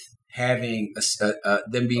with having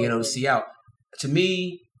them being able to see out. To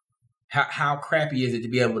me, how crappy is it to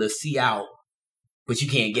be able to see out, but you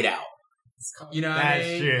can't get out? You know what I mean?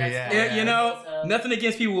 That's true, yeah. You know, nothing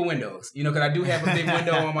against people with windows. You know, because I do have a big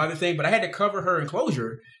window on my other thing, but I had to cover her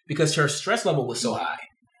enclosure because her stress level was so high.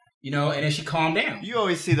 You know, and then she calmed down. You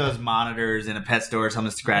always see those monitors in a pet store,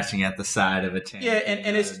 someone scratching at the side of a tank. Yeah,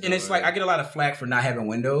 and it's like I get a lot of flack for not having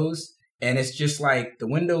windows, and it's just like the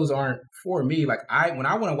windows aren't for me. Like when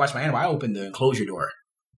I want to watch my animal, I open the enclosure door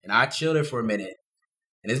and I chill there for a minute,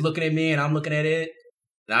 and it's looking at me, and I'm looking at it.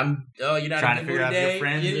 I'm you're not trying to figure out if you're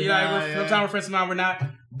friends. Sometimes we're friends, sometimes we're not.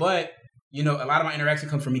 But you know, a lot of my interaction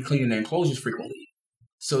comes from me cleaning the enclosures frequently,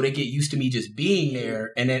 so they get used to me just being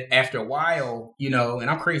there. And then after a while, you know, and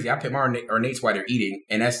I'm crazy. I pet my ornates while they're eating,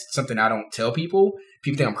 and that's something I don't tell people.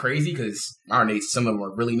 People think I'm crazy because my ornates, some of them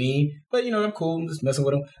are really mean. But you know, I'm cool. I'm just messing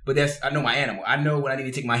with them. But I know my animal. I know when I need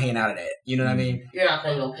to take my hand out of that. You know what I mean? You're not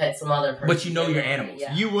going to go pet some other person. But you know your animals.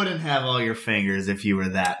 Yeah. You wouldn't have all your fingers if you were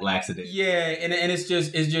that laxative. Yeah, and it's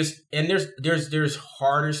just and there's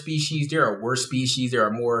harder species. There are worse species. There are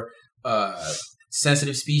more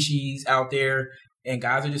sensitive species out there, and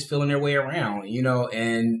guys are just feeling their way around. You know,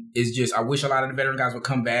 and it's just I wish a lot of the veteran guys would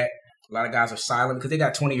come back. A lot of guys are silent because they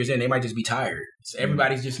got 20 years in. They might just be tired. So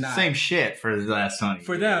everybody's just not. Same shit for the last 20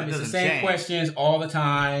 For them, it's the same questions all the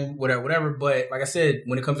time, whatever. But like I said,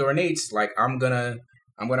 when it comes to ornates, like I'm gonna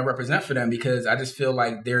represent for them because I just feel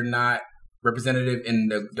like they're not representative in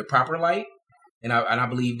the proper light. And I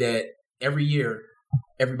believe that every year,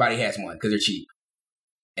 everybody has one because they're cheap.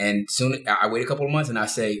 And soon I wait a couple of months and I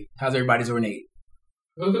say, how's everybody's ornate?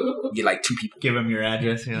 You get like 2 people. Give them your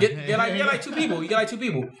address. You know? Get like 2 people. You get like 2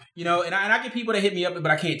 people. You know, and I get people that hit me up,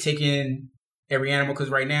 but I can't take in every animal because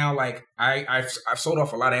right now, like I've sold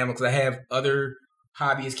off a lot of animals because I have other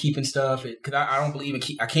hobbyists keeping stuff because I don't believe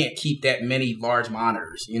I can't keep that many large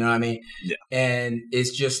monitors. You know what I mean? Yeah. And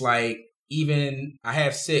it's just like even I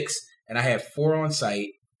have 6 and I have 4 on site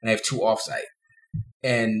and I have 2 off site.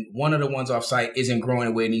 And one of the ones off site isn't growing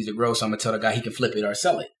the way it needs to grow, so I'm gonna tell the guy he can flip it or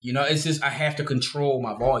sell it. You know, it's just I have to control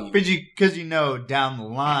my volume. Because you know down the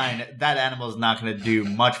line that animal is not going to do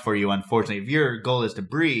much for you. Unfortunately, if your goal is to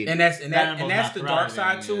breed, and that's the dark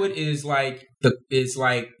side to it is like it's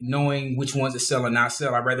like knowing which ones to sell and not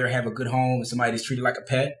sell. I'd rather have a good home and somebody that's treated like a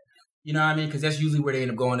pet. You know what I mean? Because that's usually where they end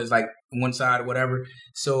up going is like one side or whatever.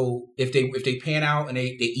 So if they pan out and they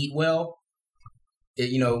eat well.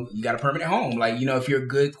 You know, you got a permanent home. Like, you know, if you're a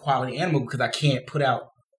good quality animal, because I can't put out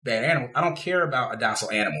bad animals. I don't care about a docile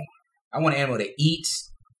animal. I want an animal that eats,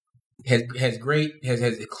 has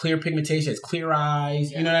clear pigmentation, has clear eyes.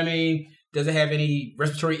 Yeah. You know what I mean? Doesn't have any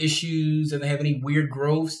respiratory issues. Doesn't have any weird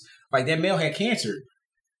growths. Like that male had cancer.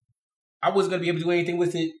 I wasn't gonna be able to do anything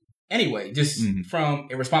with it anyway, just from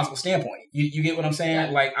a responsible standpoint. You get what I'm saying?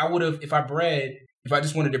 Yeah. Like I would have, if I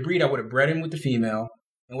just wanted to breed, I would have bred him with the female.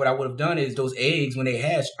 And what I would have done is those eggs, when they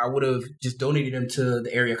hatch, I would have just donated them to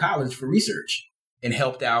the area college for research and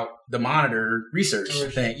helped out the monitor research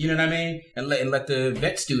thing. You know what I mean? And let the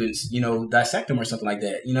vet students, you know, dissect them or something like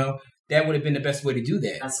that. You know, that would have been the best way to do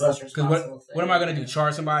that. That's what's responsible. Because what am I going to do?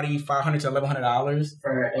 Charge somebody $500 to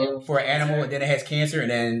 $1,100 for an animal, and then it has cancer, and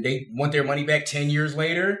then they want their money back 10 years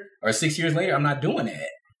later or 6 years later? I'm not doing that.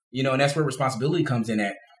 and that's where responsibility comes in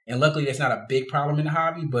at. And luckily, that's not a big problem in the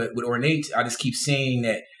hobby. But with ornates, I just keep seeing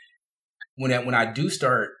that when I do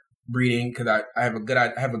start breeding, because I have a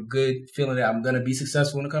good feeling that I'm going to be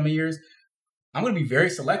successful in the coming years, I'm going to be very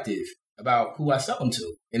selective about who I sell them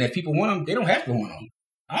to. And if people want them, they don't have to want them.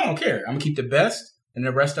 I don't care. I'm going to keep the best, and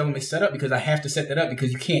the rest of them is set up because I have to set that up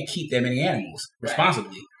because you can't keep that many animals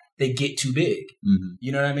responsibly. Right. They get too big. Mm-hmm.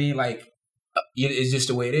 You know what I mean? Like, it's just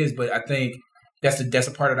the way it is. But I think that's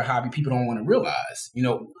a part of the hobby people don't want to realize.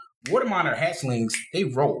 Water monitor hatchlings, they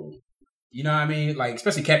roll. You know what I mean? Like,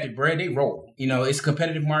 especially captive bred, they roll. It's a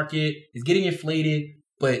competitive market. It's getting inflated,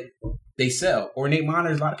 but they sell. Ornate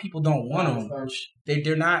monitors, a lot of people don't want them.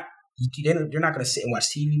 They're not going to sit and watch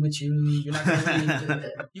TV with you. You're not gonna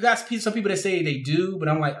you got some people that say they do, but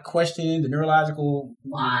I'm like, question the neurological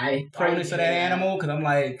proneness of that animal, because I'm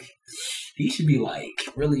like, he should be like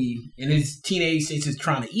really in his teenage stage just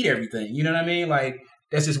trying to eat everything. You know what I mean? Like,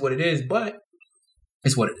 that's just what it is, but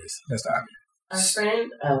it's what it is. That's the hobby. Our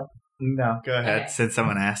friend, no, go ahead, since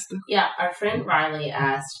someone asked. Yeah, our friend Riley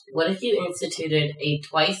asked, what if you instituted a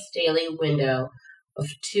twice daily window of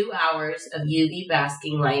 2 hours of UV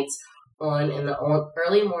basking lights on in the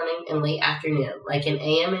early morning and late afternoon, like an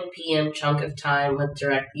AM and PM chunk of time with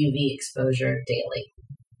direct UV exposure daily?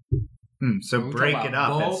 So break it up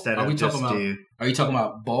bulbs? Instead of just do... Are you talking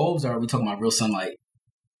about bulbs, or are we talking about real sunlight?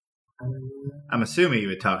 I'm assuming you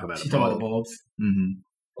would talk about She's talking about the bulbs. Mm-hmm.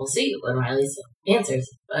 We'll see when Riley answers,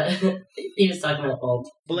 but he was talking about bulbs.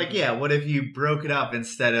 Well, what if you broke it up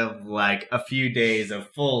instead of like a few days of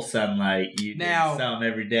full sunlight? You did some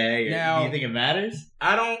every day. Do you think it matters?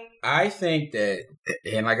 I think that,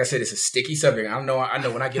 and like I said, it's a sticky subject. I know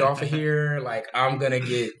when I get off of here, like, I'm gonna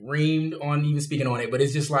get reamed on even speaking on it. But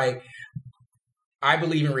it's just like, I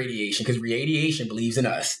believe in radiation because radiation believes in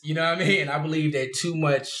us. You know what I mean? And I believe that too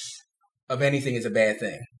much of anything is a bad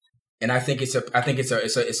thing. And I think it's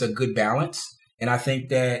a good balance. And I think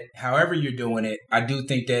that however you're doing it, I do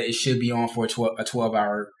think that it should be on for a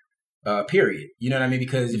 12-hour period. You know what I mean?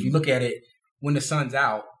 Because if you look at it, when the sun's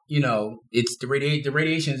out, it's the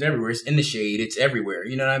radiation is everywhere. It's in the shade. It's everywhere.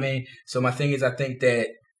 You know what I mean? So my thing is, I think that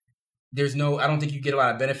I don't think you get a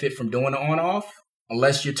lot of benefit from doing the on-off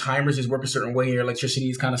unless your timers just work a certain way and your electricity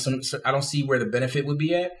is kind of I don't see where the benefit would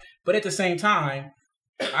be at. But at the same time,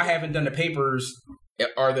 I haven't done the papers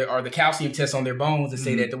or the calcium tests on their bones to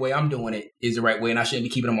say that the way I'm doing it is the right way and I shouldn't be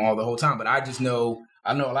keeping them all the whole time. But I know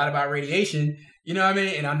a lot about radiation, you know what I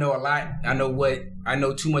mean? And I know a lot. I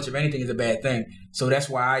know too much of anything is a bad thing. So that's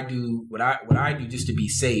why I do what I do just to be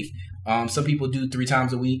safe. Some people do 3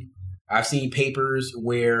 times a week. I've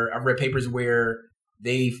read papers where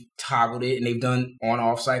they've toggled it and they've done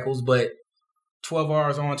on-off cycles, but 12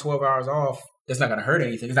 hours on, 12 hours off, that's not going to hurt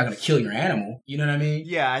anything. It's not going to kill your animal. You know what I mean?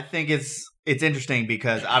 Yeah, I think it's interesting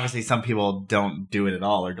because obviously some people don't do it at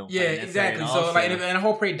all or don't. Yeah, exactly. So like, and a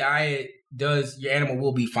whole prey diet your animal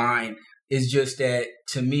will be fine. It's just that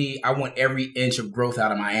to me, I want every inch of growth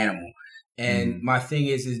out of my animal. And my thing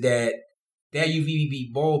is that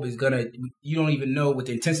UVB bulb is you don't even know what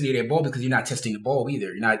the intensity of that bulb is because you're not testing the bulb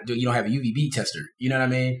either. You don't have a UVB tester. You know what I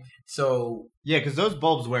mean? So yeah, because those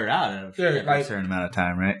bulbs wear out after a certain amount of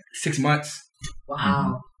time, right? 6 months.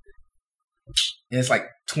 Wow. And it's like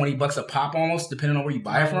 $20 a pop almost, depending on where you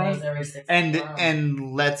buy it from.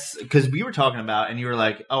 And let's, because we were talking about, and you were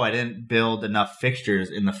like, oh, I didn't build enough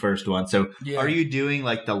fixtures in the first one. So are you doing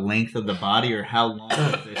like the length of the body, or how long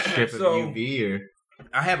is this strip of UV? Or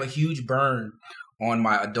I have a huge burn on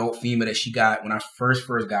my adult female that she got when I first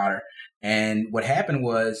got her. And what happened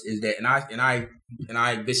is that, and I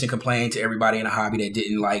bitched and complained to everybody in the hobby that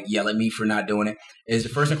didn't like yell at me for not doing it, is the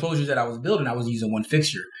first enclosures that I was building, I was using one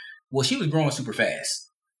fixture. Well, she was growing super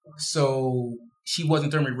fast. So she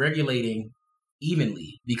wasn't thermally regulating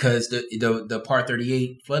evenly because the Part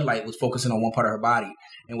 38 floodlight was focusing on one part of her body.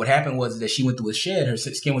 And what happened was that she went through a shed. Her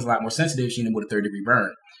skin was a lot more sensitive. She ended up with a 3rd-degree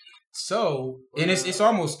burn. So, and it's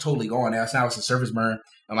almost totally gone now. Now it's a surface burn.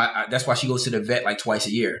 That's why she goes to the vet like twice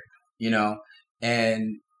a year,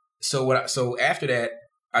 And so after that,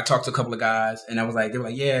 I talked to a couple of guys, and they were like,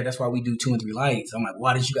 yeah, that's why we do 2 and 3 lights. I'm like,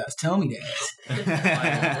 why didn't you guys tell me that?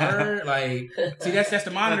 See, that's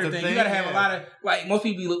the monitor thing. You got to have a lot of, like, most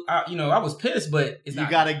people, I was pissed, but it's not.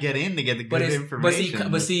 You got to get in to get the good information.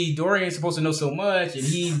 But see, Dorian's supposed to know so much, and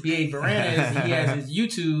he's B.A. Varanus, he has his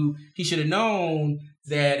YouTube. He should have known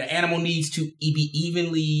that an animal needs to be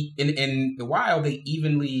evenly, in the wild, they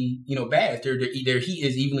evenly, bath. Their heat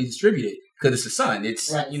is evenly distributed. Because it's the sun,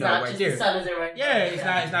 it's right there. The sun isn't right. Yeah,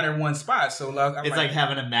 it's not in one spot. So it's like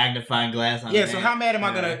having a magnifying glass on. Yeah. So how mad am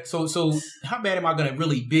I gonna? So how bad am I gonna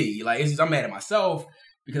really be? Like, I'm mad at myself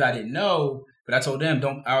because I didn't know. But I told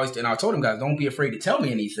them, I told them guys, don't be afraid to tell me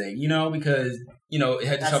anything, because, it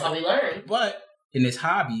had to That's how we learn. But in this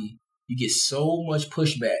hobby, you get so much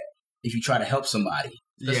pushback if you try to help somebody.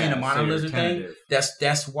 Especially in the monitor lizard thing.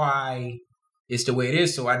 That's why it's the way it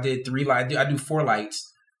is. So I did 3 lights. I do 4 lights,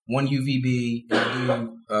 1 UVB, and I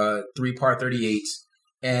do 3 par 38s.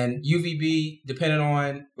 And UVB, depending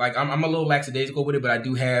on, like, I'm a little lackadaisical with it, but I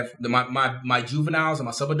do have my juveniles and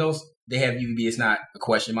my subadults, they have UVB. It's not a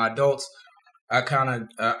question. My adults, I kind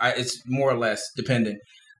of, it's more or less dependent.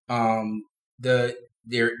 The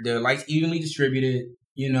lights evenly distributed.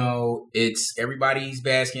 It's everybody's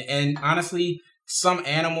basking. And honestly, some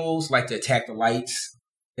animals like to attack the lights.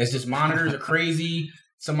 It's just monitors are crazy.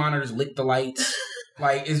 Some monitors lick the lights.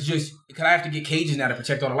 Like, it's just, because I have to get cages now to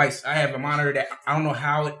protect all the lights. I have a monitor that I don't know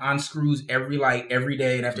how it unscrews every light every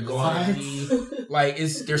day and I have to go out and leave. Like,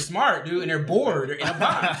 they're smart, dude, and they're bored. They're in a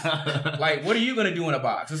box. Like, what are you going to do in a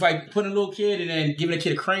box? It's like putting a little kid and then giving a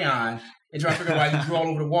kid a crayon and trying to figure out why you drew all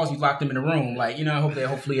over the walls. You lock them in a room. Like,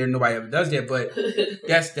 hopefully nobody ever does that. But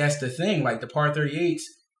that's the thing. Like, the par 38s,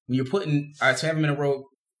 when you're putting, I have them in a row,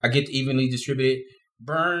 I get evenly distributed.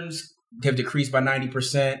 Burns have decreased by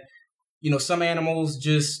 90%. Some animals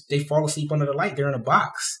they fall asleep under the light. They're in a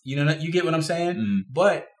box. You get what I'm saying? Mm.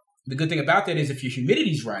 But the good thing about that is if your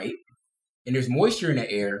humidity's right and there's moisture in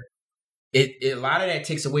the air, a lot of that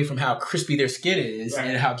takes away from how crispy their skin is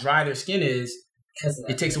and how dry their skin is.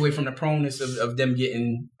 It takes away from the proneness of them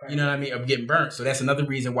getting, of getting burnt. So that's another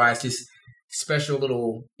reason why it's this special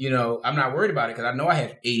little, I'm not worried about it because I know I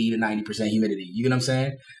have 80 to 90% humidity. You get what I'm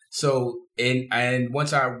saying? So, and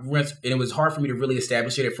once I rinsed, and it was hard for me to really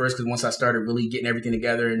establish it at first because once I started really getting everything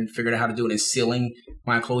together and figuring out how to do it and sealing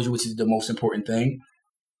my enclosure, which is the most important thing,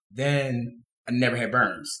 then I never had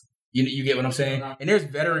burns. You get what I'm saying? And there's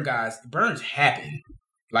veteran guys, burns happen.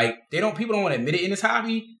 Like, people don't want to admit it in this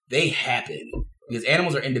hobby. They happen because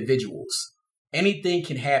animals are individuals. Anything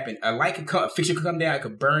can happen. A fixture could come down. It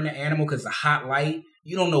could burn the animal because it's a hot light.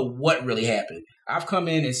 You don't know what really happened. I've come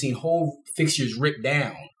in and seen whole fixtures ripped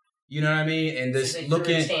down. You know what I mean? And this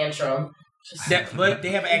looking tantrum. But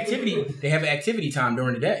they have activity. They have activity time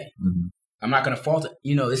during the day. Mm-hmm. I'm not going to fault it.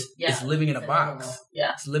 It's living in a box.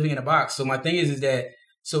 Yeah, it's living in a box. So my thing is that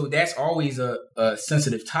that's always a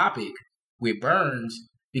sensitive topic with burns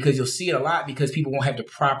because you'll see it a lot because people won't have the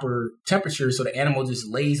proper temperature, so the animal just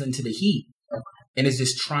lays into the heat. And it's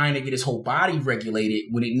just trying to get its whole body regulated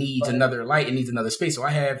when it needs another light, it needs another space. So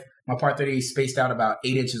I have my par 38 spaced out about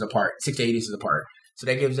 8 inches apart, 6 to 8 inches apart. So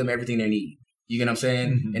that gives them everything they need. You get what I'm saying?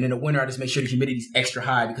 Mm-hmm. And in the winter, I just make sure the humidity's extra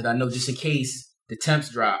high because I know just in case the temps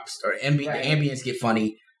drops or the ambience get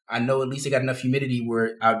funny, I know at least they got enough humidity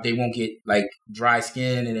where they won't get like dry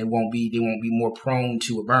skin and they won't be more prone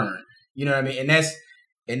to a burn. You know what I mean? And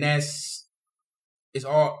that's it's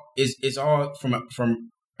all from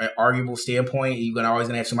an arguable standpoint. You're always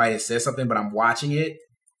gonna have somebody that says something, but I'm watching it,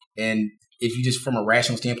 and if you just from a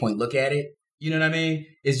rational standpoint look at it, you know what I mean?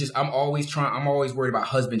 It's just I'm always worried about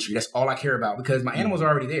husbandry. That's all I care about because my animals are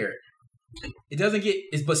already there. It doesn't get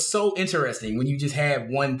but so interesting when you just have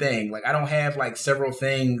one thing. Like I don't have like several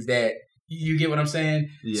things that you get what I'm saying.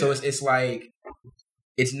 Yeah. So it's like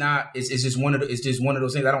it's just one of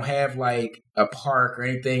those things. I don't have like a park or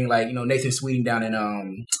anything like Nathan Sweeting down in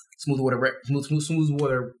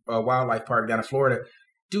Smoothwater Wildlife Park down in Florida.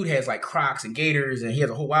 Dude has like crocs and gators, and he has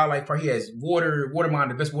a whole wildlife park. He has water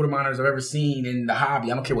monitor, best water monitors I've ever seen in the hobby.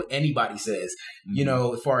 I don't care what anybody says,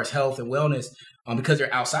 as far as health and wellness, because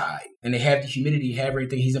they're outside and they have the humidity, have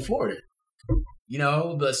everything. He's in Florida,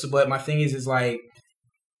 But my thing is like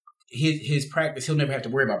his practice, he'll never have to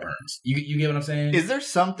worry about burns. You get what I'm saying? Is there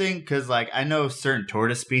something because like I know certain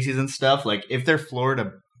tortoise species and stuff like if they're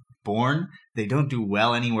Florida born, they don't do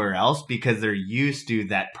well anywhere else because they're used to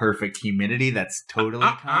that perfect humidity that's totally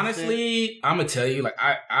constant. Honestly, I'm gonna tell you, like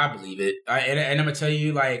I believe it, and I'm gonna tell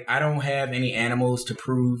you, like I don't have any animals to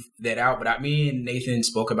prove that out, but me and Nathan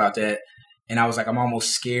spoke about that, and I was like, I'm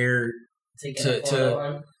almost scared to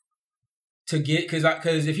get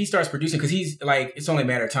because if he starts producing, because he's like, it's only a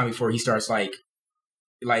matter of time before he starts like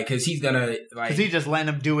because he's gonna like because he's just letting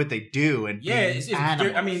them do what they do and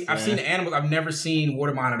animals, I've seen the animals. I've never seen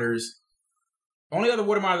water monitors. Only other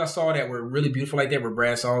water monitors I saw that were really beautiful like that were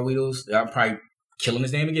Brad Sawaweedles. I'm probably killing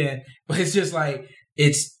his name again, but it's just like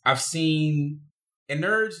I've seen and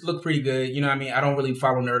nerds look pretty good. You know what I mean? I don't really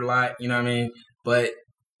follow nerd a lot. You know what I mean? But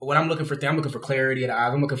what I'm looking for clarity in the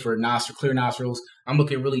eyes. I'm looking for clear nostrils. I'm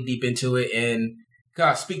looking really deep into it, and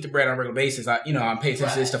God, speak to Brad on a regular basis. I'm paying attention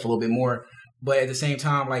to this stuff a little bit more. But at the same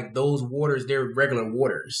time, like those waters, they're regular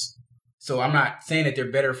waters. So I'm not saying that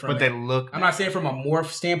they're better from. But they look. I'm not saying from a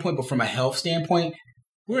morph standpoint, but from a health standpoint,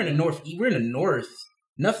 We're in the north. We're in the north.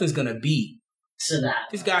 Nothing's gonna beat. So that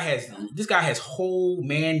This guy has whole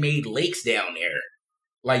man-made lakes down there.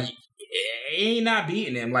 Like, it ain't not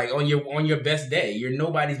beating him. Like on your best day,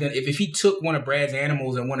 nobody's gonna. If he took one of Brad's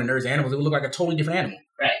animals and one of Nerd's animals, it would look like a totally different animal.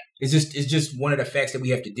 Right. It's just one of the facts that we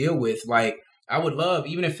have to deal with. Like, I would love,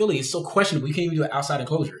 even in Philly, it's so questionable. We can't even do an outside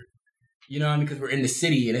enclosure. You know what I mean? Because we're in the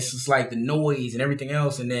city and it's just like the noise and everything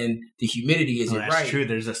else, and then the humidity is that's true.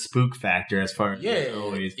 There's a spook factor as far as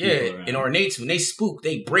always. And ornates, when they spook,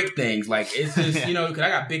 they break things. Like, it's just because I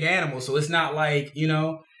got big animals, so it's not like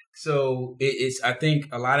So it's I think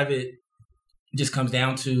a lot of it just comes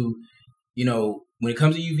down to when it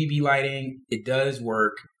comes to UVB lighting, it does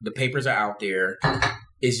work. The papers are out there.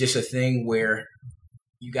 It's just a thing where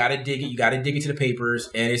you got to dig it. You got to dig into the papers,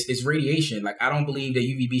 and it's radiation. Like, I don't believe that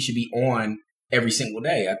UVB should be on every single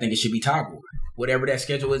day. I think it should be toggled. Whatever that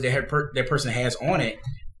schedule is that person has on it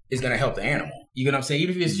is going to help the animal. You know what I'm saying?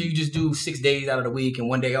 Even if you just do 6 days out of the week and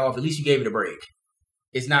 1 day off, at least you gave it a break.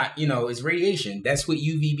 It's not, it's radiation. That's what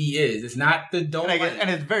UVB is. It's not the dull light.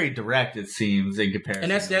 And it's very direct, it seems, in comparison.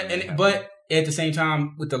 And that's that. But at the same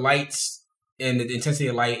time, with the lights and the intensity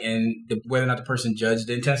of light and whether or not the person judged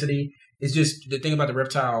the intensity, it's just the thing about the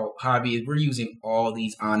reptile hobby is we're using all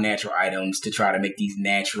these unnatural items to try to make these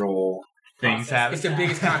natural things happen. It's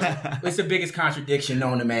the biggest contradiction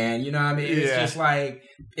known to man. You know what I mean? It's just like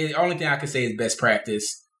the only thing I could say is best practice.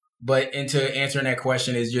 But into answering that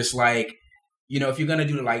question is just like, if you're gonna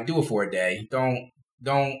do it for a day. Don't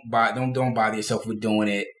bother yourself with doing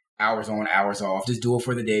it hours on, hours off. Just do it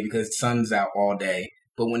for the day because the sun's out all day.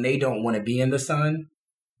 But when they don't want to be in the sun,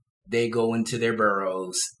 they go into their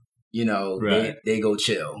burrows. Right. They go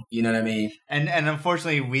chill. You know what I mean? And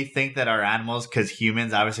unfortunately, we think that our animals, because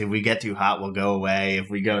humans, obviously, we get too hot, we'll go away. If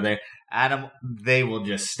we go there, they will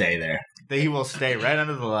just stay there. They will stay right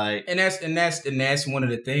under the light. And that's one of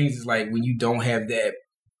the things is like when you don't have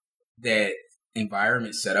that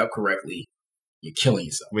environment set up correctly, you're killing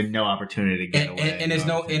yourself with no opportunity to get away. And there's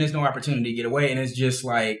no opportunity to get away. And it's just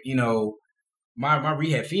like my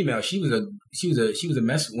rehab female, she was a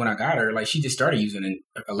mess when I got her. Like, she just started using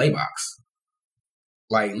a lay box.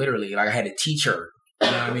 Like, literally, like I had to teach her. You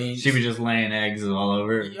know what I mean? She was just laying eggs all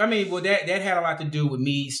over. I mean, well, that had a lot to do with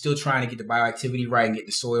me still trying to get the bioactivity right and get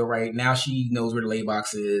the soil right. Now she knows where the lay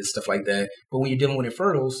box is, stuff like that. But when you're dealing with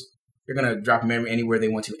infertils, you're gonna drop them anywhere they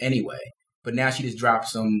want to anyway. But now she just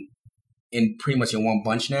drops them pretty much in one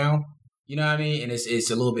bunch now. You know what I mean? And it's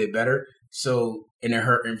a little bit better. So, and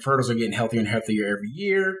her infertils are getting healthier and healthier every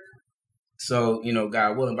year. So,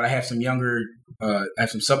 God willing. But I have some I have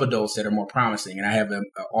some subadults that are more promising, and I have an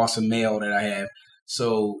awesome male that I have.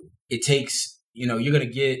 So it takes, you're going to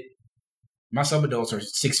get, my subadults are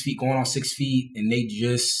 6 feet, going on 6 feet, and they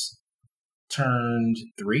just turned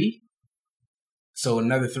 3. So in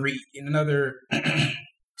another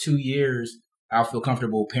 2 years, I'll feel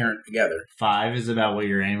comfortable parent together. 5 is about what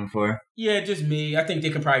you're aiming for? Yeah, just me. I think they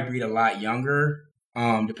can probably breed a lot younger,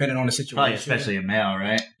 depending on the situation. Probably especially a male,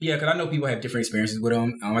 right? Yeah, because I know people have different experiences with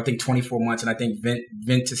them. I think 24 months, and I think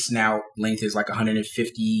vent to snout length is like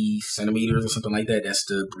 150 centimeters or something like that. That's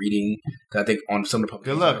the breeding. I think on some of the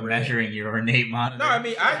publications. Good luck measuring your ornate monitor. No, I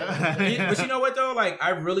mean, but you know what though? Like,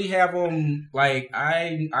 I really have them. Like,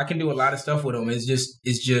 I can do a lot of stuff with them. It's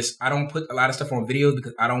just I don't put a lot of stuff on videos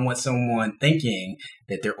because I don't want someone thinking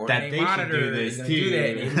that their ornate monitor is going to do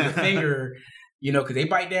that. They use their finger. Because they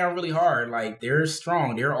bite down really hard. Like, they're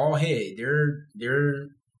strong. They're all head. They're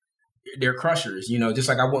crushers. Just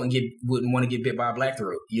like I wouldn't want to get bit by a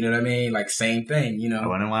blackthroat. You know what I mean? Like, same thing. I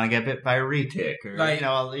wouldn't want to get bit by a retic, or like,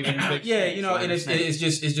 even and it's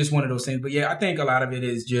just one of those things. But yeah, I think a lot of it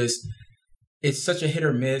is just it's such a hit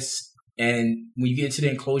or miss. And when you get into the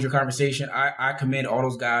enclosure conversation, I commend all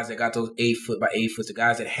those guys that got those 8 foot by 8 foot, the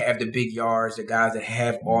guys that have the big yards, the guys that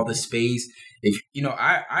have all the space. If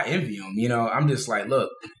I envy them. I'm just like,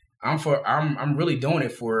 look, I'm really doing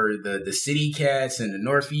it for the city cats and the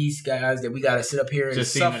Northeast guys that we got to sit up here and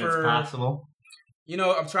just suffer. Just seeing it's possible.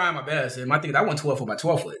 I'm trying my best. And my thing is, I want 12 foot by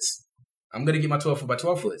 12 foots. I'm going to get my 12 foot by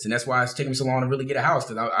 12 foots. And that's why it's taking me so long to really get a house.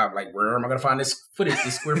 Because I'm like, where am I going to find this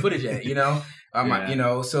square footage at,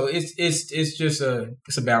 So it's just a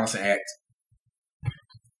balancing act.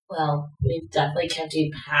 Well, we've definitely kept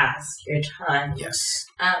you past your time. Yes.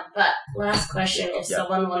 But last question, if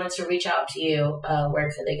someone wanted to reach out to you, where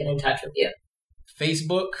could they get in touch with you?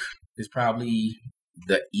 Facebook is probably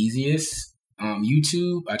the easiest.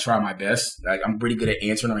 YouTube, I try my best. Like, I'm pretty good at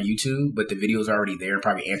answering on YouTube, but the video's already there and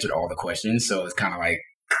probably answered all the questions. So it's kind of like,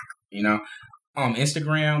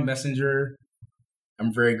 Instagram, Messenger,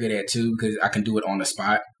 I'm very good at too because I can do it on the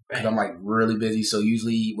spot because I'm like really busy. So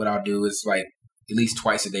usually what I'll do is like, at least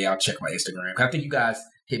twice a day, I'll check my Instagram. 'Cause I think you guys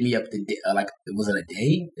hit me up was it a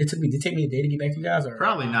day? Did it take me a day to get back to you guys? Or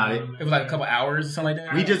Probably not. it was like a couple hours or something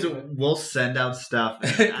like that. We'll send out stuff.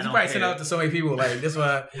 You probably send out to so many people. Like this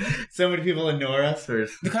one, so many people ignore us.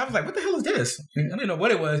 Because I was like, what the hell is this? I didn't know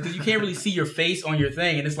what it was because you can't really see your face on your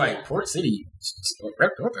thing, and it's like Port City.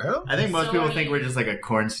 What the hell? I think most people think we're just like a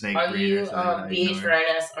corn snake. Are breed you or something. BH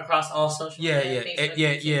Varanus across all social media?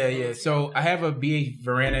 Facebook, Yeah. So I have a BH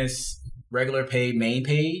Varanus regular paid main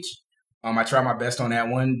page. I try my best on that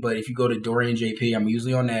one, but if you go to Dorian JP, I'm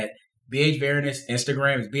usually on that. BH Varanus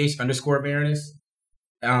Instagram is BH_Varanus.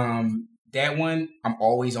 That one I'm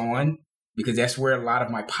always on because that's where a lot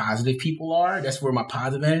of my positive people are. That's where my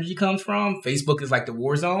positive energy comes from. Facebook is like the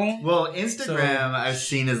war zone. Well, Instagram I've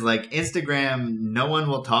seen is like Instagram. No one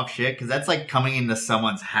will talk shit because that's like coming into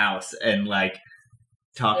someone's house and like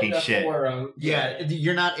talking shit. Forum. Yeah,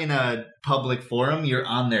 you're not in a public forum. You're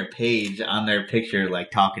on their page, on their picture,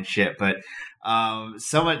 like talking shit. But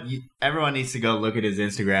everyone needs to go look at his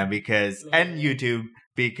Instagram and YouTube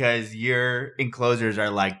because your enclosures are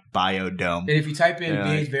like biodome. And if you type in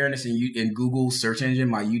BH Varanus in Google search engine,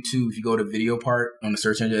 my YouTube, if you go to video part on the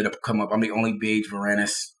search engine, it'll come up. I'm the only BH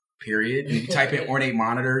Varanus, period. And if you type in ornate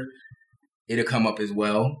monitor, it'll come up as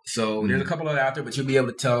well. So there's a couple of out there, but you'll be able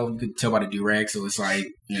to tell. You can tell by the do-rag. So it's like,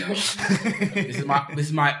 this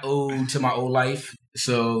is my ode to my old life.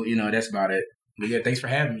 So that's about it. But yeah, thanks for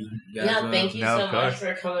having me. You guys, thank you so much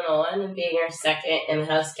for coming on and being our second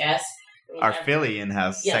in-house guest. Our Philly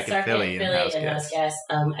in-house, second Philly in-house guest.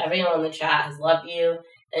 Everyone in the chat has loved you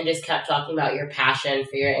and just kept talking about your passion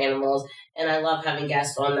for your animals. And I love having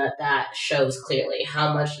guests on that shows clearly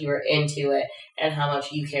how much you are into it and how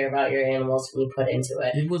much you care about your animals when you put into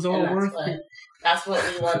it. It was all worth it. That's what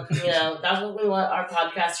we want, that's what we want our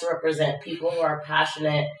podcast to represent. People who are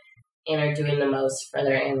passionate and are doing the most for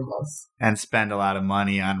their animals. And spend a lot of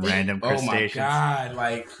money on random crustaceans. Oh my God.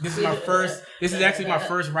 Like, this is actually my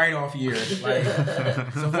first write-off year. Like,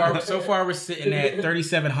 so far we're sitting at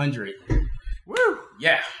 3,700. Woo!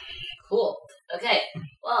 Yeah. Cool. Okay.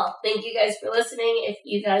 Well, thank you guys for listening. If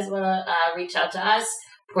you guys want to reach out to us,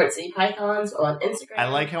 Port City Pythons on Instagram. I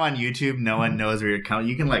like how on YouTube no one knows where you're coming.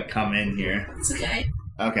 You can come in here. It's okay.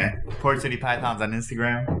 Okay. Port City Pythons on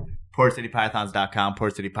Instagram. PortCityPythons.com.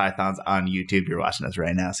 Port City Pythons on YouTube. You're watching us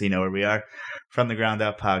right now, so you know where we are. From the Ground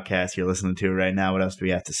Up podcast you're listening to right now. What else do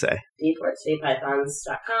we have to say?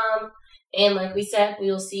 PortCityPythons.com. And like we said, we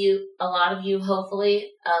will see a lot of you, hopefully,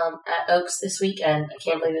 at Oaks this weekend. I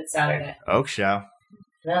can't believe it's Saturday. Oaks show.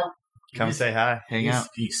 No. Come say hi. Hang out.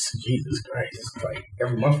 Peace. Jesus Christ. It's like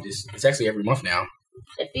every month. It's actually every month now.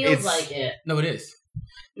 It feels like it. No, it is.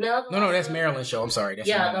 No, that's Maryland show. I'm sorry. That's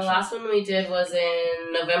the last one we did was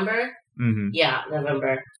in November. Mm-hmm. Yeah,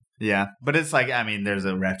 November. Yeah, but it's like, there's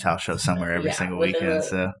a reptile show somewhere every single weekend.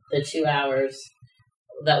 So the 2 hours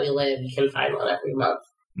that we live, you can find one every month.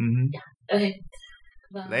 Mm-hmm. Yeah. Okay.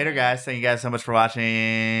 Bye. Later, guys. Thank you guys so much for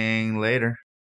watching. Later.